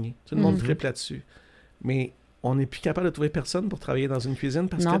cuisinier, tout le monde Mhm. triple là-dessus. Mais on n'est plus capable de trouver personne pour travailler dans une cuisine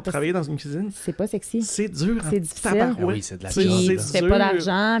parce Non, que parce- travailler dans une cuisine, C'est pas sexy. c'est dur. C'est en difficile. tabarouette. Ah oui, c'est de la C'est- job, Puis c'est là. tu fais dur. pas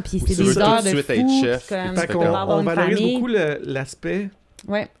d'argent, puis Ou c'est tu des veux heures tout de de suite être fou. chef, comme, puis Fait tu on fais qu'on va avoir on une valorise famille. beaucoup l'aspect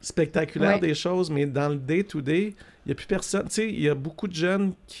Ouais. spectaculaire Ouais. des choses, mais dans le day-to-day, il n'y a plus personne. Tu sais, il y a beaucoup de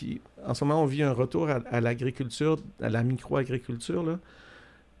jeunes qui, en ce moment, on vit un retour à l'agriculture, à la micro-agriculture, là.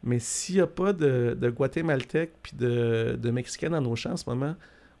 Mais s'il n'y a pas de Guatémaltèques puis de Mexicains dans nos champs en ce moment,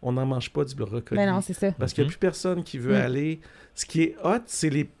 on n'en mange pas du brocoli. Ben non, c'est ça. Parce qu'il n'y a plus personne qui veut Mm. aller. Ce qui est hot, c'est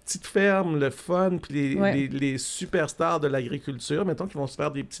les petites fermes, le fun, puis Ouais. les superstars de l'agriculture, mettons, qui vont se faire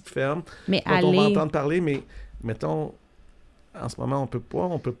des petites fermes Mais dont on va aller... entendre parler, mais mettons, en ce moment,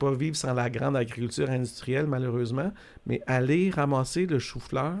 on peut pas vivre sans la grande agriculture industrielle, malheureusement, mais aller ramasser le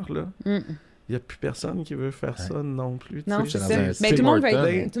chou-fleur, là, Mm. il n'y a plus personne qui veut faire ça non plus. tu Non, sais. c'est dans ça. un Ben, Tim tout le monde veut Hortons.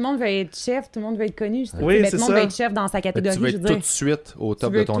 être, tout le monde veut être chef, tout le monde veut être connu. Je sais. Oui, Ben, c'est tout le monde ça. veut être chef dans sa Mais catégorie, tu veux je être veux tout dire. de suite au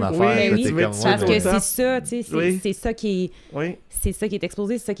top veux de ton tout- affaire. Oui, là, oui, t'es tu veux comme, être Parce tout que au top. c'est ça, tu sais, Oui. c'est ça qui est... Oui, C'est ça qui est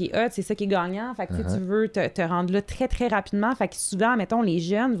exposé, c'est ça qui est hot, c'est ça qui est gagnant. Fait que tu sais, tu veux te rendre là très, très rapidement. Fait que souvent, mettons, les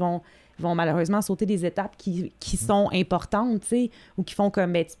jeunes vont malheureusement sauter des étapes qui sont importantes, tu sais, ou qui font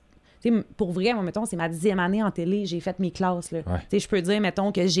comme... Ben, tu sais, pour vrai, moi, mettons, c'est ma 10e année en télé, j'ai fait mes classes, là. Ouais. Tu sais, je peux dire,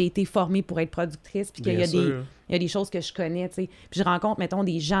 mettons, que j'ai été formée pour être productrice, puis qu'il y bien a des... sûr. Il y a des choses que je connais, tu sais. Puis je rencontre, mettons,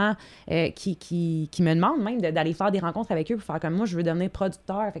 des gens qui me demandent même d'aller faire des rencontres avec eux pour faire comme moi, je veux devenir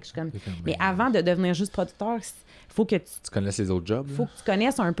producteur. Fait que je suis comme... Mais avant de devenir juste producteur, il faut que Tu connais les autres jobs? faut que tu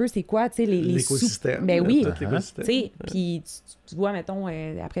connaisses un peu c'est quoi, tu sais, les L'écosystème. Ben là, oui. tout l'écosystème. Tu sais, puis tu vois, mettons,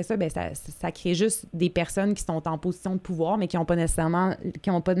 après ça, ben ça crée juste des personnes qui sont en position de pouvoir, mais qui n'ont pas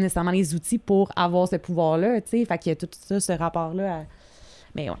nécessairement les outils pour avoir ce pouvoir-là, tu sais. Fait qu'il y a tout ça, ce rapport-là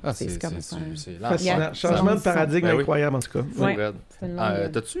Mais ouais, c'est comme ça. C'est Fascinant. Changement de paradigme incroyable, en tout cas. Ouais.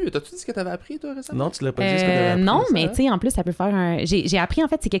 T'as-tu dit ce que t'avais appris, toi, récemment? Non, tu l'as pas dit ce que t'avais appris. Non, mais tu sais, en plus, ça peut faire un... J'ai appris, en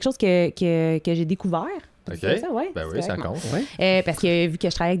fait, c'est quelque chose que j'ai découvert. OK. Ça, ouais, Ben oui, ça compte. Parce que vu que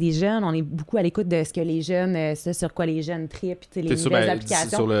je travaille avec des jeunes, on est beaucoup à l'écoute de ce que les jeunes, sur quoi les jeunes trippent, les nouvelles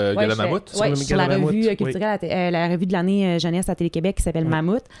applications. Sur le Gala Mammouth? Oui, sur la revue culturelle, la revue de l'année jeunesse à Télé-Québec qui s'appelle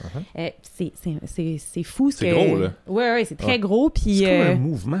Mammouth. C'est fou. C'est gros, là. Oui, c'est très gros. Puis, c'est comme un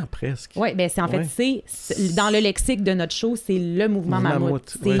mouvement, presque. Oui, ben c'est en fait, c'est dans le lexique de notre show, c'est le mouvement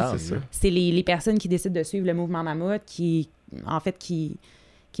Mammouth. C'est les personnes qui décident de suivre le mouvement Mammouth qui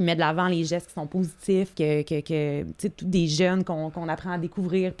met de l'avant les gestes qui sont positifs, que tous des jeunes qu'on apprend à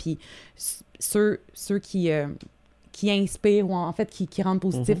découvrir, puis ceux qui inspirent ou en fait qui rendent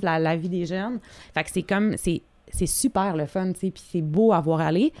positif la vie des jeunes. Fait que c'est super le fun, tu sais, puis c'est beau à voir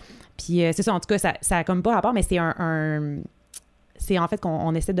aller. Puis c'est ça, en tout cas, ça a comme pas rapport, mais c'est c'est en fait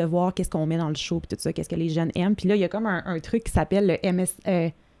qu'on essaie de voir qu'est-ce qu'on met dans le show, puis tout ça, qu'est-ce que les jeunes aiment. Puis là, il y a comme un truc qui s'appelle le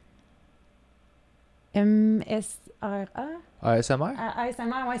MSRA. ASMR?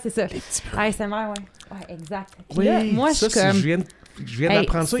 ASMR, ouais, c'est ça. ASMR, ouais. Ouais, exact. Puis oui, là, moi, ça, je suis comme... Je viens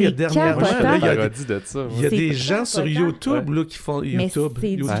d'apprendre ça il y a dernièrement. Il y a des gens sur YouTube là, qui font YouTube. Mais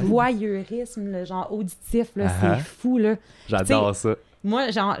c'est du voyeurisme, le genre auditif, là, c'est fou. Là. J'adore ça. Moi,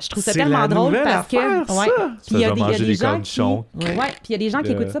 genre, je trouve ça tellement drôle parce que... Puis il y a des gens qui... puis il y a des gens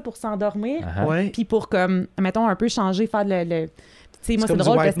qui écoutent ça pour s'endormir. Puis pour, comme, mettons, un peu changer, faire le... Tu sais, moi, c'est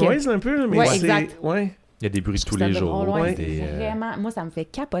drôle parce que... noise un peu, mais c'est... Exact. Il y a des bruits tous les jours. Vraiment, moi, ça me fait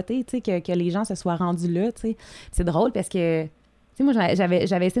capoter, tu sais, que les gens se soient rendus là, tu sais. C'est drôle parce que, tu sais, moi, j'avais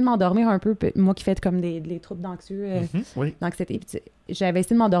essayé de m'endormir un peu, moi qui fais comme des troubles d'anxiété, j'avais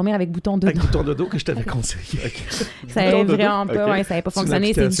essayé de m'endormir avec bouton de dos. Avec bouton de dos que je t'avais conseillé. Ça n'avait vraiment pas, ça n'avait pas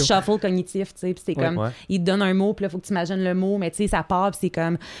fonctionné. C'est du shuffle cognitif, tu sais, puis c'est comme, il te donne un mot, puis là, il faut que tu imagines le mot, mais tu sais, ça part, puis c'est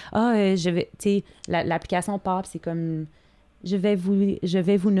comme, je vais, tu sais, l'application part, puis c'est comme... Je vais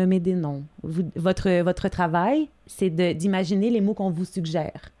vous nommer des noms. Votre travail, c'est d'imaginer les mots qu'on vous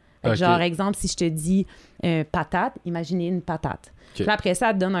suggère. Genre, exemple, si je te dis patate, imaginez une patate. Puis après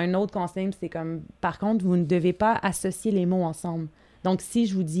ça, elle te donne un autre conseil, c'est comme, par contre, vous ne devez pas associer les mots ensemble. Donc, si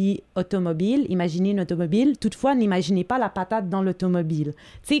je vous dis automobile, imaginez une automobile. Toutefois, n'imaginez pas la patate dans l'automobile.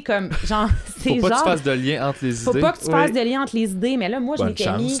 Tu sais, comme, genre, c'est genre... Faut pas que tu fasses de lien entre les idées. Faut pas que tu fasses de lien entre les idées. Mais là, moi, je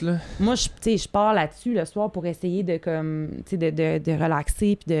m'étais mis... Là. Moi, je pars là-dessus le soir pour essayer de, comme, tu sais, de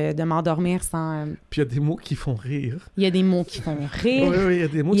relaxer puis de m'endormir sans... Puis il y a des mots qui font rire. Il y a des mots qui font rire. Oui, il y a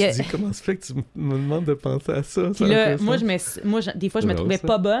des mots qui disent comment ça fait que tu me demandes de penser à ça. Puis là, moi, des fois, je me trouvais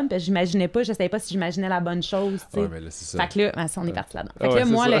pas bonne parce que j'imaginais pas, je savais pas si j'imaginais la bonne chose, tu sais. Mais là, c'est ça. Fait que là, on est parti là-dedans. Fait que là,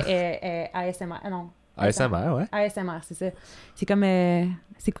 moi, le ASMR... non. ASMR, ouais. ASMR, c'est ça. C'est comme...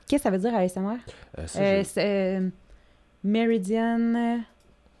 qu'est-ce que ça veut dire, ASMR? C'est Meridian...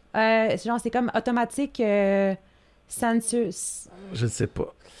 c'est comme automatique sensor... Je ne sais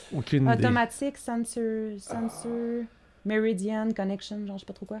pas. Aucune idée. Automatique sensor... Meridian connection, genre, je sais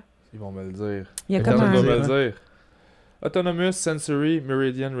pas trop quoi. Ils vont me le dire. Il y a comme un... Ils vont me le dire. Autonomous Sensory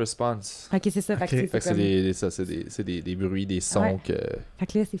Meridian Response. OK, c'est ça. Fait que c'est des bruits, des sons qui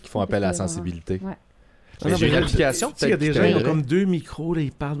font appel à la sensibilité. Ouais. J'ai une application. Il y a des gens qui ont comme 2 micros, là,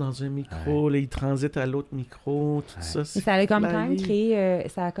 ils parlent dans un micro, là, ils transitent à l'autre micro, tout ça. Ça a comme quand même créé...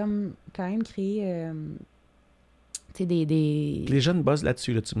 tu sais, des... Les jeunes bossent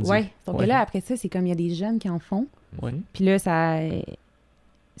là-dessus, là, tu me dis. Oui. Donc là, après ça, c'est comme il y a des jeunes qui en font. Puis là, ça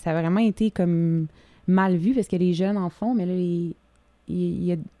a vraiment été comme... mal vu parce que les jeunes en font, mais là, il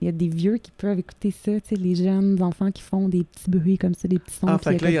y a des vieux qui peuvent écouter ça, tu sais, les jeunes enfants qui font des petits bruits comme ça, des petits sons.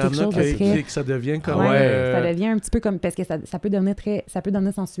 Fait que là, il y en a que ça devient comme... ça devient un petit peu comme... Parce que ça peut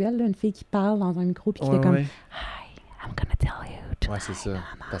devenir sensuel, là, une fille qui parle dans un micro puis qui fait comme « Hi, I'm gonna tell you. » Ouais, c'est ça.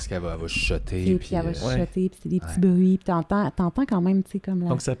 Parce qu'elle va chuchoter. Et puis elle va chuchoter, puis c'est des petits bruits, puis t'entends quand même, tu sais, comme...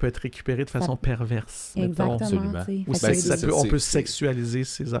 Donc ça peut être récupéré de façon perverse. Exactement. Absolument. On peut sexualiser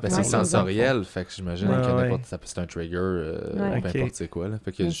ces affaires. C'est sensoriel, fait que j'imagine que c'est un trigger, peu importe c'est quoi. Là.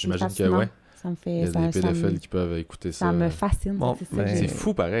 Fait que j'imagine que, ça me fait... il y a des pédophiles qui peuvent écouter ça. Ça me fascine. C'est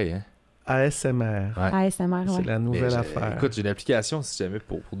fou pareil, hein? ASMR. ASMR, c'est la nouvelle affaire. Écoute, j'ai une application, si jamais,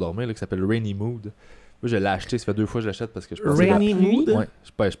 pour dormir, là, qui s'appelle Rainy Mood. Moi, je l'ai acheté, ça fait 2 fois que je l'achète parce que je passais... Rainy Mood? Ouais,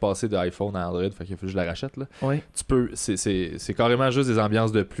 je passais de iPhone à Android, fait qu'il faut que je la rachète, là. Ouais. Tu peux... C'est carrément juste des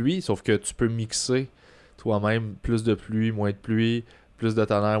ambiances de pluie, sauf que tu peux mixer toi-même plus de pluie, moins de pluie, plus de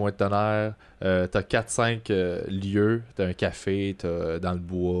tonnerre, moins de tonnerre. T'as 4-5 lieux. T'as un café, t'as dans le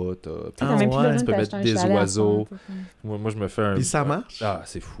bois, T'as même plus besoin tu peux de mettre t'acheter un des chalet à oiseaux. fond, Moi, je me fais un... Puis ça marche? Ah,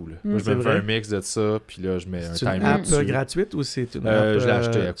 c'est fou, là. Moi, je C'est me fais vrai? un mix de ça, puis là, je mets un C'est une timer app dessus. gratuite ou c'est une app... Je l'ai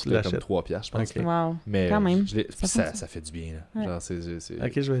acheté, elle tu coûtait comme l'achètes? 3$, je pense. Ok. Wow. Mais Quand même. ça fait du bien, là. Ouais. Genre, c'est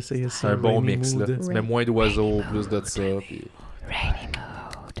Ok, je vais essayer c'est ça. un bon Rainy mix, là. mood. Tu Ouais. mets moins d'oiseaux, plus de ça, puis... Rainy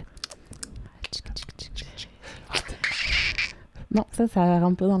mode. Bon, ça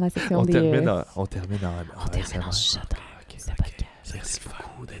rentre pas dans la section On des... termine en ASMR. Ok. Merci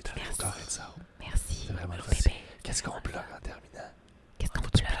beaucoup d'être là encore, Edson. Merci. C'est vraiment facile. Qu'est-ce qu'on bloque en terminant? Qu'est-ce qu'on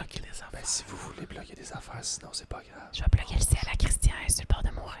bloque? Ben, si vous voulez bloquer des affaires, sinon c'est pas grave. Je vais bloquer le ciel à Christian et sur le bord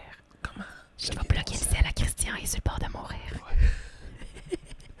de mourir. Comment? Je vais bloquer le ciel à Christian et sur le bord de mourir.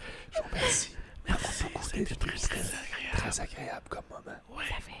 Je vous remercie. Merci beaucoup d'être venu. Très agréable comme moment.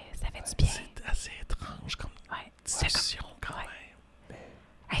 Ça